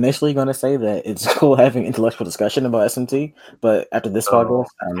was initially going to say that it's cool having intellectual discussion about SMT, but after this podcast,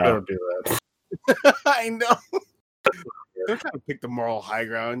 I don't know. Don't do that. I know. They're trying to pick the moral high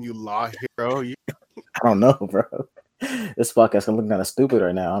ground, you law hero. I don't know, bro. This podcast is looking kind of stupid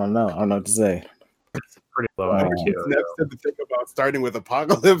right now. I don't know what to say. It's pretty low IQ. It's next to think about starting with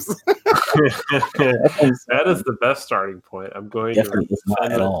Apocalypse. That is the best starting point. I'm going Definitely to it's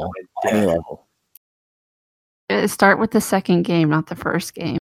not at all on any level. Start with the second game, not the first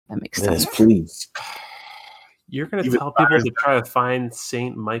game. That makes sense. Yes, please. You're going to tell people to try to find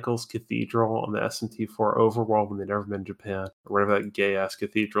St. Michael's Cathedral on the SMT4 overworld when they've never been to Japan, or whatever that gay-ass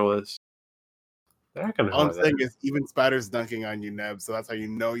cathedral is. They're not going to know. All I'm saying is even Spider's dunking on you, Neb, so that's how you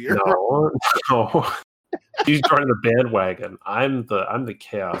know you're No. He's joining the bandwagon. I'm the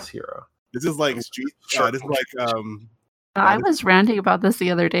chaos hero. This is like street. This is like I was ranting about this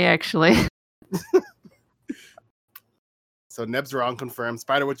the other day, actually. So Neb's wrong, confirmed.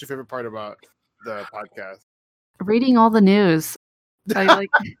 Spider, what's your favorite part about the podcast? Reading all the news. I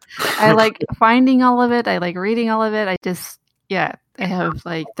like finding all of it. I like reading all of it. I have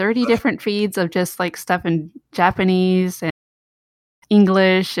like 30 different feeds of just like stuff in Japanese and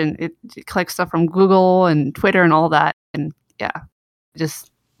English, and it collects stuff from Google and Twitter and all that. And yeah,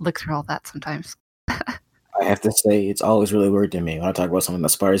 just look through all that sometimes. I have to say, it's always really weird to me when I talk about something that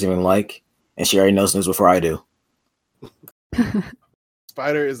Spider's even like, and she already knows news before I do.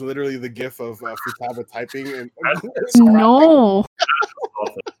 Spider is literally the gif of Futaba typing. And no. For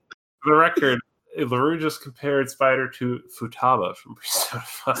the record, LaRue just compared Spider to Futaba from Persona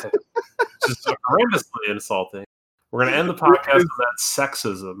 5. Just horrendously insulting. We're going to end the podcast with that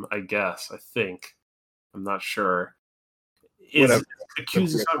sexism, I guess. I think. I'm not sure. Is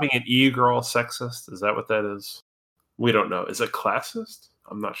accusing someone being an e-girl sexist? Is that what that is? We don't know. Is it classist?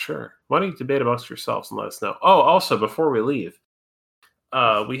 I'm not sure. Why don't you debate amongst yourselves and let us know? Oh, also, before we leave,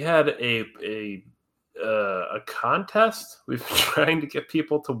 we had a contest. We've been trying to get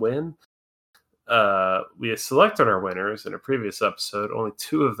people to win. We selected our winners in a previous episode. Only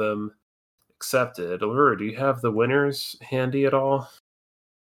 2 of them accepted. Allura, do you have the winners handy at all?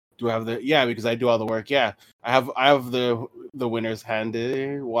 Do I have because I do all the work. Yeah, I have the winners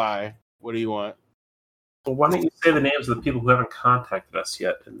handy. Why? What do you want? Well, why don't you say the names of the people who haven't contacted us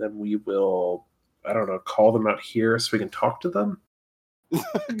yet, and then we will, I don't know, call them out here so we can talk to them?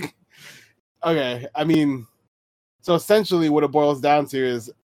 Okay, I mean, so essentially what it boils down to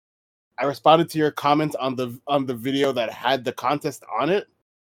is I responded to your comments on the video that had the contest on it,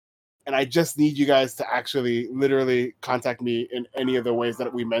 and I just need you guys to actually literally contact me in any of the ways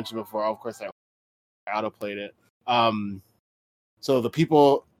that we mentioned before. Of course, I auto-played it. So the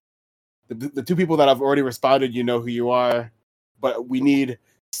 2 people that I've already responded, you know who you are, but we need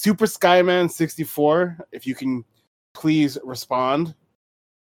Super Skyman 64. If you can please respond.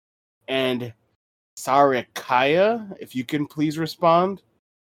 And Sarakaya, if you can please respond.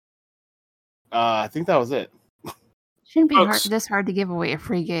 I think that was it. Shouldn't be this hard to give away a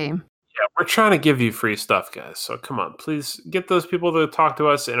free game. Yeah, we're trying to give you free stuff, guys. So come on, please get those people to talk to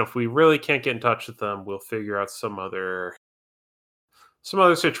us. And if we really can't get in touch with them, we'll figure out some other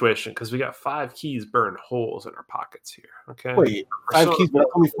situation, because we got 5 keys burned holes in our pockets here. Okay. Wait, 5 keys, but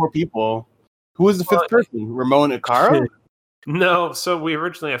only 4 people. Who was the 5th person? Ramon Akaro? No, so we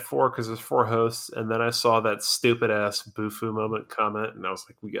originally had 4 because there's 4 hosts, and then I saw that stupid ass Bufu moment comment, and I was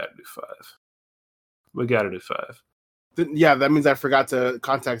like, we gotta do 5. We gotta do 5. Yeah, that means I forgot to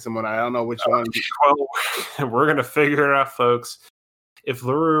contact someone. I don't know which one. Well, we're gonna figure it out, folks. If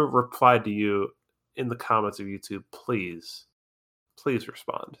Luru replied to you in the comments of YouTube, please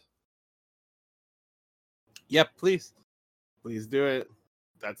respond. Yep, please do it.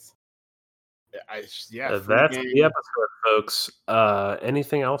 That's that's the episode, folks.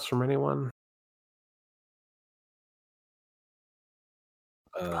 Anything else from anyone?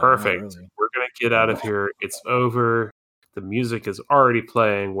 Perfect. Really. We're gonna get out of here. It's over. The music is already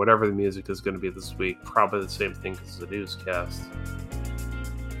playing. Whatever the music is going to be this week, probably the same thing as the newscast.